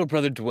 my little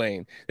brother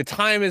Dwayne, the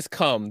time has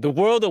come. The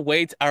world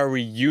awaits our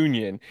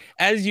reunion.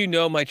 As you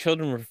know, my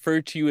children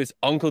refer to you as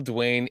Uncle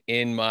Dwayne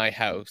in my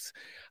house.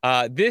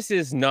 This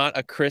is not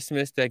a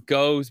Christmas that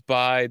goes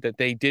by that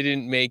they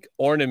didn't make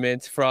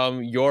ornaments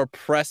from your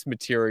press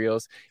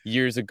materials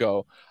years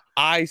ago.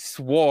 I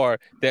swore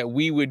that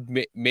we would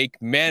make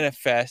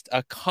Manifest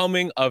a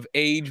coming of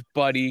age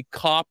buddy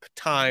cop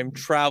time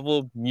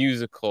travel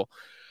musical.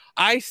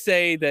 I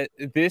say that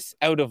this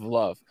out of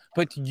love,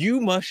 but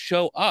you must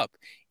show up.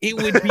 It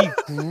would be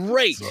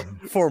great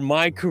for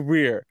my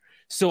career.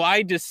 So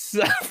I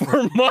decided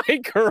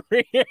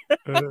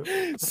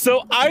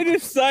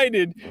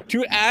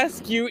to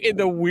ask you in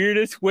the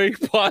weirdest way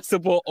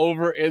possible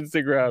over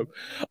Instagram.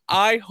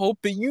 I hope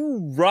that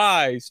you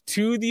rise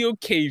to the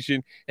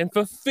occasion and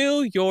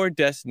fulfill your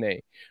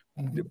destiny.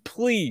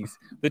 Please,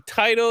 the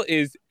title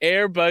is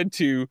Air Bud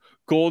 2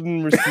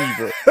 Golden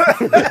Receiver.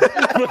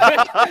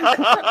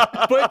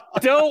 but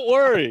don't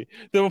worry,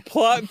 the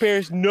plot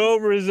bears no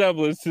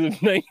resemblance to the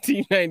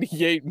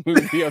 1998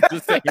 movie of the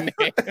same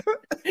name.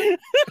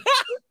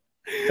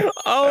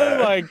 Oh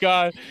my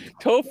god,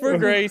 Topher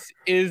Grace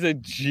is a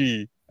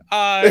G.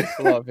 I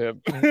love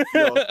him.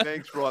 Yo,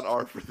 thanks, Ron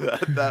R, for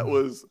that. That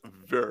was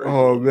very.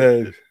 Oh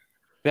man,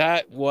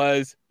 that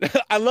was.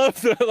 I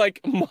love the like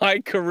my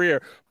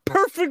career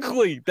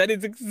perfectly. That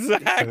is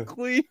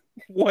exactly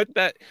what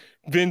that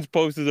Vin's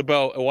post is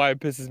about and why it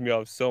pisses me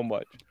off so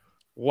much.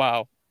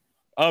 Wow,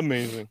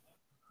 amazing.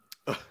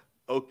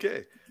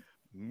 Okay,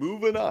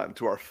 moving on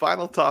to our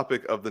final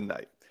topic of the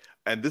night.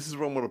 And this is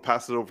where I'm going to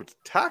pass it over to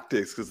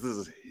Tactics, because this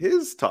is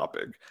his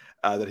topic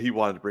that he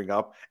wanted to bring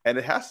up. And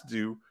it has to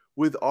do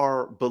with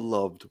our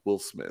beloved Will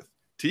Smith.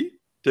 T,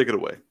 take it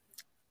away.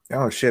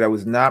 Oh shit! I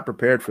was not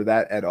prepared for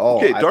that at all.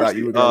 Okay, I Darcy, thought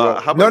you were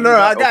gonna no,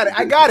 I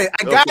got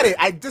it.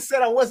 I just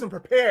said I wasn't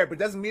prepared, but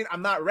doesn't mean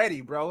I'm not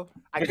ready, bro.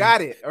 I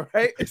got it. All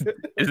right.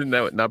 Isn't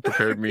that what not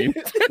prepared means?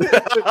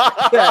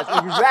 Yes,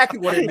 exactly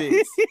what it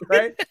means.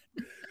 Right.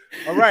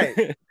 All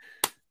right.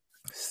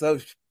 So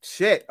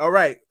shit. All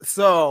right.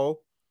 So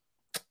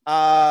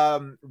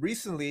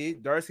recently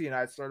Darcy and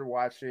I started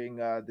watching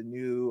the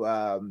new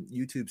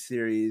YouTube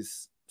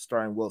series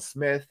starring Will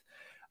Smith.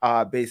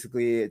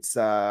 Basically it's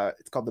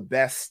called the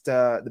best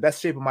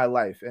shape of my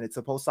life, and it's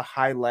supposed to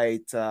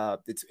highlight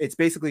it's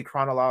basically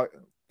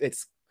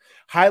it's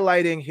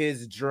highlighting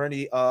his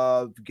journey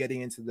of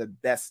getting into the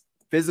best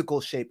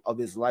physical shape of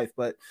his life.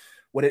 But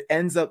what it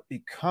ends up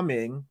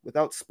becoming,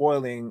 without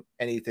spoiling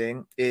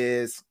anything,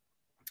 is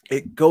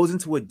it goes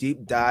into a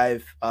deep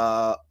dive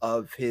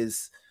of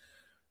his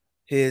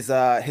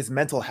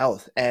mental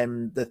health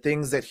and the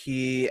things that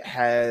he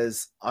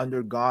has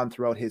undergone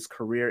throughout his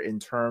career in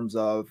terms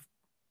of,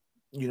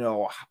 you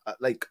know,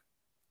 like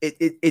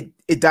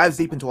it dives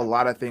deep into a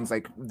lot of things.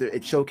 Like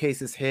it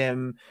showcases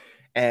him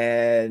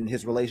and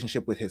his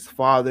relationship with his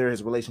father,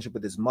 his relationship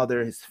with his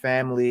mother, his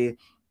family,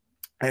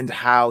 and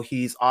how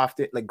he's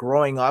often like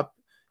growing up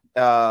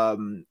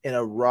in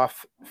a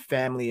rough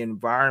family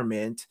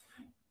environment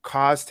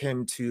caused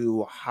him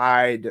to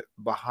hide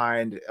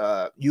behind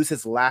use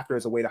his laughter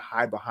as a way to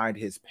hide behind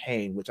his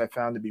pain, which I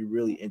found to be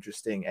really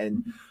interesting.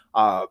 And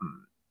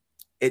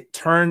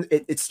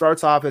it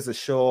starts off as a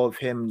show of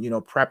him, you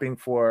know, prepping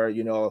for,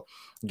 you know,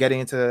 getting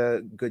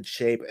into good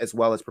shape, as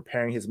well as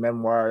preparing his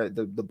memoir,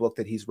 the book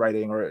that he's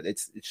writing, or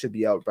it should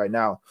be out by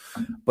now.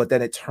 But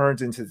then it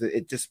turns into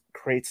this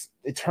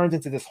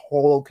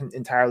whole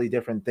entirely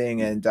different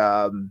thing. And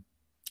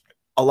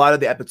a lot of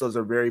the episodes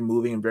are very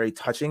moving and very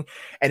touching,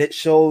 and it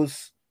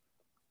shows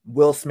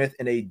Will Smith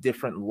in a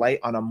different light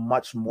on a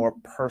much more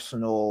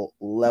personal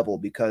level,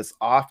 because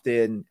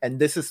often, and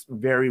this is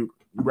very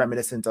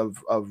reminiscent of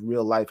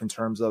real life in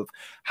terms of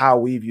how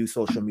we view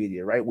social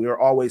media, right? We are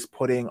always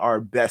putting our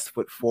best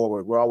foot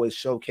forward. We're always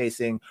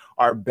showcasing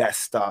our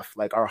best stuff,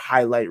 like our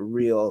highlight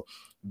reel.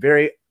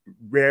 Very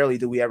rarely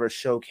do we ever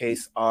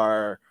showcase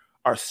our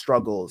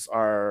struggles,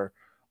 our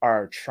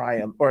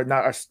triumph, or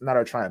not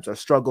our triumphs, our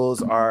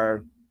struggles,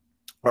 our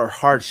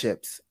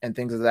hardships and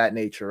things of that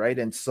nature, right?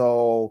 And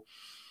so,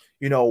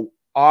 you know,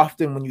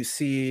 often when you've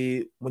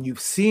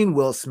seen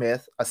Will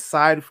Smith,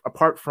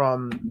 apart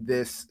from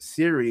this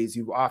series,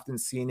 you've often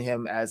seen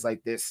him as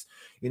like this,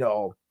 you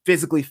know,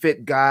 physically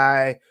fit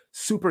guy,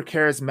 super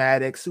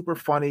charismatic, super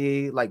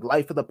funny, like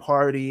life of the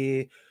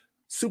party,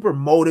 super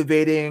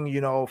motivating.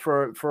 You know,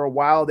 for a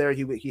while there,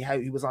 he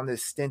was on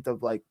this stint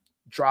of like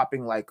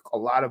dropping like a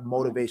lot of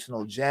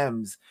motivational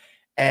gems,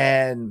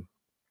 and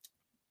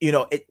you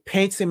know, it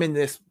paints him in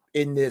this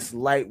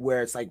light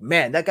where it's like,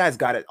 man, that guy's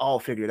got it all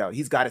figured out.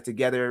 He's got it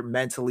together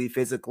mentally,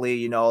 physically,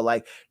 you know,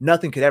 like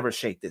nothing could ever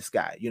shake this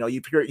guy. You know,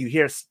 you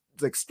hear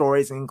like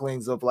stories and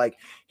inklings of like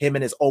him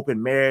and his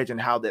open marriage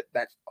and how that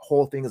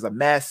whole thing is a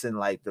mess and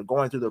like they're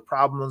going through their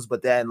problems,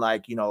 but then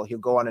like, you know, he'll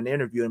go on an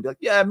interview and be like,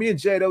 yeah, me and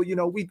Jado, you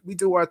know, we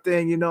do our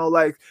thing, you know,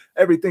 like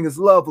everything is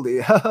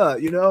lovely,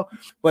 you know.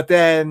 But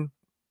then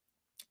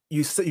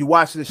you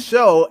watch the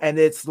show and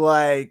it's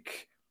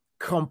like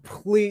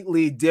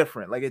completely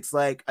different. Like it's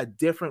like a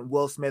different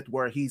Will Smith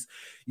where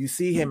you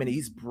see him and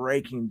he's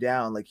breaking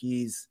down, like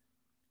he's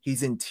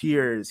in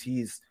tears,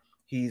 he's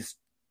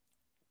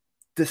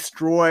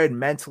destroyed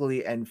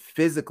mentally and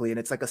physically, and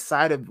it's like a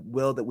side of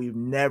Will that we've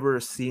never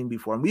seen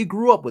before. And we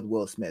grew up with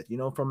Will Smith, you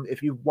know, from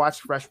if you've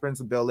watched Fresh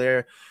Prince of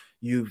Bel-Air,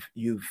 you've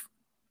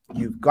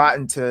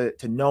gotten to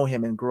know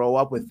him and grow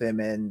up with him,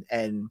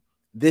 and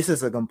this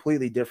is a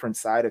completely different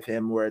side of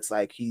him where it's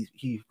like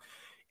he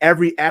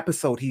every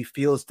episode he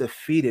feels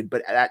defeated,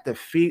 but that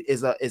defeat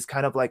is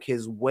kind of like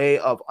his way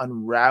of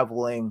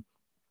unraveling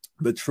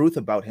the truth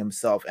about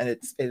himself. And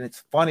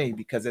it's funny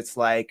because it's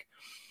like,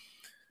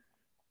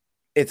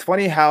 it's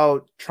funny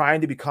how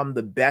trying to become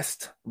the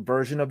best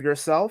version of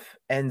yourself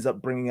ends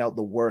up bringing out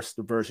the worst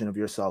version of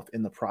yourself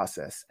in the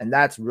process. And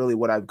that's really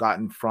what I've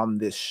gotten from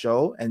this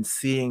show, and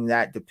seeing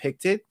that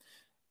depicted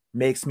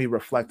makes me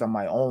reflect on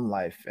my own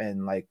life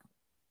and like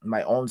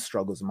my own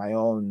struggles, my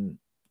own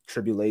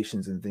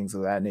tribulations and things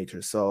of that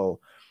nature. So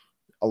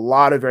a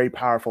lot of very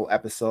powerful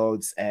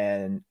episodes,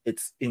 and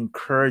it's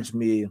encouraged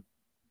me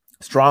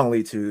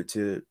strongly to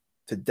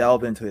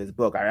delve into his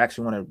book. I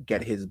actually want to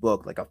get his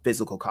book, like a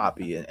physical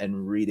copy,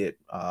 and read it.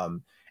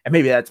 And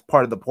maybe that's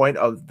part of the point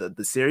of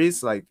the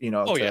series, like, you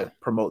know,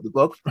 promote the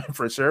book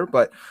for sure.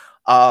 But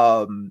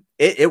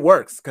it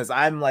works because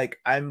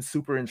I'm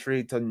super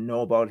intrigued to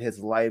know about his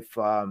life.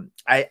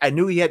 I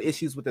knew he had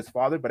issues with his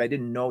father, but I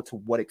didn't know to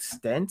what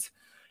extent.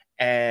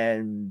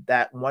 And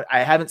that one, I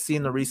haven't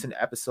seen the recent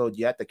episode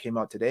yet that came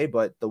out today,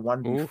 but the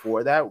one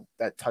before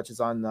that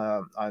touches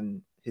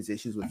on his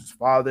issues with his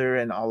father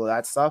and all of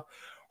that stuff.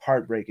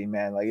 Heartbreaking,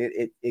 man. Like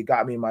it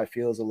got me in my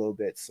feels a little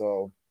bit.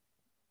 So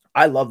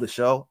I love the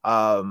show.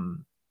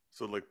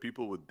 So like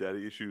people with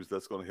daddy issues,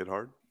 that's going to hit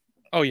hard.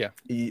 Oh yeah.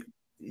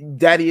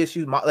 Daddy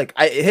issues,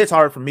 it hits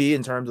hard for me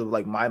in terms of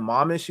like my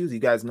mom issues. You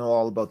guys know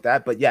all about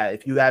that. But yeah,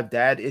 if you have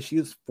dad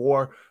issues,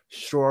 for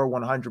sure,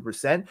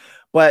 100%.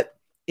 But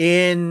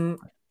in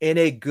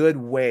a good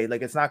way.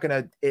 Like it's not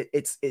gonna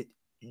it's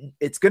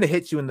gonna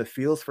hit you in the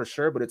feels for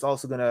sure, but it's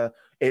also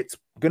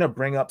gonna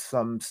bring up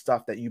some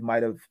stuff that you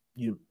might have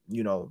you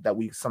know that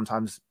we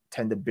sometimes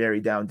tend to bury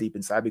down deep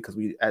inside, because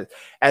we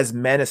as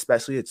men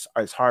especially,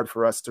 it's hard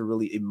for us to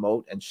really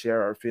emote and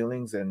share our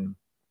feelings and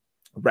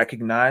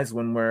recognize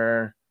when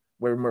we're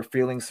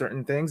feeling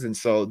certain things. And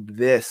so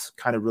this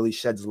kind of really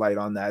sheds light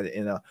on that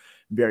in a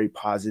very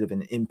positive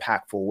and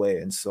impactful way.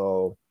 And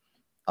so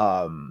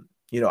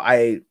you know,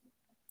 I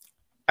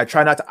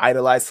try not to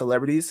idolize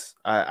celebrities.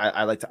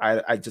 I like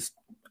to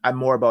I'm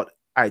more about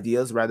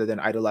ideas rather than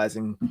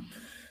idolizing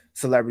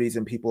celebrities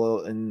and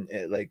people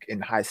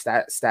in high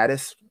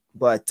status.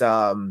 But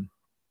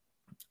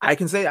I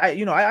can say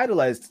I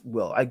idolized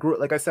Will. I grew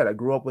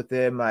up with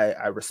him.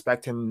 I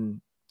respect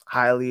him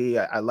highly.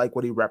 I like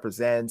what he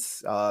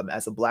represents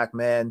as a Black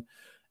man,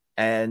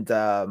 and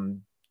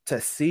to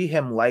see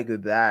him like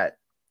that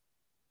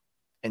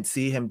and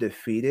see him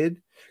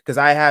defeated, because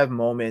I have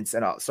moments,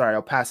 and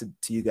I'll pass it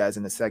to you guys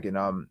in a second.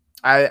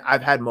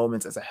 I've had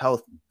moments as a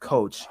health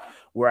coach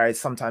where I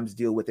sometimes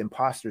deal with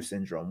imposter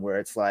syndrome, where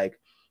it's like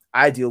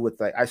I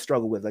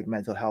struggle with like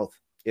mental health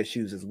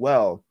issues as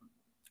well.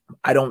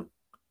 I don't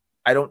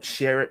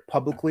share it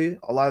publicly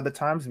a lot of the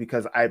times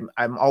because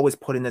I'm always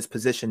put in this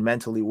position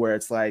mentally where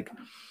it's like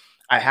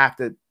I have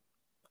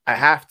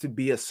to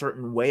be a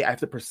certain way. I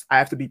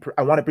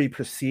want to be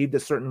perceived a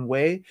certain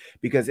way,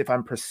 because if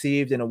I'm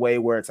perceived in a way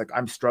where it's like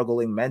I'm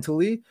struggling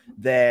mentally,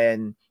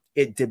 then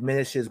it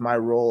diminishes my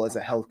role as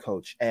a health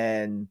coach.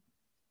 And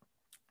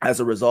as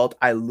a result,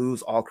 I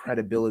lose all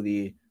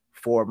credibility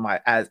for my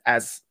as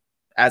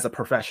a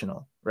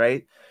professional,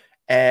 right?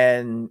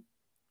 And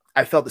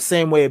I felt the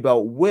same way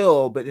about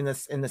Will, but in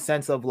the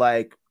sense of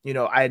like, you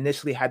know, I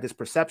initially had this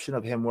perception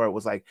of him where it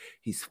was like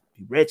he's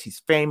rich, he's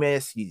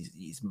famous,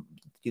 he's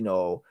you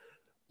know,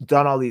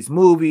 done all these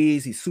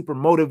movies, he's super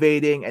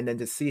motivating, and then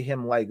to see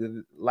him like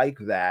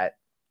that,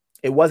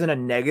 it wasn't a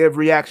negative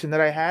reaction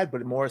that I had,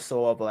 but more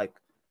so of like,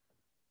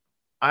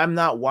 I'm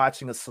not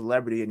watching a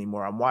celebrity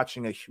anymore. I'm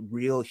watching a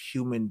real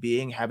human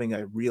being having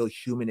a real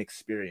human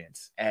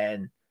experience,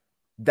 and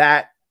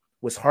that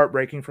was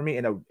heartbreaking for me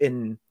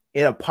in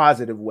a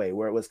positive way,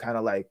 where it was kind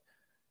of like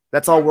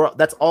that's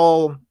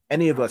all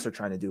any of us are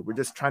trying to do. We're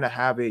just trying to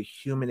have a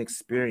human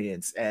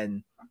experience,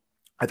 and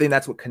I think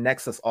that's what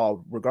connects us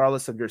all,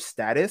 regardless of your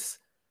status.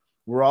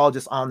 We're all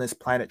just on this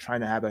planet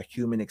trying to have a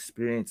human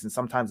experience. And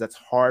sometimes that's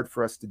hard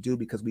for us to do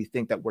because we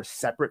think that we're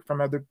separate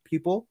from other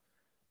people,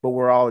 but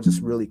we're all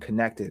just really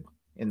connected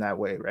in that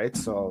way, right?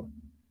 So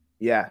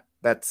yeah,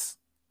 that's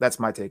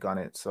my take on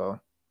it. So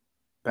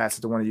pass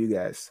it to one of you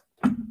guys.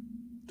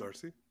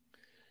 Darcy?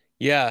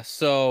 Yeah,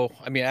 so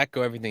I mean, I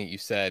echo everything that you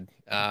said.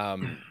 I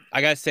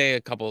gotta say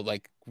a couple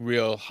like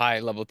real high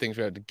level things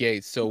right out the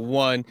gate. So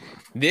one,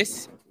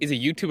 this is a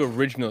YouTube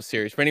original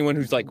series. For anyone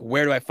who's like,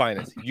 where do I find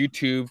this?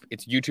 YouTube,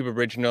 it's YouTube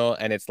original,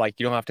 and it's like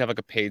you don't have to have like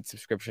a paid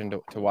subscription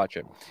to watch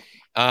it.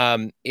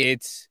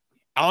 It's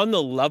on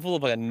the level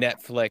of like a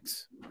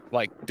Netflix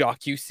like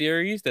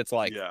docu-series that's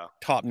like Yeah.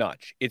 top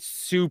notch. It's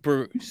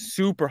super,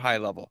 super high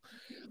level.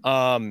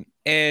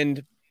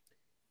 And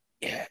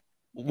yeah,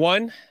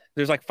 one,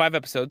 there's like 5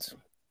 episodes.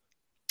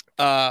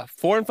 4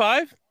 and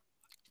 5,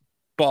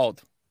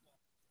 bald.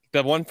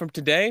 The one from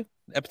today,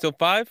 episode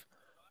 5,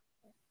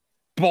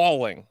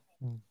 bawling,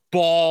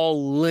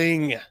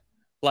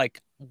 like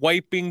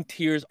wiping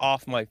tears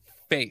off my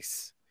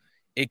face.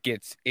 It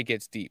gets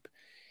deep.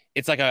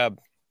 It's like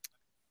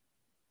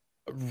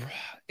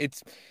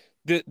it's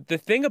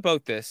the thing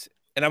about this,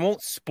 and I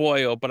won't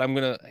spoil, but I'm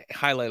gonna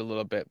highlight a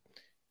little bit.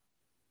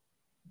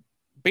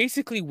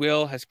 Basically,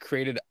 Will has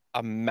created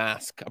a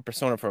mask, a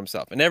persona for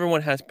himself, and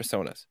everyone has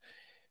personas.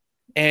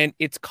 And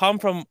it's come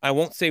from, I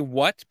won't say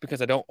what,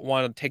 because I don't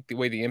want to take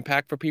away the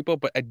impact for people,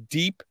 but a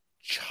deep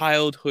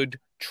childhood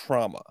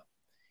trauma.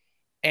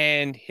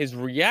 And his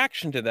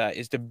reaction to that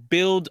is to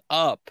build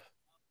up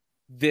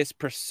this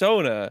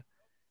persona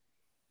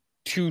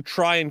to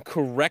try and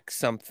correct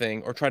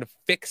something or try to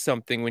fix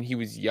something when he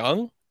was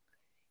young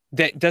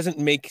that doesn't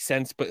make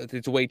sense, but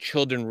it's the way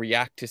children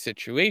react to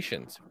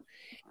situations.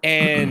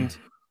 And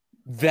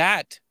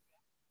that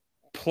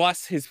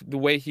plus the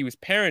way he was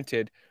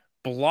parented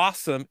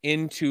blossom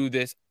into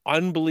this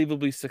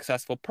unbelievably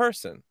successful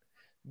person.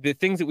 The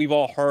things that we've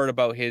all heard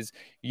about his,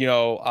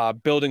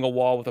 building a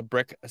wall with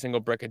a single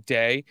brick a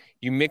day,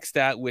 you mix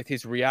that with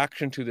his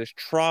reaction to this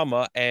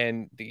trauma,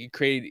 and he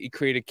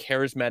created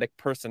charismatic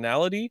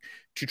personality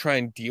to try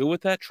and deal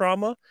with that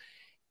trauma,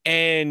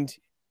 and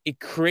it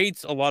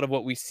creates a lot of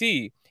what we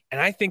see. And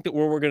I think that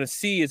what we're going to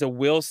see is a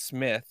Will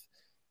Smith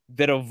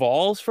that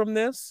evolves from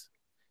this,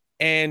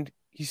 and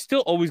he's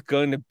still always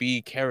going to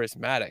be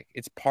charismatic.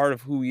 It's part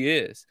of who he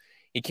is.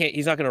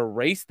 He's not going to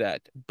erase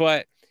that,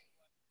 but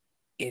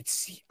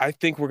I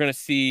think we're going to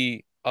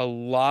see a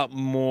lot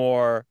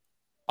more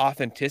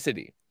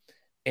authenticity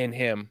in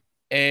him.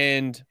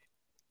 And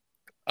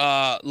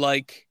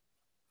like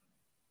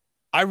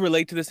I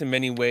relate to this in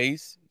many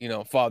ways,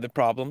 father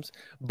problems,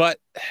 but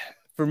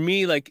for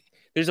me, like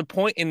there's a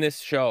point in this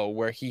show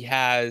where he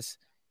has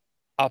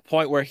a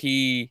point where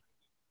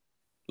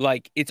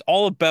like it's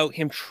all about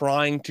him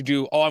trying to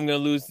do, I'm going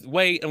to lose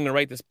weight, I'm going to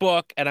write this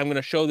book, and I'm going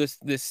to show this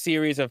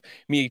series of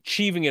me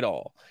achieving it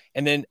all.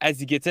 And then as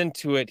he gets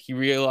into it,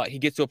 he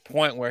gets to a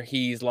point where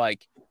he's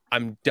like,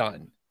 I'm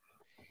done.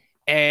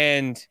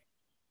 And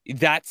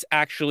that's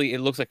actually, it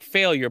looks like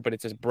failure, but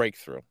it's his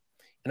breakthrough.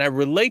 And I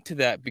relate to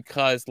that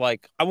because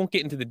like, I won't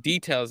get into the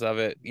details of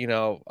it,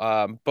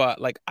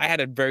 but like I had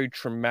a very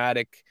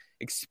traumatic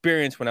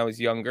experience when I was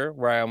younger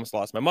where I almost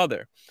lost my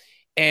mother.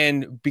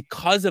 And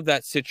because of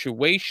that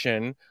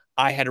situation,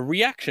 I had a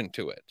reaction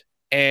to it.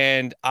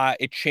 And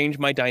it changed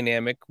my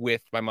dynamic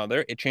with my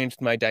mother. It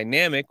changed my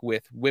dynamic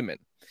with women.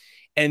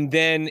 And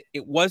then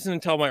it wasn't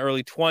until my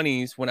early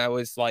 20s when I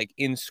was like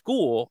in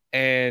school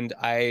and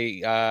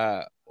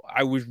I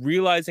was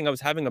realizing I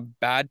was having a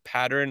bad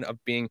pattern of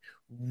being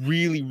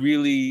really,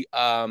 really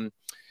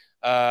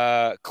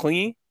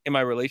clingy in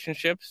my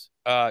relationships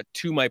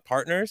to my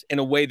partners in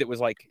a way that was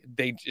like,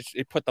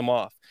 it put them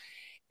off.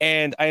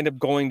 And I ended up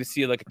going to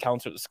see like a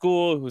counselor at the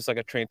school who's like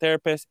a trained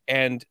therapist.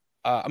 And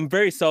I'm a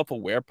very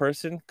self-aware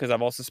person because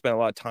I've also spent a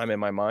lot of time in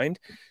my mind.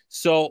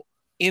 So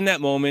in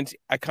that moment,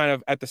 I kind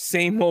of, at the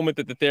same moment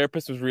that the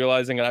therapist was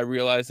realizing, and I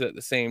realized it at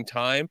the same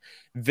time,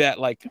 that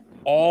like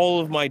all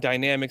of my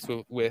dynamics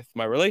with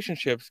my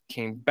relationships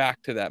came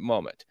back to that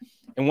moment.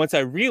 And once I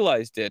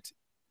realized it,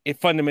 it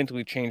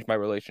fundamentally changed my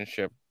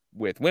relationship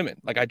with women.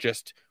 Like I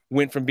just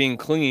went from being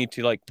clingy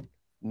to like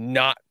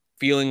not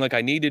feeling like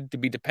I needed to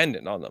be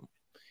dependent on them.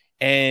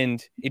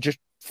 And it just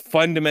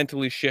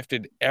fundamentally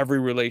shifted every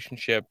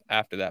relationship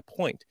after that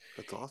point.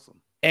 That's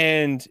awesome.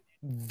 And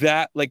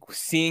that, like,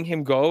 seeing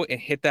him go and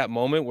hit that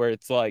moment where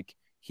it's like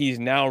he's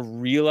now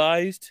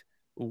realized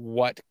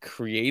what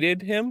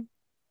created him.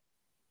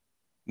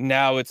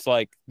 Now it's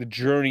like the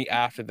journey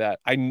after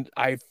that.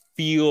 I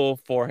feel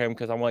for him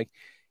because I'm like,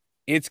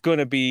 it's going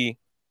to be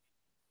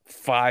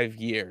 5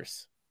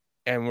 years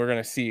and we're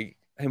going to see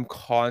him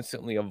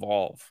constantly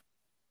evolve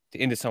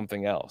into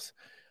something else.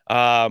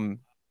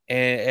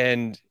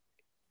 And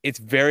it's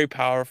very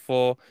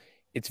powerful.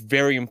 It's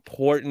very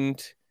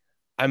important.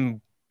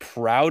 I'm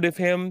proud of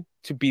him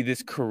to be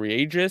this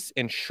courageous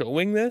and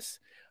showing this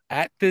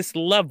at this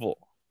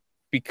level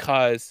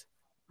because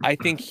I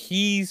think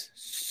he's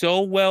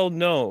so well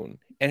known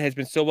and has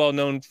been so well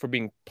known for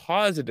being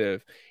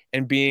positive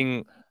and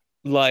being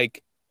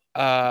like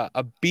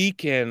a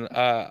beacon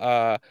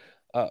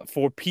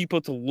for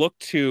people to look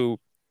to,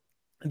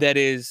 that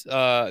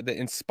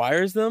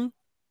inspires them,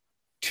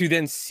 to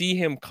then see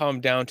him come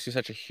down to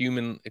such a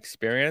human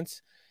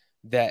experience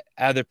that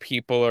other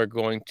people are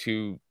going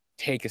to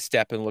take a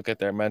step and look at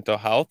their mental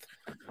health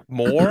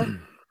more,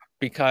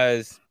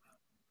 because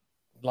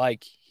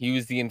like he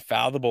was the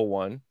infallible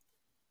one,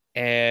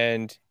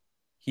 and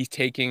he's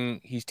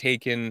taking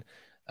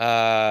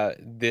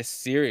this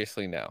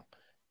seriously now.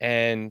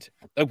 And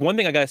like one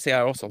thing I gotta say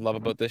I also love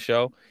about this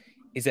show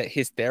is that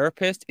his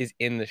therapist is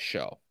in the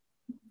show,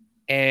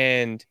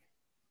 and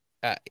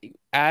uh,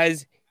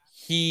 as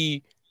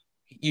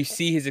you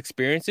see his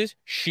experiences,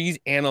 she's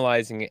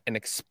analyzing it and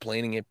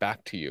explaining it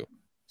back to you,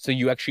 so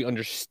you actually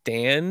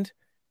understand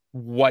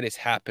what is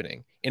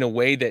happening in a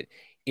way that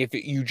if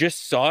you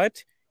just saw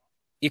it,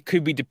 it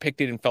could be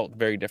depicted and felt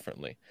very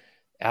differently.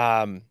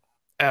 Um,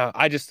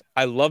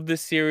 I love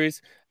this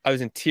series. I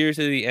was in tears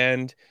at the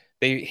end.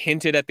 They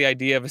hinted at the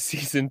idea of a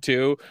season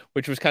two,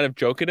 which was kind of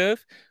jokative,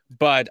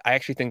 but I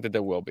actually think that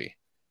there will be.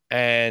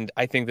 And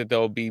I think that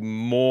there'll be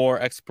more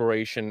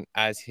exploration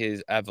as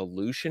his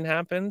evolution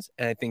happens.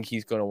 And I think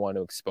he's going to want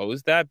to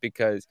expose that,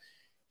 because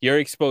he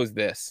already exposed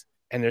this.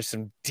 And there's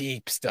some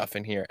deep stuff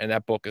in here. And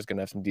that book is going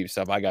to have some deep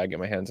stuff. I got to get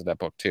my hands on that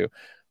book too.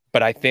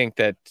 But I think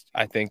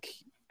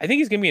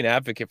he's gonna be an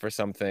advocate for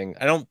something.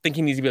 I don't think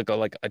he needs to be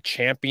like a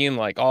champion,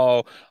 like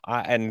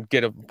and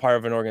get a part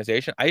of an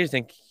organization. I just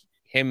think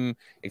him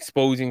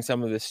exposing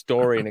some of this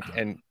story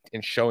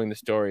and showing the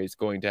story is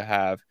going to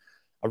have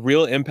a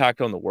real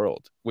impact on the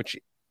world, which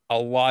a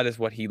lot is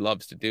what he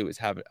loves to do, is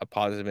have a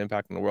positive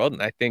impact on the world.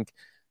 And I think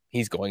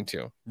he's going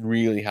to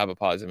really have a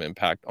positive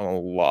impact on a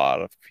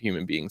lot of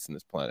human beings in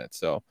this planet.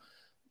 So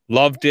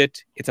loved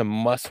it. It's a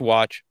must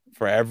watch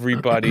for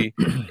everybody.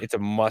 It's a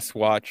must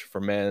watch for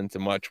men. It's a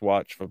must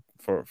watch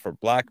for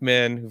Black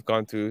men who've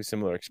gone through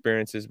similar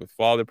experiences with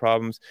father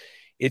problems.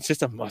 It's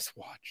just a must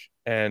watch.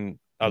 And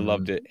I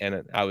loved it.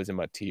 And I was in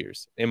my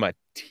tears. I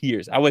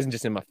wasn't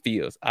just in my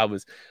feels. I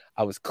was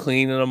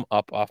cleaning them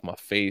up off my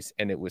face,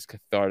 and it was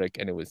cathartic,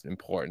 and it was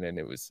important, and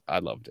I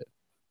loved it.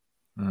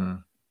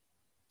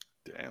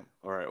 Damn.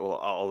 All right. Well,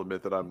 I'll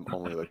admit that I'm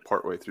only like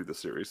partway through the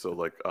series, so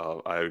like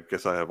I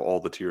guess I have all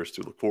the tears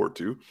to look forward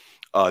to.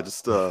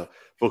 Just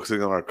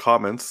focusing on our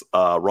comments,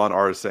 Ron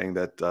R is saying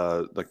that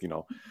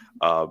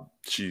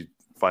she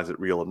finds it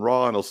real and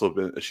raw, and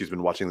also she's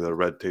been watching the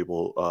Red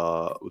Table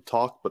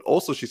Talk, but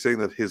also she's saying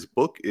that his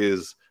book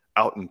is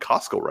out in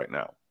Costco right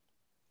now.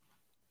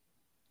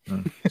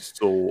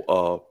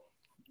 So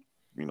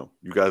you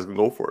guys can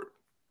go for it.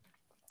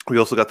 We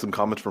also got some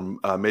comments from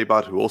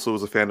Maybot, who also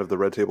is a fan of the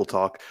Red Table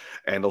Talk,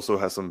 and also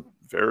has some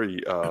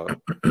very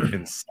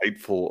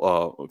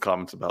insightful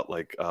comments about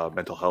like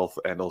mental health,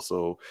 and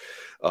also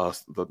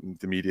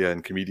the media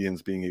and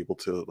comedians being able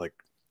to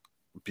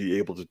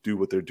do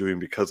what they're doing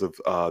because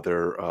of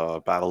their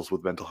battles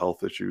with mental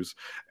health issues.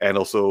 And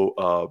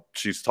also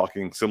she's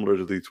talking similar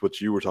to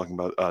what you were talking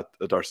about,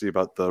 Darcy,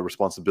 about the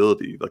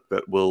responsibility, like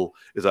that Will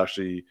is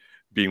actually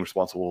being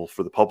responsible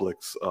for the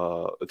public's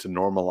to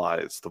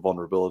normalize the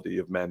vulnerability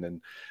of men,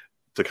 and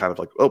to kind of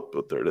like,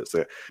 there it is.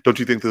 Don't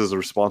you think this is a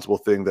responsible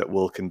thing that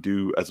Will can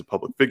do as a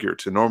public figure,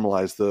 to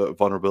normalize the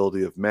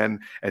vulnerability of men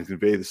and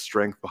convey the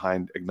strength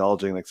behind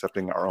acknowledging and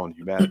accepting our own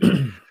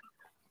humanity?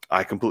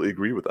 I completely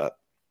agree with that.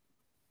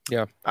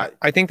 Yeah,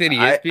 I think that he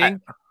is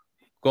being.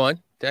 Go on,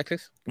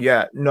 Texas.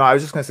 Yeah, no, I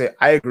was just gonna say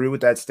I agree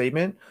with that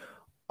statement.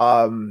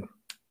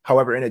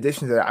 However, in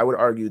addition to that, I would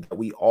argue that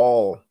we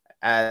all,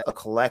 as a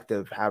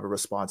collective, have a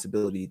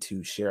responsibility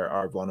to share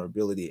our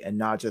vulnerability and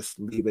not just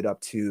leave it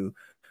up to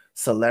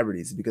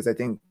celebrities, because I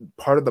think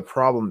part of the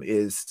problem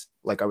is,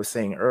 like I was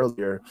saying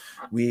earlier,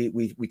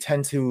 we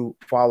tend to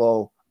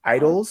follow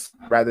idols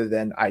rather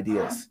than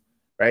ideas,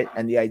 right?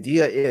 And the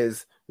idea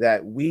is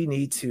that we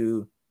need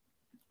to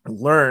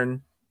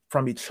learn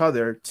from each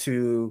other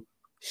to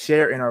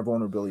share in our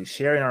vulnerability,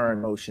 share in our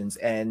emotions,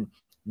 and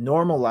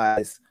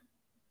normalize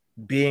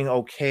being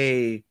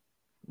okay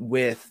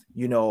with,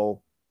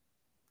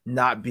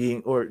 not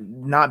being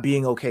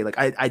okay, like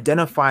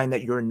identifying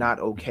that you're not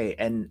okay,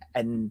 and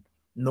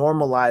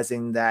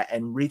normalizing that,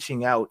 and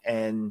reaching out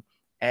and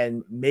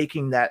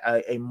making that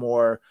a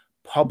more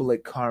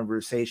public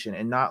conversation,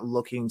 and not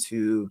looking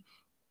to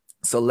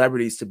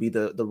celebrities to be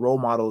the role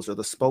models or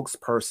the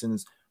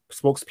spokespeople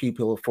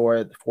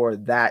for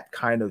that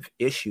kind of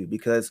issue,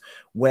 because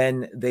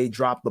when they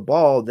drop the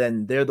ball,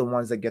 then they're the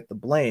ones that get the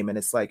blame. And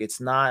it's like,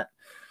 it's not,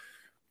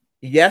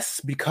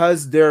 yes,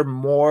 because they're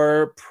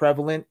more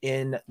prevalent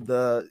in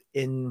the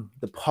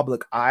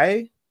public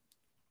eye,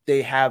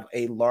 they have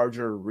a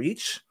larger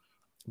reach.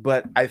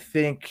 But I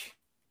think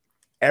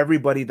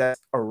everybody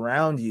that's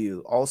around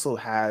you also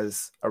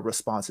has a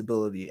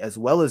responsibility, as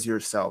well as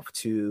yourself,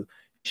 to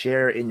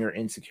share in your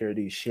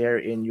insecurities, share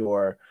in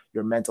your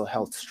mental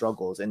health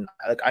struggles. And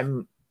like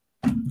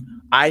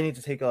I need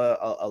to take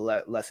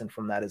a lesson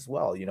from that as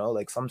well.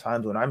 Like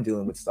sometimes when I'm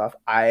dealing with stuff,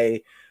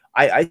 I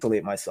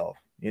isolate myself.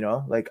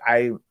 Like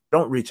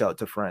don't reach out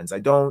to friends. I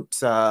don't,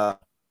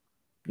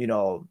 you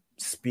know,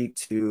 speak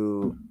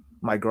to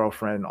my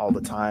girlfriend all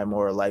the time,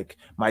 or like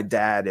my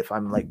dad if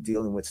I'm like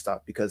dealing with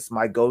stuff, because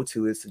my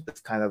go-to is to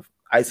just kind of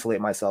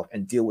isolate myself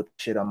and deal with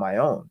shit on my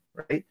own,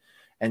 right?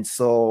 And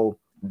so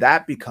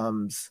that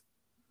becomes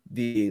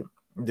the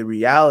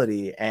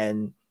reality,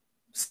 and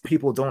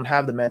people don't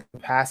have the mental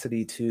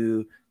capacity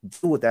to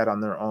deal with that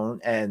on their own,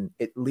 and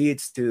it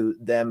leads to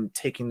them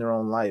taking their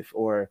own life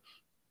or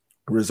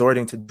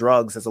resorting to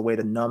drugs as a way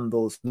to numb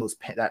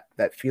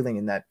that feeling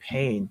and that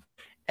pain.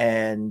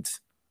 And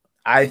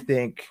I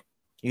think,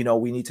 you know,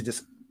 we need to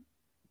just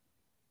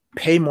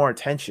pay more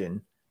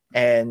attention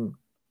and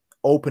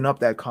open up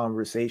that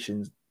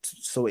conversation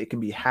so it can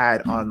be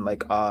had on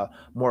like a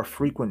more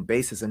frequent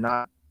basis, and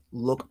not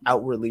look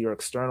outwardly or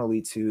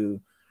externally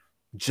to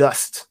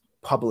just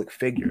public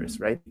figures,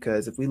 right?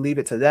 Because if we leave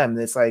it to them,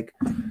 it's like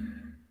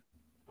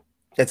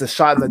it's a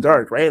shot in the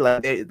dark, right?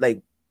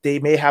 Like they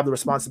may have the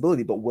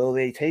responsibility, but will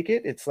they take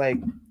it? It's like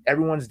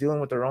everyone's dealing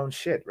with their own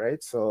shit,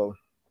 right? So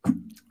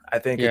I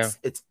think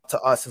it's to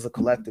us as a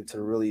collective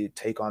to really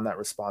take on that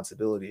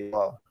responsibility as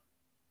well.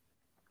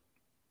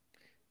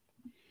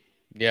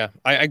 Yeah,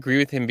 I agree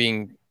with him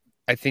being,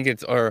 I think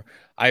it's, or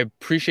I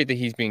appreciate that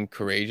he's being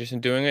courageous in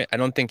doing it. I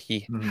don't think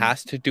he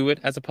has to do it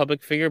as a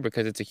public figure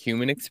because it's a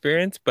human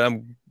experience, but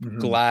I'm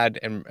glad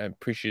and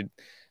appreciate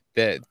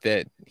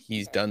that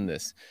he's done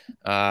this.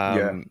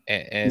 And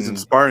he's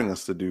inspiring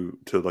us to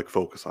like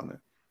focus on it.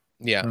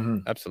 Yeah,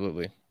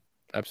 absolutely.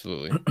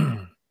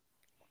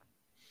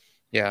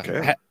 Yeah.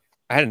 Okay.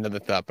 I had another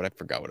thought, but I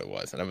forgot what it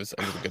was, and it was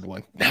a good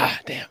one.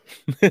 Damn.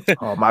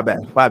 Oh, my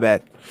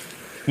bad.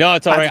 No,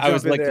 it's all right. I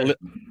was like,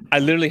 I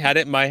literally had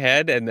it in my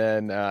head, and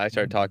then I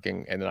started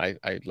talking, and then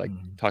I like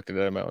talked it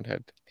out of my own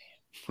head.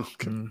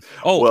 Okay.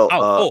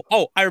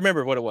 I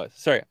remember what it was.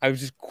 Sorry, I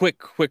was just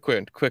quick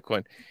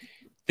one.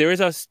 There is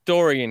a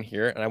story in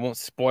here, and I won't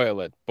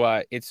spoil it,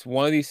 but it's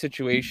one of these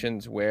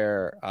situations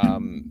where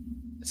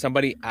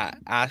somebody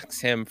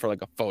asks him for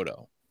like a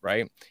photo,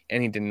 right?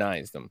 And he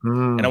denies them.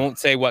 And I won't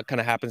say what kind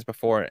of happens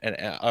before,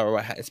 or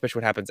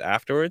especially what happens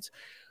afterwards.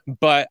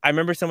 But I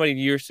remember somebody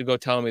years ago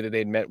telling me that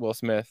they'd met Will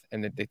Smith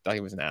and that they thought he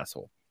was an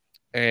asshole.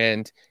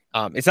 And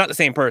it's not the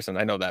same person.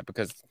 I know that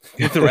because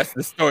the rest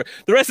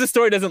of the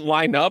story doesn't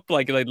line up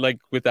like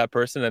with that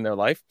person and their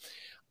life.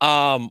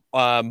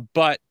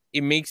 But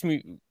it makes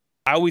me,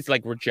 I always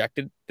like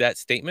rejected that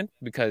statement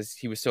because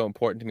he was so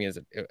important to me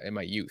in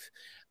my youth.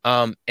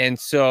 And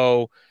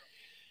so,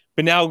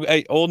 but now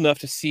I'm old enough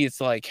to see, it's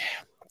like,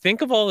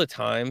 think of all the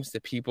times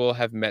that people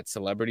have met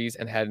celebrities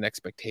and had an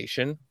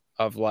expectation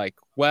of like,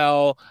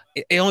 well,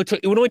 it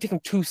would only take them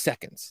 2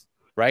 seconds,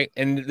 right?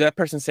 And that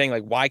person saying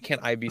like, why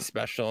can't I be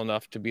special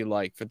enough to be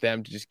like, for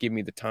them to just give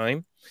me the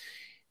time?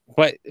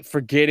 But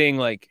forgetting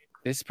like,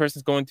 this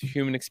person's going through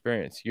human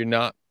experience. You're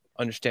not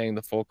understanding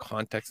the full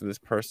context of this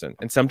person.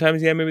 And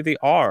sometimes, yeah, maybe they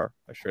are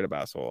a straight up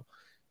asshole.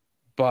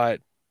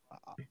 But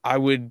I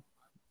would,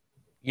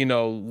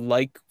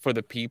 like for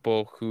the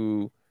people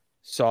who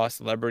saw a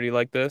celebrity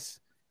like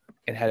this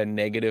and had a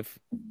negative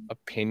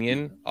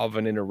opinion of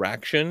an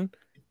interaction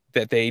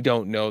that they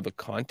don't know the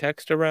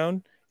context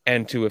around,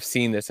 and to have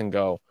seen this and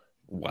go,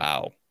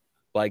 wow,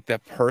 like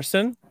that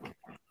person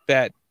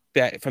that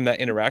from that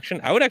interaction,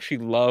 I would actually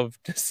love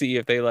to see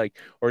if they like,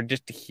 or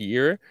just to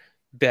hear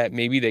that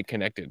maybe they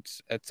connected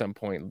at some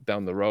point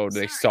down the road.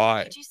 Sorry, they saw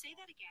it. Did you say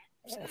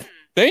that again?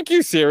 Thank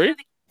you, Siri.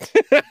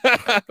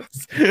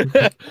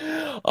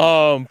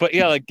 But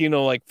yeah, like,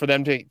 like for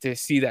them to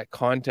see that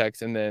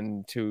context and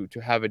then to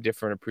have a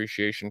different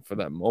appreciation for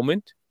that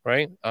moment,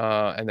 right?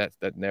 And that's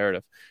that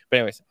narrative. But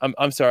anyways,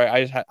 I'm sorry,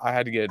 I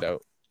had to get it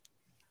out.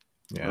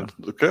 Yeah.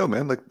 Okay,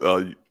 man. Like,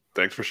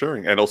 thanks for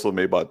sharing, and also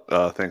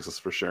Maybot thanks us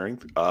for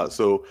sharing.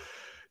 So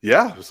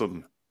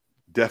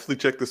definitely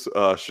check this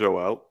show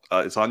out.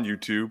 It's on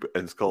YouTube,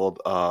 and it's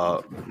called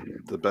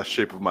The Best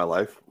Shape of My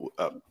Life.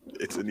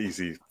 It's an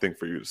easy thing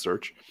for you to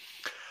search.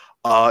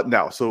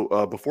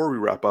 Before we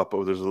wrap up,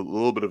 there's a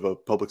little bit of a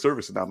public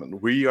service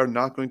announcement. We are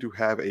not going to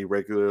have a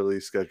regularly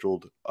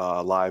scheduled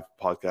live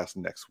podcast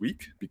next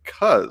week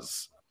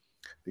because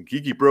the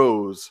Geeky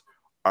Bros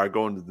are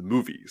going to the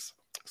movies.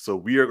 So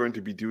we are going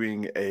to be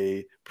doing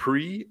a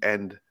pre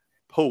and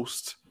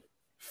post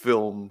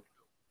film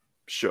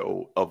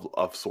show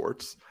of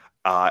sorts.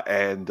 We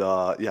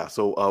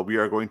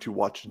are going to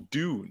watch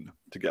Dune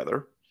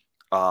together.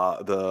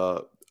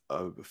 The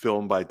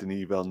film by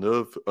Denis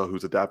Villeneuve,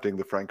 who's adapting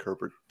the Frank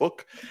Herbert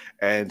book.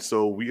 And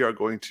so we are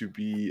going to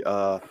be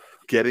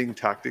getting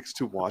tactics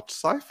to watch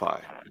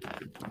sci-fi.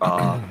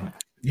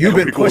 You've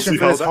been pushing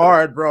for this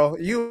hard, bro.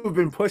 You've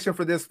been pushing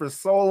for this for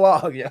so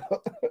long, yo.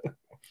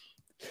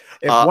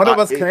 If one of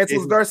us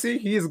cancels Darcy,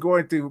 he's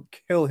going to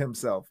kill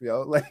himself,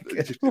 yo. Like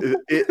it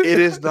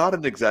is not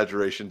an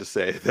exaggeration to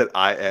say that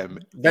I am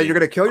that you're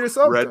gonna kill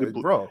yourself,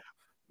 bro.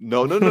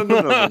 No.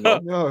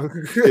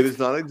 It is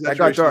not an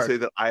exaggeration to say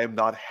that I am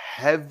not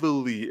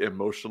heavily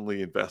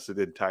emotionally invested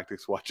in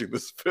tactics watching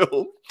this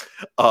film.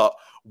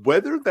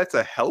 Whether that's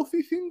a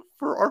healthy thing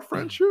for our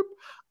friendship,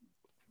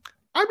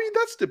 I mean,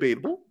 that's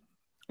debatable.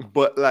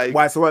 But like,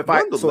 Why? So if I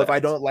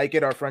nonetheless, don't like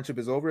it, our friendship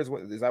is over. Is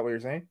that what you're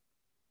saying?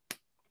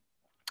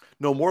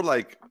 no, more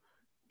like,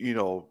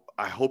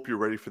 I hope you're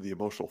ready for the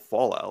emotional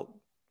fallout.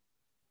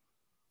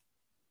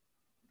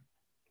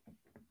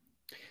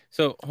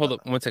 So hold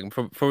up 1 second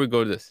before we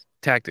go to this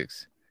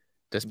tactics.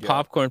 Does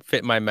popcorn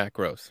fit my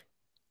macros?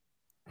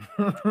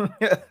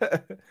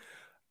 It's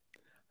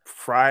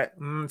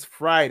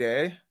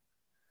Friday.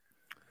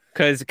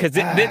 Because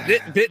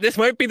this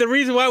might be the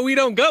reason why we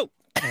don't go.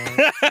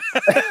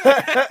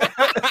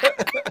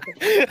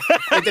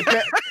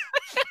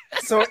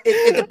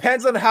 It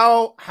depends on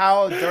how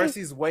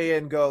Darcy's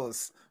weigh-in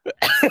goes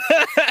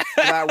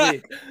that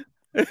week.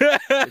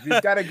 If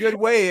he's got a good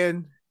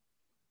weigh-in,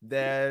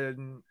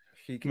 then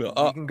he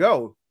can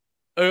go.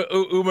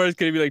 Umar's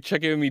gonna be like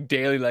checking with me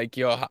daily, like,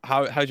 yo,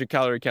 how's your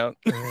calorie count?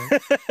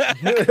 It's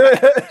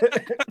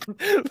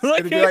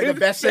gonna be like the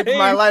best shape of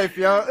my life,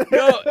 yo.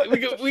 Yo,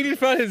 we need to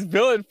find his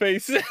villain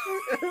face.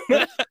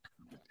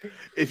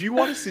 If you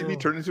want to see me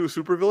turn into a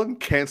supervillain,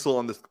 cancel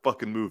on this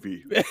fucking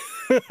movie. Look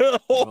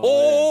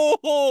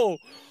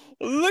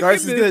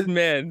Darcy's at this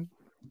man.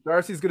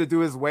 Darcy's gonna do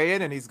his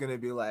weigh-in, and he's gonna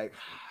be like,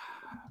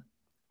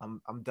 I'm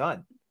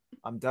done.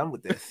 I'm done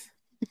with this.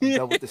 I'm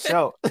done with the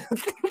show.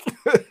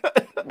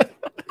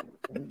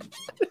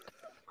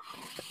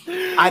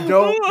 I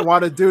don't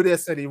want to do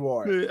this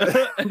anymore.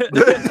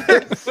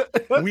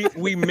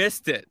 we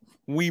missed it.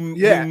 We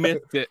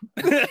missed it.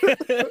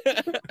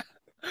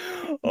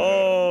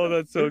 Oh,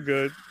 that's so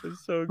good.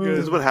 That's so good. This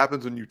is what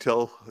happens when you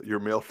tell your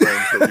male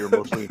friends that you're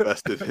emotionally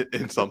invested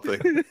in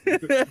something.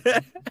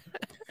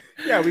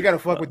 Yeah, we gotta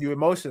fuck with you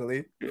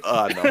emotionally.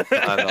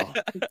 I know.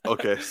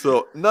 Okay,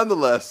 so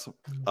nonetheless,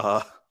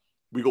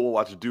 we go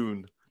watch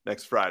Dune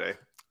next Friday,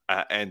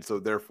 and so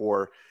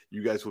therefore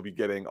you guys will be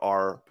getting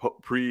our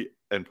pre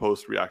and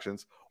post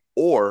reactions,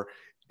 or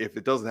if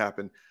it doesn't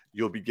happen,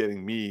 you'll be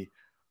getting me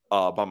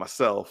by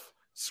myself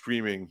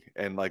screaming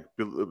and like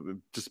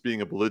just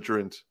being a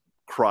belligerent,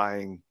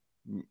 crying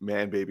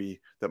man baby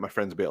that my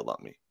friends bailed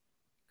on me.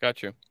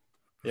 Got you.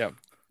 Yeah,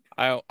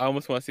 I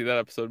almost want to see that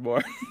episode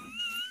more.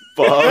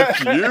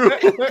 Fuck you.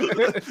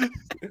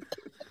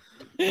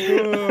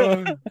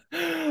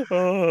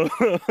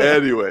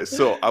 Anyway,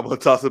 so I'm gonna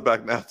toss it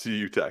back now to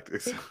you,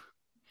 Tactics.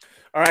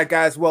 All right,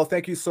 guys. Well,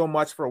 thank you so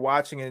much for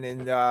watching and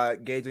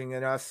engaging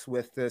in us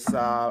with this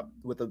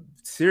with a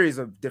series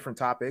of different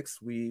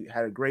topics. We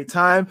had a great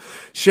time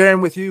sharing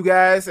with you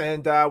guys,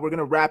 and we're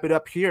gonna wrap it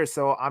up here.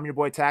 So I'm your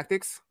boy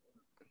Tactics.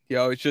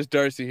 Yo, it's just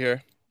Darcy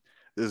here.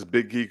 This is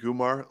Big Geek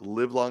Umar.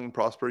 Live long and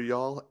prosper,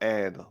 y'all,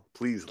 and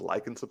please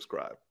like and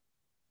subscribe.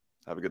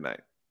 Have a good night.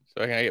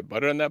 So can I get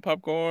butter on that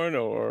popcorn,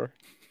 or?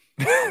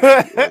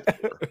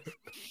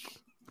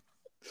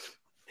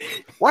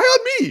 Why on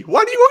me?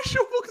 Why do you always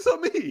focus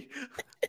on me?